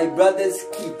not my brother's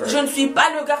keeper. Je ne suis pas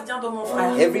le gardien de mon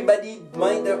frère. Everybody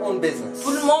mind their own business.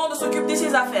 Tout le monde s'occupe de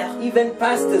ses affaires. Even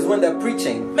pastors, when they're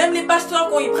preaching, Même les pasteurs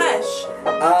quand ils prêchent.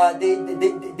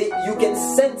 you can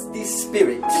sense this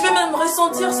spirit. Tu peux même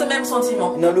ressentir ce même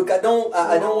sentiment. Now look, I don't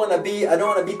want to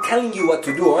be telling you what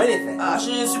to do or anything.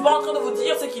 Je ne suis pas en train de vous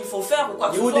dire ce qu'il faut faire ou quoi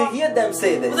que You ce soit. would hear them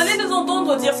say Vous allez this. nous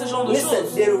entendre dire ce genre de Listen,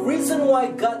 choses. the reason why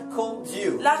God called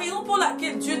you La raison pour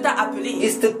laquelle Dieu t'a appelé,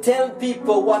 is to tell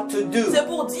people what to do. c'est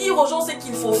pour dire aux gens ce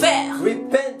qu'il faut faire.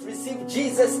 Repent, receive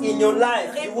Jesus in your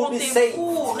life. You will be saved.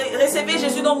 Répondez-vous, recevez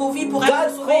Jésus dans vos vies pour être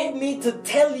God sauvés. called me to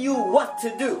tell you what to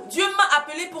do. Dieu m'a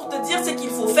appelé pour te dire ce qu'il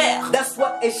faut faire. That's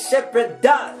what a shepherd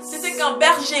does. C'est ce qu'un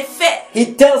berger fait.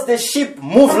 He tells the sheep,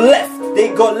 move left, they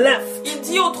go left. Il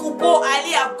dit aux troupeaux,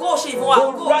 allez à gauche, ils vont à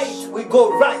Go gauche. right, we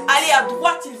go right. Allez à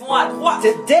droite, ils vont à droite.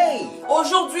 Today,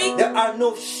 Aujourd'hui, there are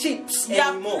no sheep il n'y a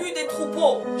anymore. plus des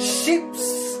troupeaux. Sheep,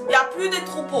 Il n'y a plus des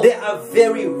troupeaux. they are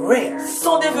very rare. Ils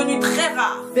sont devenus très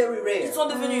rares. Very Ils rare. sont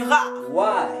devenus rares.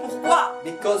 Why? Pourquoi?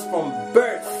 Because from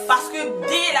birth, Parce que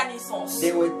dès la naissance,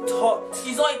 they were taught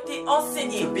ils ont été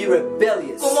enseignés to be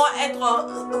rebellious.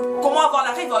 comment avoir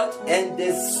la révolte. And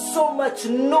there's so much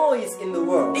noise in the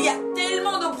world Et il y a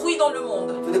tellement de bruit dans le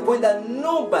monde, to the point that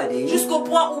nobody jusqu'au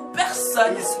point où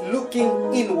personne is looking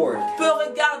inward. peut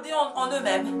regarder en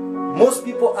eux-mêmes. Most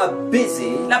people are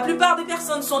busy La plupart des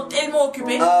personnes sont tellement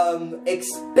occupées,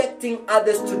 expecting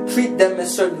others to treat them a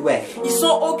certain way. ils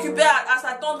sont occupés à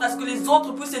s'attendre à ce que les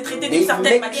autres puissent se traiter d'une They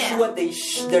certaine make manière. sure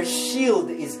their shield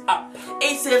is up Et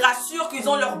ils se rassurent qu'ils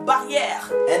ont leur barrière.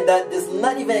 and that there's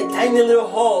not even a tiny little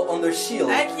hole on their shield.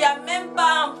 Et qu'il n'y a même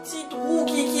pas un petit trou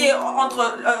qui est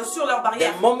sur leur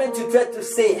barrière. The moment you try to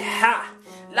say ha,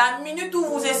 La minute où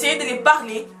vous essayez de les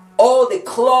parler, all the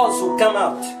claws will come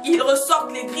out. ils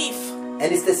ressortent les griffes. And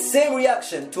it's the same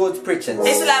reaction towards preachers.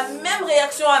 Et c'est la même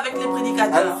réaction avec les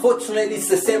prédicateurs. Unfortunately, it's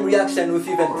the same reaction with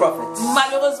even prophets.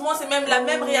 Malheureusement, c'est même la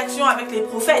même réaction avec les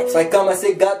prophètes. So I come and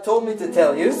say, God told me to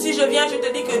tell you. Si je viens, je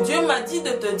te dis que Dieu m'a dit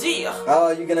de te dire. Oh,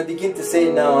 you're going to begin to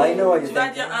say, no, I know what you're Tu vas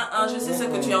thinking. dire, je sais ce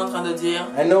que tu es en train de dire.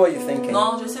 I know what you're thinking.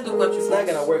 Non, je sais de quoi tu It's not penses.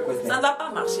 going to work with me. Ça ne va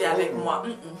pas marcher avec moi.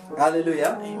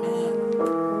 Hallelujah.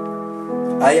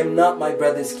 Amen. I am not my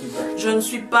brother's keeper. Je ne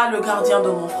suis pas le gardien de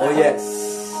mon frère. Oh, yes.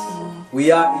 We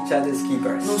are each other's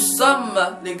keepers. Nous sommes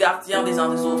les gardiens des uns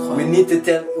des autres. We need to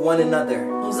tell one another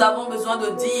Nous avons besoin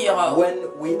de dire, when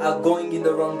we are going in the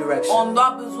wrong direction. on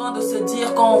a besoin de se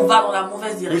dire quand on va dans la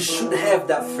mauvaise We direction. should have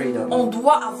that freedom. On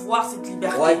doit avoir cette Oh, I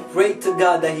liberté. pray to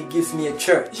God that He gives me a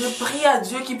church Je prie à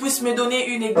Dieu qu'il puisse me donner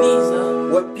une église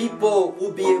where people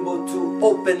will be able to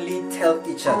openly tell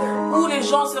each other, où les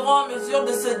gens seront en mesure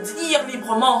de se dire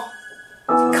librement,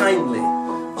 kindly,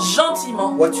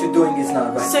 gentiment, what you're doing is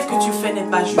not ce right. que tu fais n'est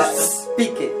pas But juste.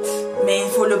 speak it. Mais il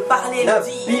faut le parler, Not le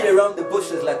beat dire. around the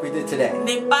bushes like we did today.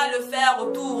 N'est pas le faire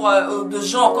autour de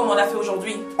gens comme on l'a fait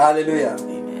aujourd'hui. Hallelujah.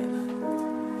 Amen.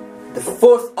 The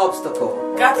fourth obstacle,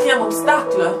 Quatrième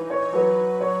obstacle,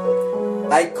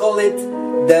 I call it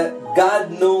the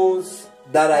God knows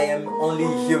that I am only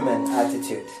human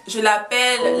attitude. je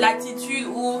l'appelle l'attitude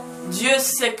où Dieu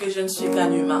sait que je ne suis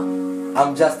qu'un humain.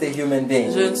 I'm just a human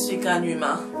being. Je ne suis qu'un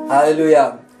humain.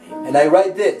 Hallelujah. And I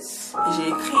write this. Et j'ai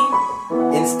écrit,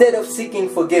 Instead of seeking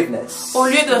forgiveness, au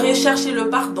lieu de rechercher le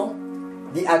pardon,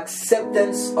 the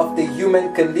acceptance of the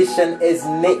human condition as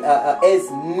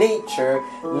nature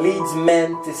leads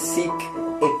man to seek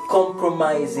a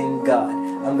compromising God.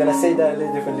 I'm going to say that a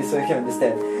little differently so you can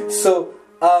understand. So,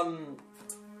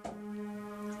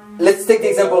 let's take the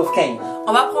example of Cain.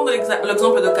 on va prendre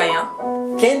l'exemple de Caïn.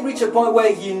 Cain reached a point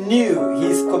where he knew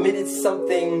he's committed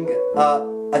something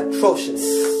atrocious.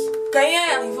 Caïn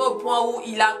est arrivé au point où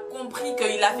il a compris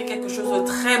qu'il a fait quelque chose de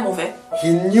très mauvais. He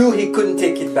knew he couldn't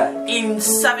take it back. Il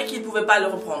savait qu'il ne pouvait pas le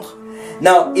reprendre.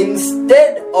 Now,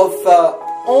 instead of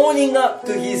owning up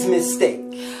to his mistake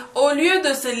Au lieu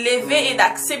de se lever et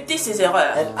d'accepter ses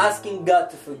erreurs and asking God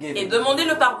to forgive et him, demander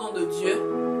le pardon de Dieu,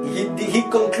 he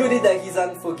concluded that he's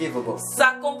unforgivable.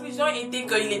 sa conclusion était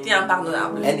qu'il était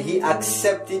impardonnable. And he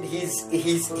accepted his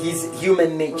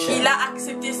human nature. Il a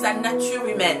accepté sa nature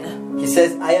humaine. He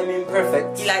says, I am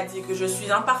imperfect. Il a dit que je suis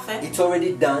imparfait. It's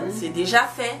already done. C'est déjà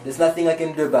fait. There's nothing I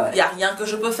can do about Il it. n'y a rien que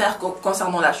je peux faire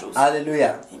concernant la chose.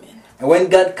 Hallelujah. Amen. And when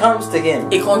God comes to him,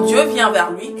 Et quand Dieu vient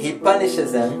vers lui, he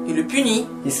punishes him. il le punit.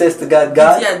 He says to God, Il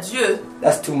God, dit à Dieu,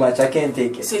 that's too much. I can't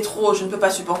take it. c'est trop, je ne peux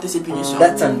pas supporter ces punitions.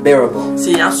 That's unbearable.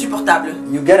 C'est insupportable.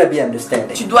 You gotta be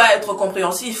understanding. Tu dois être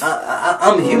compréhensif.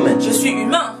 I'm human. Je suis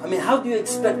humain. I mean, how do you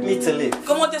expect me to live?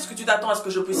 Comment est-ce que tu t'attends à ce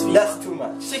que je puisse vivre? That's too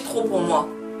much. C'est trop pour moi.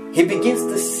 He begins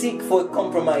to seek for a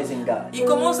compromising God. Il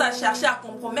commence à chercher à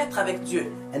compromettre avec Dieu.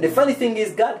 And the funny thing is,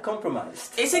 God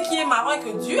compromised. Et ce qui est marrant est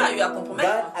que Dieu a eu à God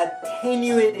compromettre.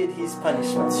 attenuated his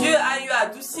punishment. Dieu a eu à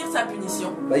adoucir sa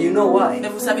punition. But you know why? Mais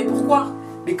vous savez pourquoi?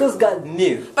 Because God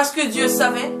knew Parce que Dieu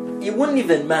savait it wouldn't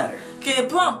even matter. que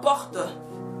peu importe,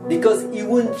 Because he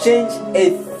wouldn't change a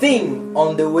thing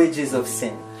on the wages of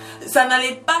sin. ça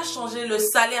n'allait pas changer le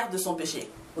salaire de son péché.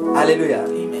 Hallelujah.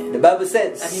 Amen. The Bible La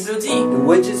says Bible dit the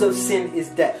wages of sin is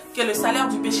death, que le salaire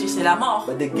du péché c'est la mort,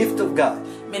 but the gift of God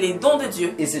mais les dons de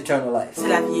Dieu is eternal life. c'est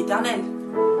la vie éternelle.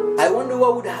 I wonder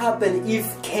what would happen if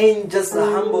Cain just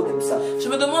humbled himself Je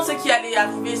me demande ce qui allait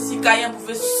arriver si Caïn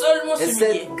pouvait seulement and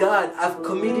s'humilier said, God, I've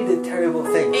committed a terrible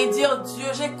thing. et dire Dieu,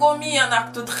 j'ai commis un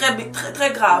acte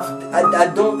très grave.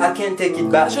 I can't take it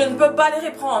back. Je ne peux pas les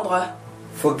reprendre.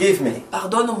 Forgive me.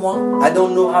 Pardonne-moi. I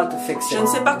don't know how to fix Je ne it.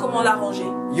 sais pas comment l'arranger.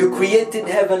 You created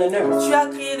heaven and earth. Tu as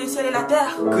créé le ciel et la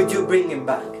terre. Could you bring him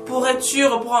back? Pourrais-tu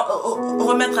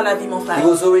remettre à la vie mon He frère?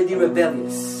 was already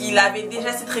rebellious. Il avait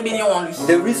déjà cette rébellion en lui.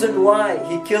 The reason why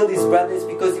he killed his brother is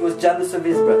because he was jealous of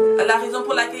his brother. La raison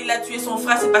pour laquelle il a tué son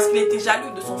frère, c'est parce qu'il était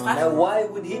jaloux de son frère. Now, why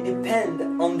would he depend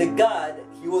on the God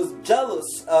he was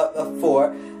jealous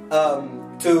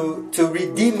to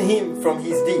redeem him from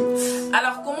his deeds?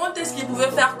 Alors comment est-ce qu'il pouvait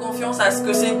faire confiance à ce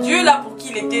que ce Dieu-là pour qui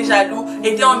il était jaloux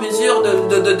était en mesure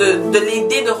de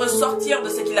l'aider, de ressortir de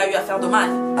ce qu'il a eu à faire de mal?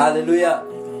 Hallelujah.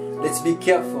 Let's be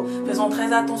careful. Faisons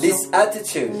très attention. This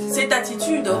attitude Cette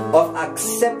attitude of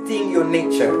accepting your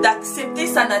nature d'accepter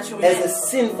sa nature as a humaine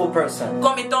sinful person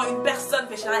comme étant une personne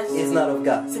pécheresse, is not of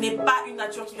God. ce n'est pas une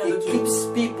nature qui vient de It Dieu. keeps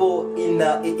people in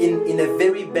a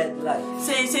very bad life.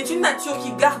 C'est une nature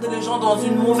qui garde les gens dans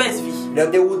une mauvaise vie. You know,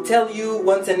 they will tell you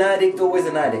once an addict, always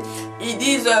an addict. Ils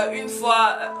disent une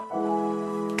fois...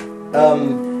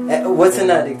 What's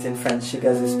an addict in French? You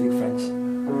guys who speak French.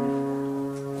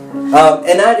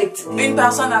 An addict. Une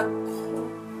personne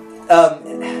a...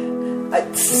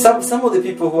 Some of the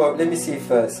people who are. Let me see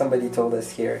if somebody told us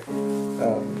here.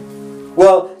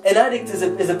 Well, an addict is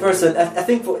a person. I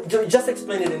think just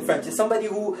explain it in French. It's somebody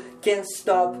who can't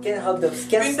stop, can't help them,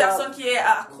 can't Une stop. personne qui est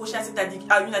accrochée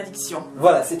à une addiction.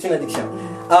 Voilà, c'est une addiction.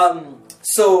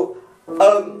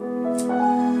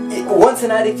 Once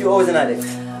an addict, you're always an addict.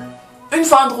 Une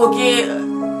fois un drogué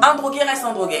reste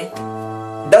un drogué.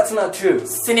 That's not true.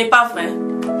 Ce n'est pas vrai.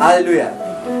 Hallelujah.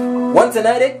 Once an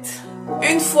addict,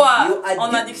 Une fois your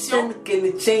en addiction, addiction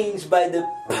can change by the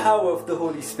power of the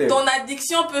Holy Spirit. ton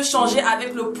addiction peut changer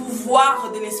avec le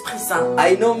pouvoir de l'Esprit Saint.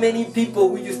 I know many people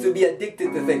who used to be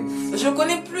addicted to things. Je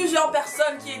connais plusieurs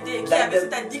personnes qui avaient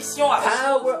cette addiction à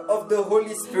Power of the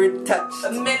Holy Spirit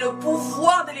touched, mais le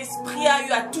pouvoir de l'Esprit a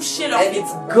eu à toucher leur and vie.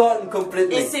 it's gone Et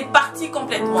completely. c'est parti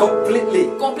complètement.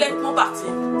 Complètement parti.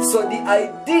 So the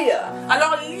idea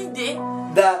Alors l'idée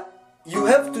that you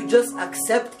have to just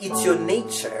accept it's your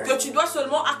nature que tu dois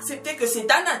seulement accepter que c'est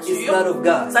ta is not nature, of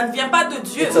God. ça ne vient pas de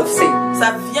Dieu, It's of Satan.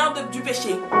 ça vient du péché.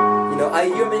 You know, I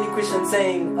hear many Christians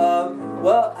saying,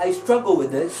 well, I struggle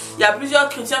with this. Il y a plusieurs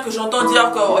chrétiens que j'entends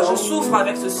dire que je souffre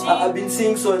avec ceci. I've been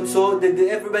seeing so and so.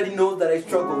 Everybody knows that I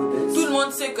struggle with Tout this. le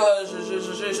monde sait que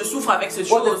je souffre avec cette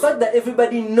Well, the chose. fact that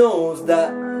everybody knows that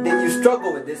you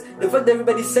struggle with this, the fact that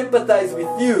everybody sympathizes with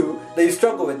you that you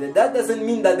struggle with it, that doesn't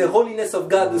mean that the holiness of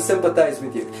God will sympathize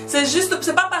with you.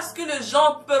 C'est pas parce que les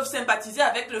gens peuvent sympathiser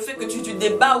avec le fait que tu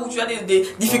débats ou tu as des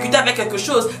difficultés avec quelque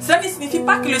chose. Cela ne signifie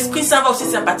pas que l'Esprit Saint va aussi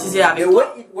sympathiser avec The toi.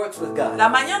 way it works with God La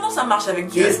manière dont ça marche avec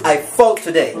Dieu is I fall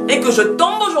today, et que je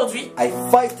tombe aujourd'hui, I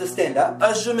fight to stand up.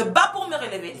 je me bats pour me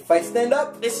relever. If I stand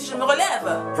up, Et si je me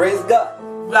relève, praise God.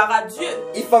 Gloire à Dieu.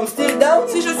 If I'm still down,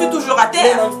 Si je suis toujours à then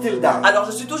terre, I'm still down. alors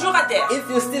je suis toujours à terre. If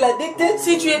you're still addicted,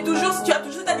 Si tu as toujours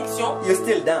cette addiction, you're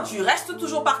still down. tu restes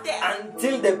toujours par terre.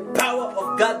 Until the power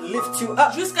of God lifts you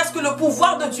up. Jusqu'à ce que le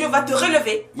pouvoir de Dieu va te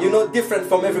relever. You're no different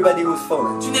from everybody who's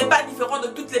fallen. Tu n'es pas différent de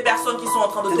toutes les personnes qui sont en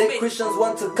train de Today tomber. Christians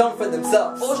want to comfort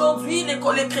themselves. Aujourd'hui,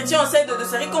 les chrétiens essaient de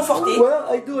se réconforter. Well,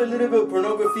 I do a little bit of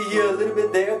pornography here, a little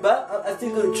bit there, but I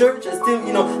still go to church. I still,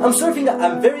 I'm serving.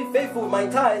 I'm very faithful with my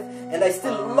tithe, and I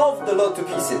still love the Lord to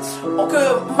pieces.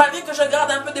 Malgré que je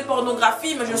garde un peu de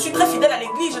pornographie, mais je suis très fidèle à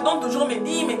l'église, je donne toujours mes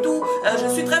dîmes et tout. Je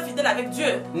suis très fidèle avec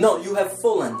Dieu. No, you have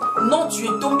fallen. Non, tu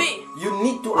es tombé. You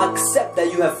need to accept that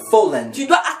you have fallen. Tu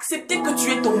dois accepter que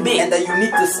tu es tombé. And that you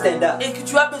need to stand up. Et que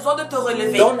tu as besoin de te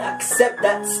relever. Don't accept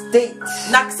that state.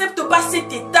 N'accepte pas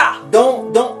cet état.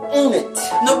 Don't own it.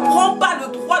 Ne prends pas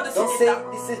le droit de cet Don't say état.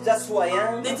 this is just who I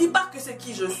am. Ne dis pas que c'est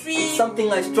qui je suis. It's something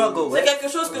I struggle C'est with.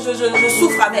 quelque chose que je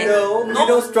souffre avec. No, you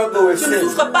don't struggle with tu ne sin.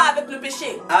 souffres pas avec le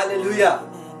péché. Hallelujah.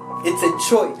 It's a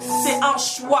choice. C'est un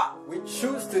choix. We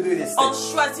choose to do this On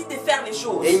thing. choisit de faire les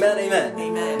choses. Amen, amen.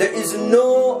 Amen. There is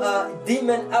no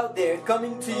demon out there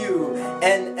coming to you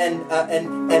and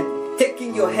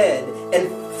taking your head and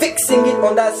fixing it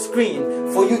on that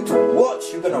screen for you to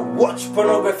watch. You're gonna watch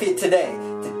pornography today.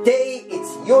 Today it's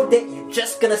your day. You're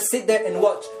just gonna sit there and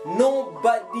watch.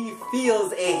 Nobody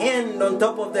feels a hand on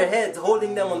top of their heads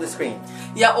holding them on the screen.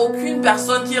 Il n'y a aucune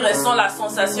personne qui ressent la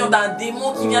sensation d'un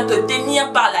démon qui vient te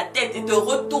tenir par la tête et te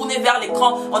retourner vers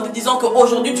l'écran en te disant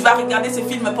qu'aujourd'hui tu vas regarder ces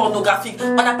films pornographiques.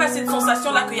 On n'a pas cette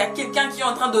sensation-là qu'il y a quelqu'un qui est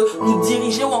en train de nous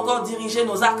diriger ou encore diriger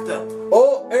nos actes.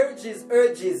 Oh, urges,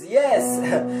 yes.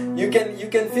 You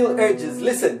can feel urges.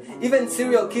 Listen, even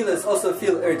serial killers also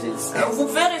feel urges. Vous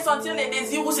pouvez ressentir les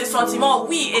désirs ou ces sentiments,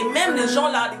 oui, et même les gens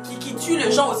là qui tuent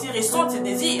les gens aussi ressentent ces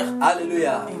désirs.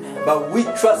 Hallelujah. Amen. But we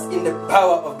trust in the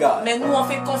power of God. Mais nous on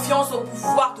fait confiance au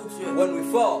pouvoir de Dieu. When we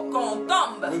fall, Quand on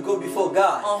tombe, we go before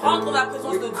God. on rentre dans la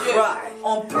présence de Dieu, cry.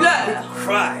 on We pleure,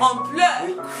 cry. on We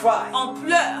pleure, cry on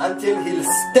pleure, until He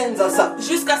stands us up.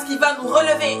 jusqu'à ce qu'il va nous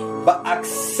relever. But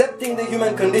accepting the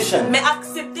human condition Mais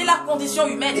accepter la condition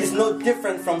humaine is no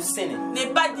different from sinning, n'est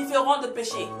pas différent de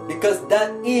péché. because that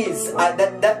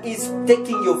is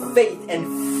taking your faith and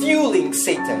fueling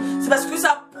Satan. C'est parce que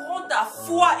ça prend ta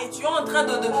foi et tu es en train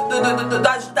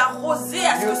d'arroser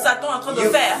à ce que Satan est en train de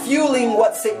You're faire. fueling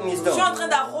what Satan is Tu es doing. en train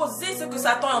d'arroser ce que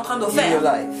Satan est en train de your faire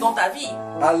life. dans ta vie.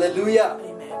 Hallelujah.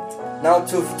 Amen. Now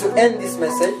to end this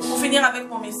message, Pour finir avec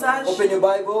mon message, open your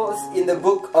Bibles in the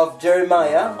book of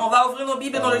Jeremiah, on va ouvrir nos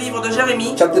Bibles dans le livre de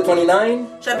Jérémie, chapter 29,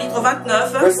 chapitre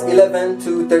 29, verse 11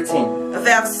 to 13.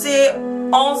 versets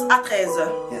 11 à 13.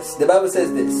 Yes, the Bible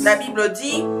says this. La Bible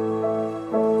dit: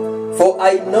 For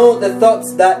I know the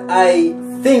thoughts that I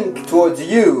think towards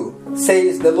you,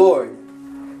 says the Lord.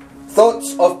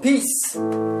 Thoughts of peace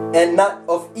and not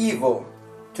of evil,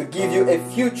 to give you a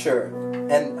future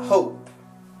and hope.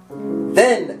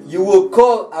 Then you will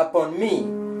call upon me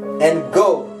and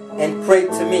go and pray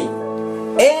to me,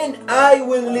 and I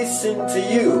will listen to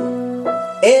you,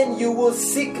 and you will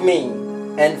seek me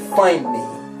and find me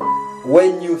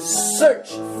when you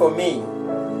search for me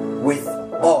with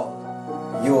all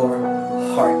your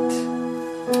heart.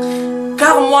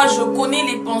 Car moi je connais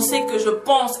les pensées que je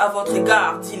pense à votre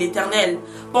égard, dit l'Éternel,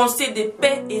 pensées de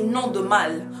paix et non de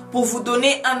mal, pour vous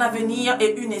donner un avenir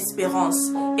et une espérance.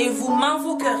 Et vous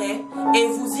m'invoquerez, et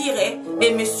vous irez,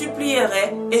 et me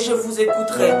supplierez, et je vous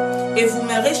écouterai. Et vous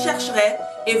me rechercherez,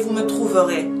 et vous me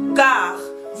trouverez. Car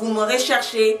vous me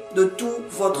recherchez de tout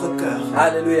votre cœur.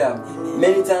 Hallelujah.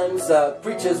 Many times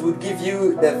preachers would give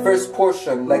you the first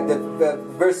portion, like the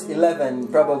verse 11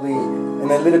 probably, and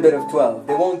a little bit of 12.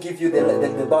 They won't give you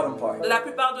the bottom part. La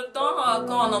plupart du temps,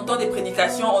 quand on entend des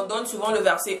prédications, on donne souvent le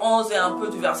verset 11 et un peu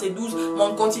du verset 12, mais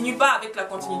on ne continue pas avec la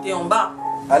continuité en bas.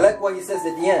 I like what he says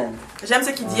at the end. J'aime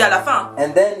ce qu'il dit à la fin.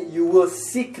 And then you will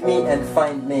seek me and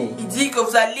find me Il dit que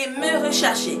vous allez me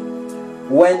rechercher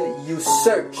when you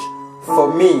search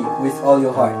for me with all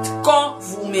your heart. quand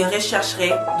vous me rechercherez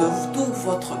de tout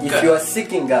votre If you cœur. are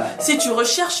seeking God, Si tu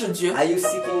recherches Dieu, are you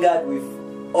seeking God with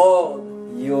all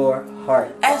your heart?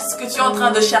 est-ce que tu es en train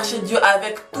de chercher Dieu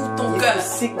avec tout ton If cœur? you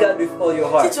seek God with all your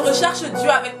Si heart, tu recherches Dieu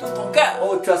avec tout ton cœur,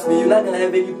 oh trust me, you're not going to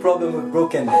have any problem with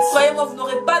brokenness. croyez-moi, vous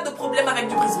n'aurez pas de problème avec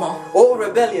du brisement. Oh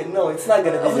rebellion, no, it's not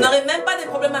going to Vous be there. n'aurez même pas de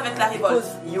problème avec la révolte.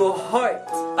 Because your heart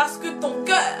Parce que ton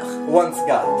cœur wants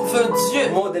God veut Dieu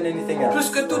more than anything else. plus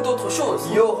que toute autre chose.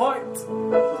 Your heart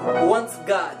wants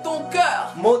God Ton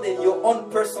cœur more than your own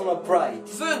personal pride.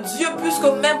 veut Dieu plus que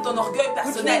même ton orgueil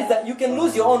Which means personnel. that you can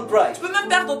lose your own pride. Tu peux même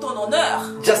perdre ton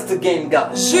honneur just to gain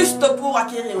God. juste pour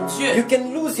acquérir You Dieu.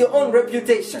 can lose your own Tu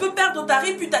reputation peux perdre ta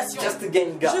réputation just to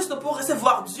gain God. juste pour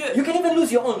recevoir Dieu. You can even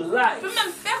lose your own Tu peux life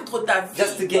même perdre ta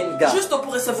just to vie gain God. juste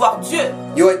pour recevoir Dieu.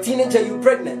 You're a teenager, you're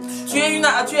pregnant. Tu es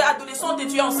adolescente et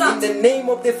tu es In enceinte. the name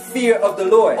of the fear of the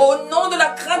Lord, Au nom de la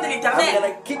crainte de I'm l'Éternel,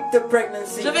 gonna keep the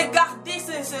pregnancy. je vais garder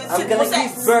I'm cette gonna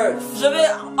give grossesse. birth Je vais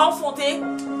enfanter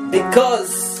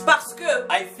because parce que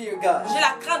I fear God. j'ai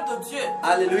la crainte de Dieu.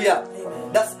 Hallelujah.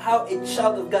 That's how a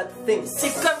child of God thinks.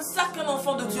 C'est comme ça qu'un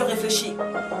enfant de Dieu réfléchit.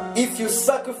 If you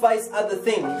sacrifice other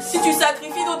things, Si tu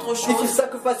sacrifies d'autres if you choses,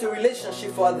 sacrifice your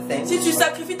relationship for other si things, tu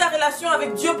sacrifies ta relation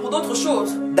avec Dieu pour d'autres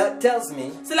choses, that tells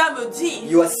me cela me dit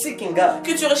you are seeking God,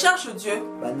 que tu recherches Dieu,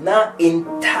 but not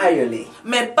entirely.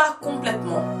 mais pas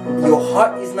complètement. Your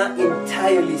heart is not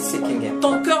entirely seeking Him.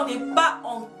 Ton cœur n'est pas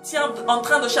en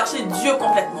train de chercher Dieu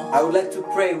complètement. I would like to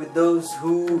pray with those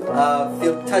who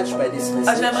feel touched by this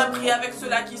message. J'aimerais prier avec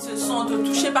ceux-là qui se sentent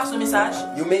touchés par ce message.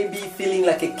 You may be feeling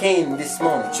like a Cain this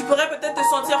morning. Tu pourrais peut-être te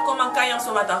sentir comme un Caïn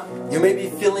ce matin. You may be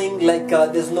feeling like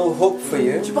there's no hope for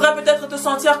you. Tu pourrais peut-être te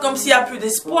sentir comme s'il n'y a plus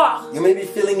d'espoir. You may be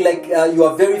feeling like you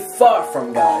are very far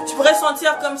from God. Tu pourrais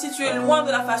sentir comme si tu es loin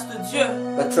de la face de Dieu.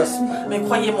 But trust me, Mais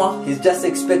croyez-moi, He's just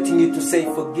expecting you to say,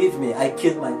 forgive me, I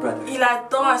killed my brother. il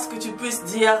attend à ce que tu puisses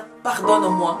dire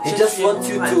pardonne-moi. He j'ai just tué mon wants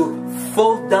you frère. to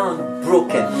fall down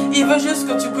broken. Il veut juste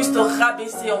que tu puisses te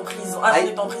rabaisser en prison, en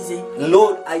étant brisé.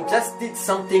 Lord, I just did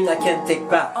something I can't take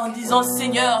back. En disant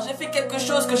Seigneur, j'ai fait quelque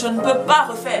chose que je ne peux pas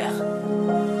refaire.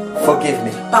 Forgive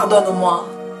me. Pardonne-moi.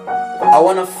 I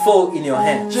want to fall in your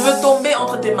hands. Je veux tomber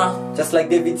entre tes mains. Just like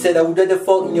David said, I would rather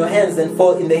fall in your hands than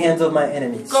fall in the hands of my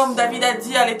enemies. Comme David a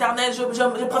dit à l'Éternel, je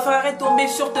préférerais tomber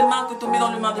sur tes mains que tomber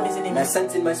dans les mains de mes And I ennemis.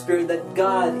 sense in my spirit that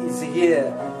God is here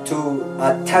to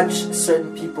touch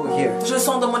certain people here, Je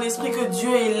sens dans mon esprit que Dieu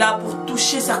est là pour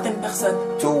toucher certaines personnes,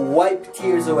 to wipe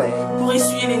tears away, pour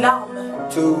essuyer les larmes,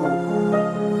 to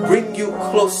bring you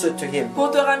closer to Him. pour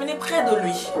te ramener près de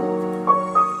lui.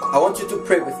 I want you to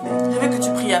pray with me Je veux que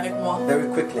tu pries avec moi very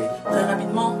quickly. très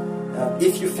rapidement.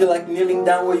 If you feel like kneeling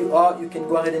down where you are, you can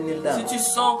go ahead and kneel Si down. tu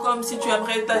sens comme si tu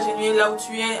aimerais t'agenouiller là où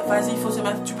tu es, vas-y,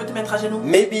 tu peux te mettre à genoux.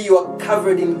 Maybe you are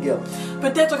covered in guilt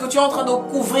Peut-être que tu es en train de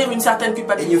couvrir une certaine and you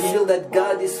culpabilité. feel that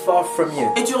God is far from you.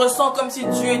 Et tu ressens comme si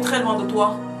Dieu est très loin de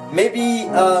toi. Maybe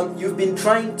you've been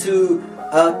trying to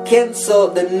cancel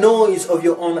the noise of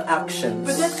your own actions.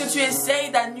 Peut-être que tu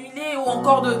essayes d'annuler ou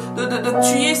encore de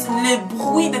tuer les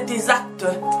bruits de tes actes.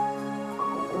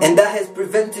 And that has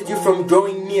prevented you from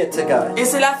drawing near to God. Et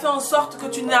cela fait en sorte que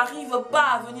tu n'arrives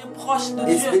pas à venir proche de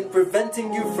It's Dieu. been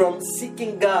preventing you from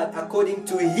seeking God according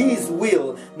to His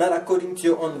will, not according to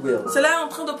your own will. Cela est en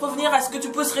train de prévenir à ce que tu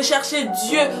puisses rechercher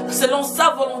Dieu selon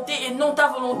sa volonté et non ta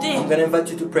volonté. I'm going to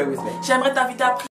invite you to pray with me. J'aimerais t'inviter à prier.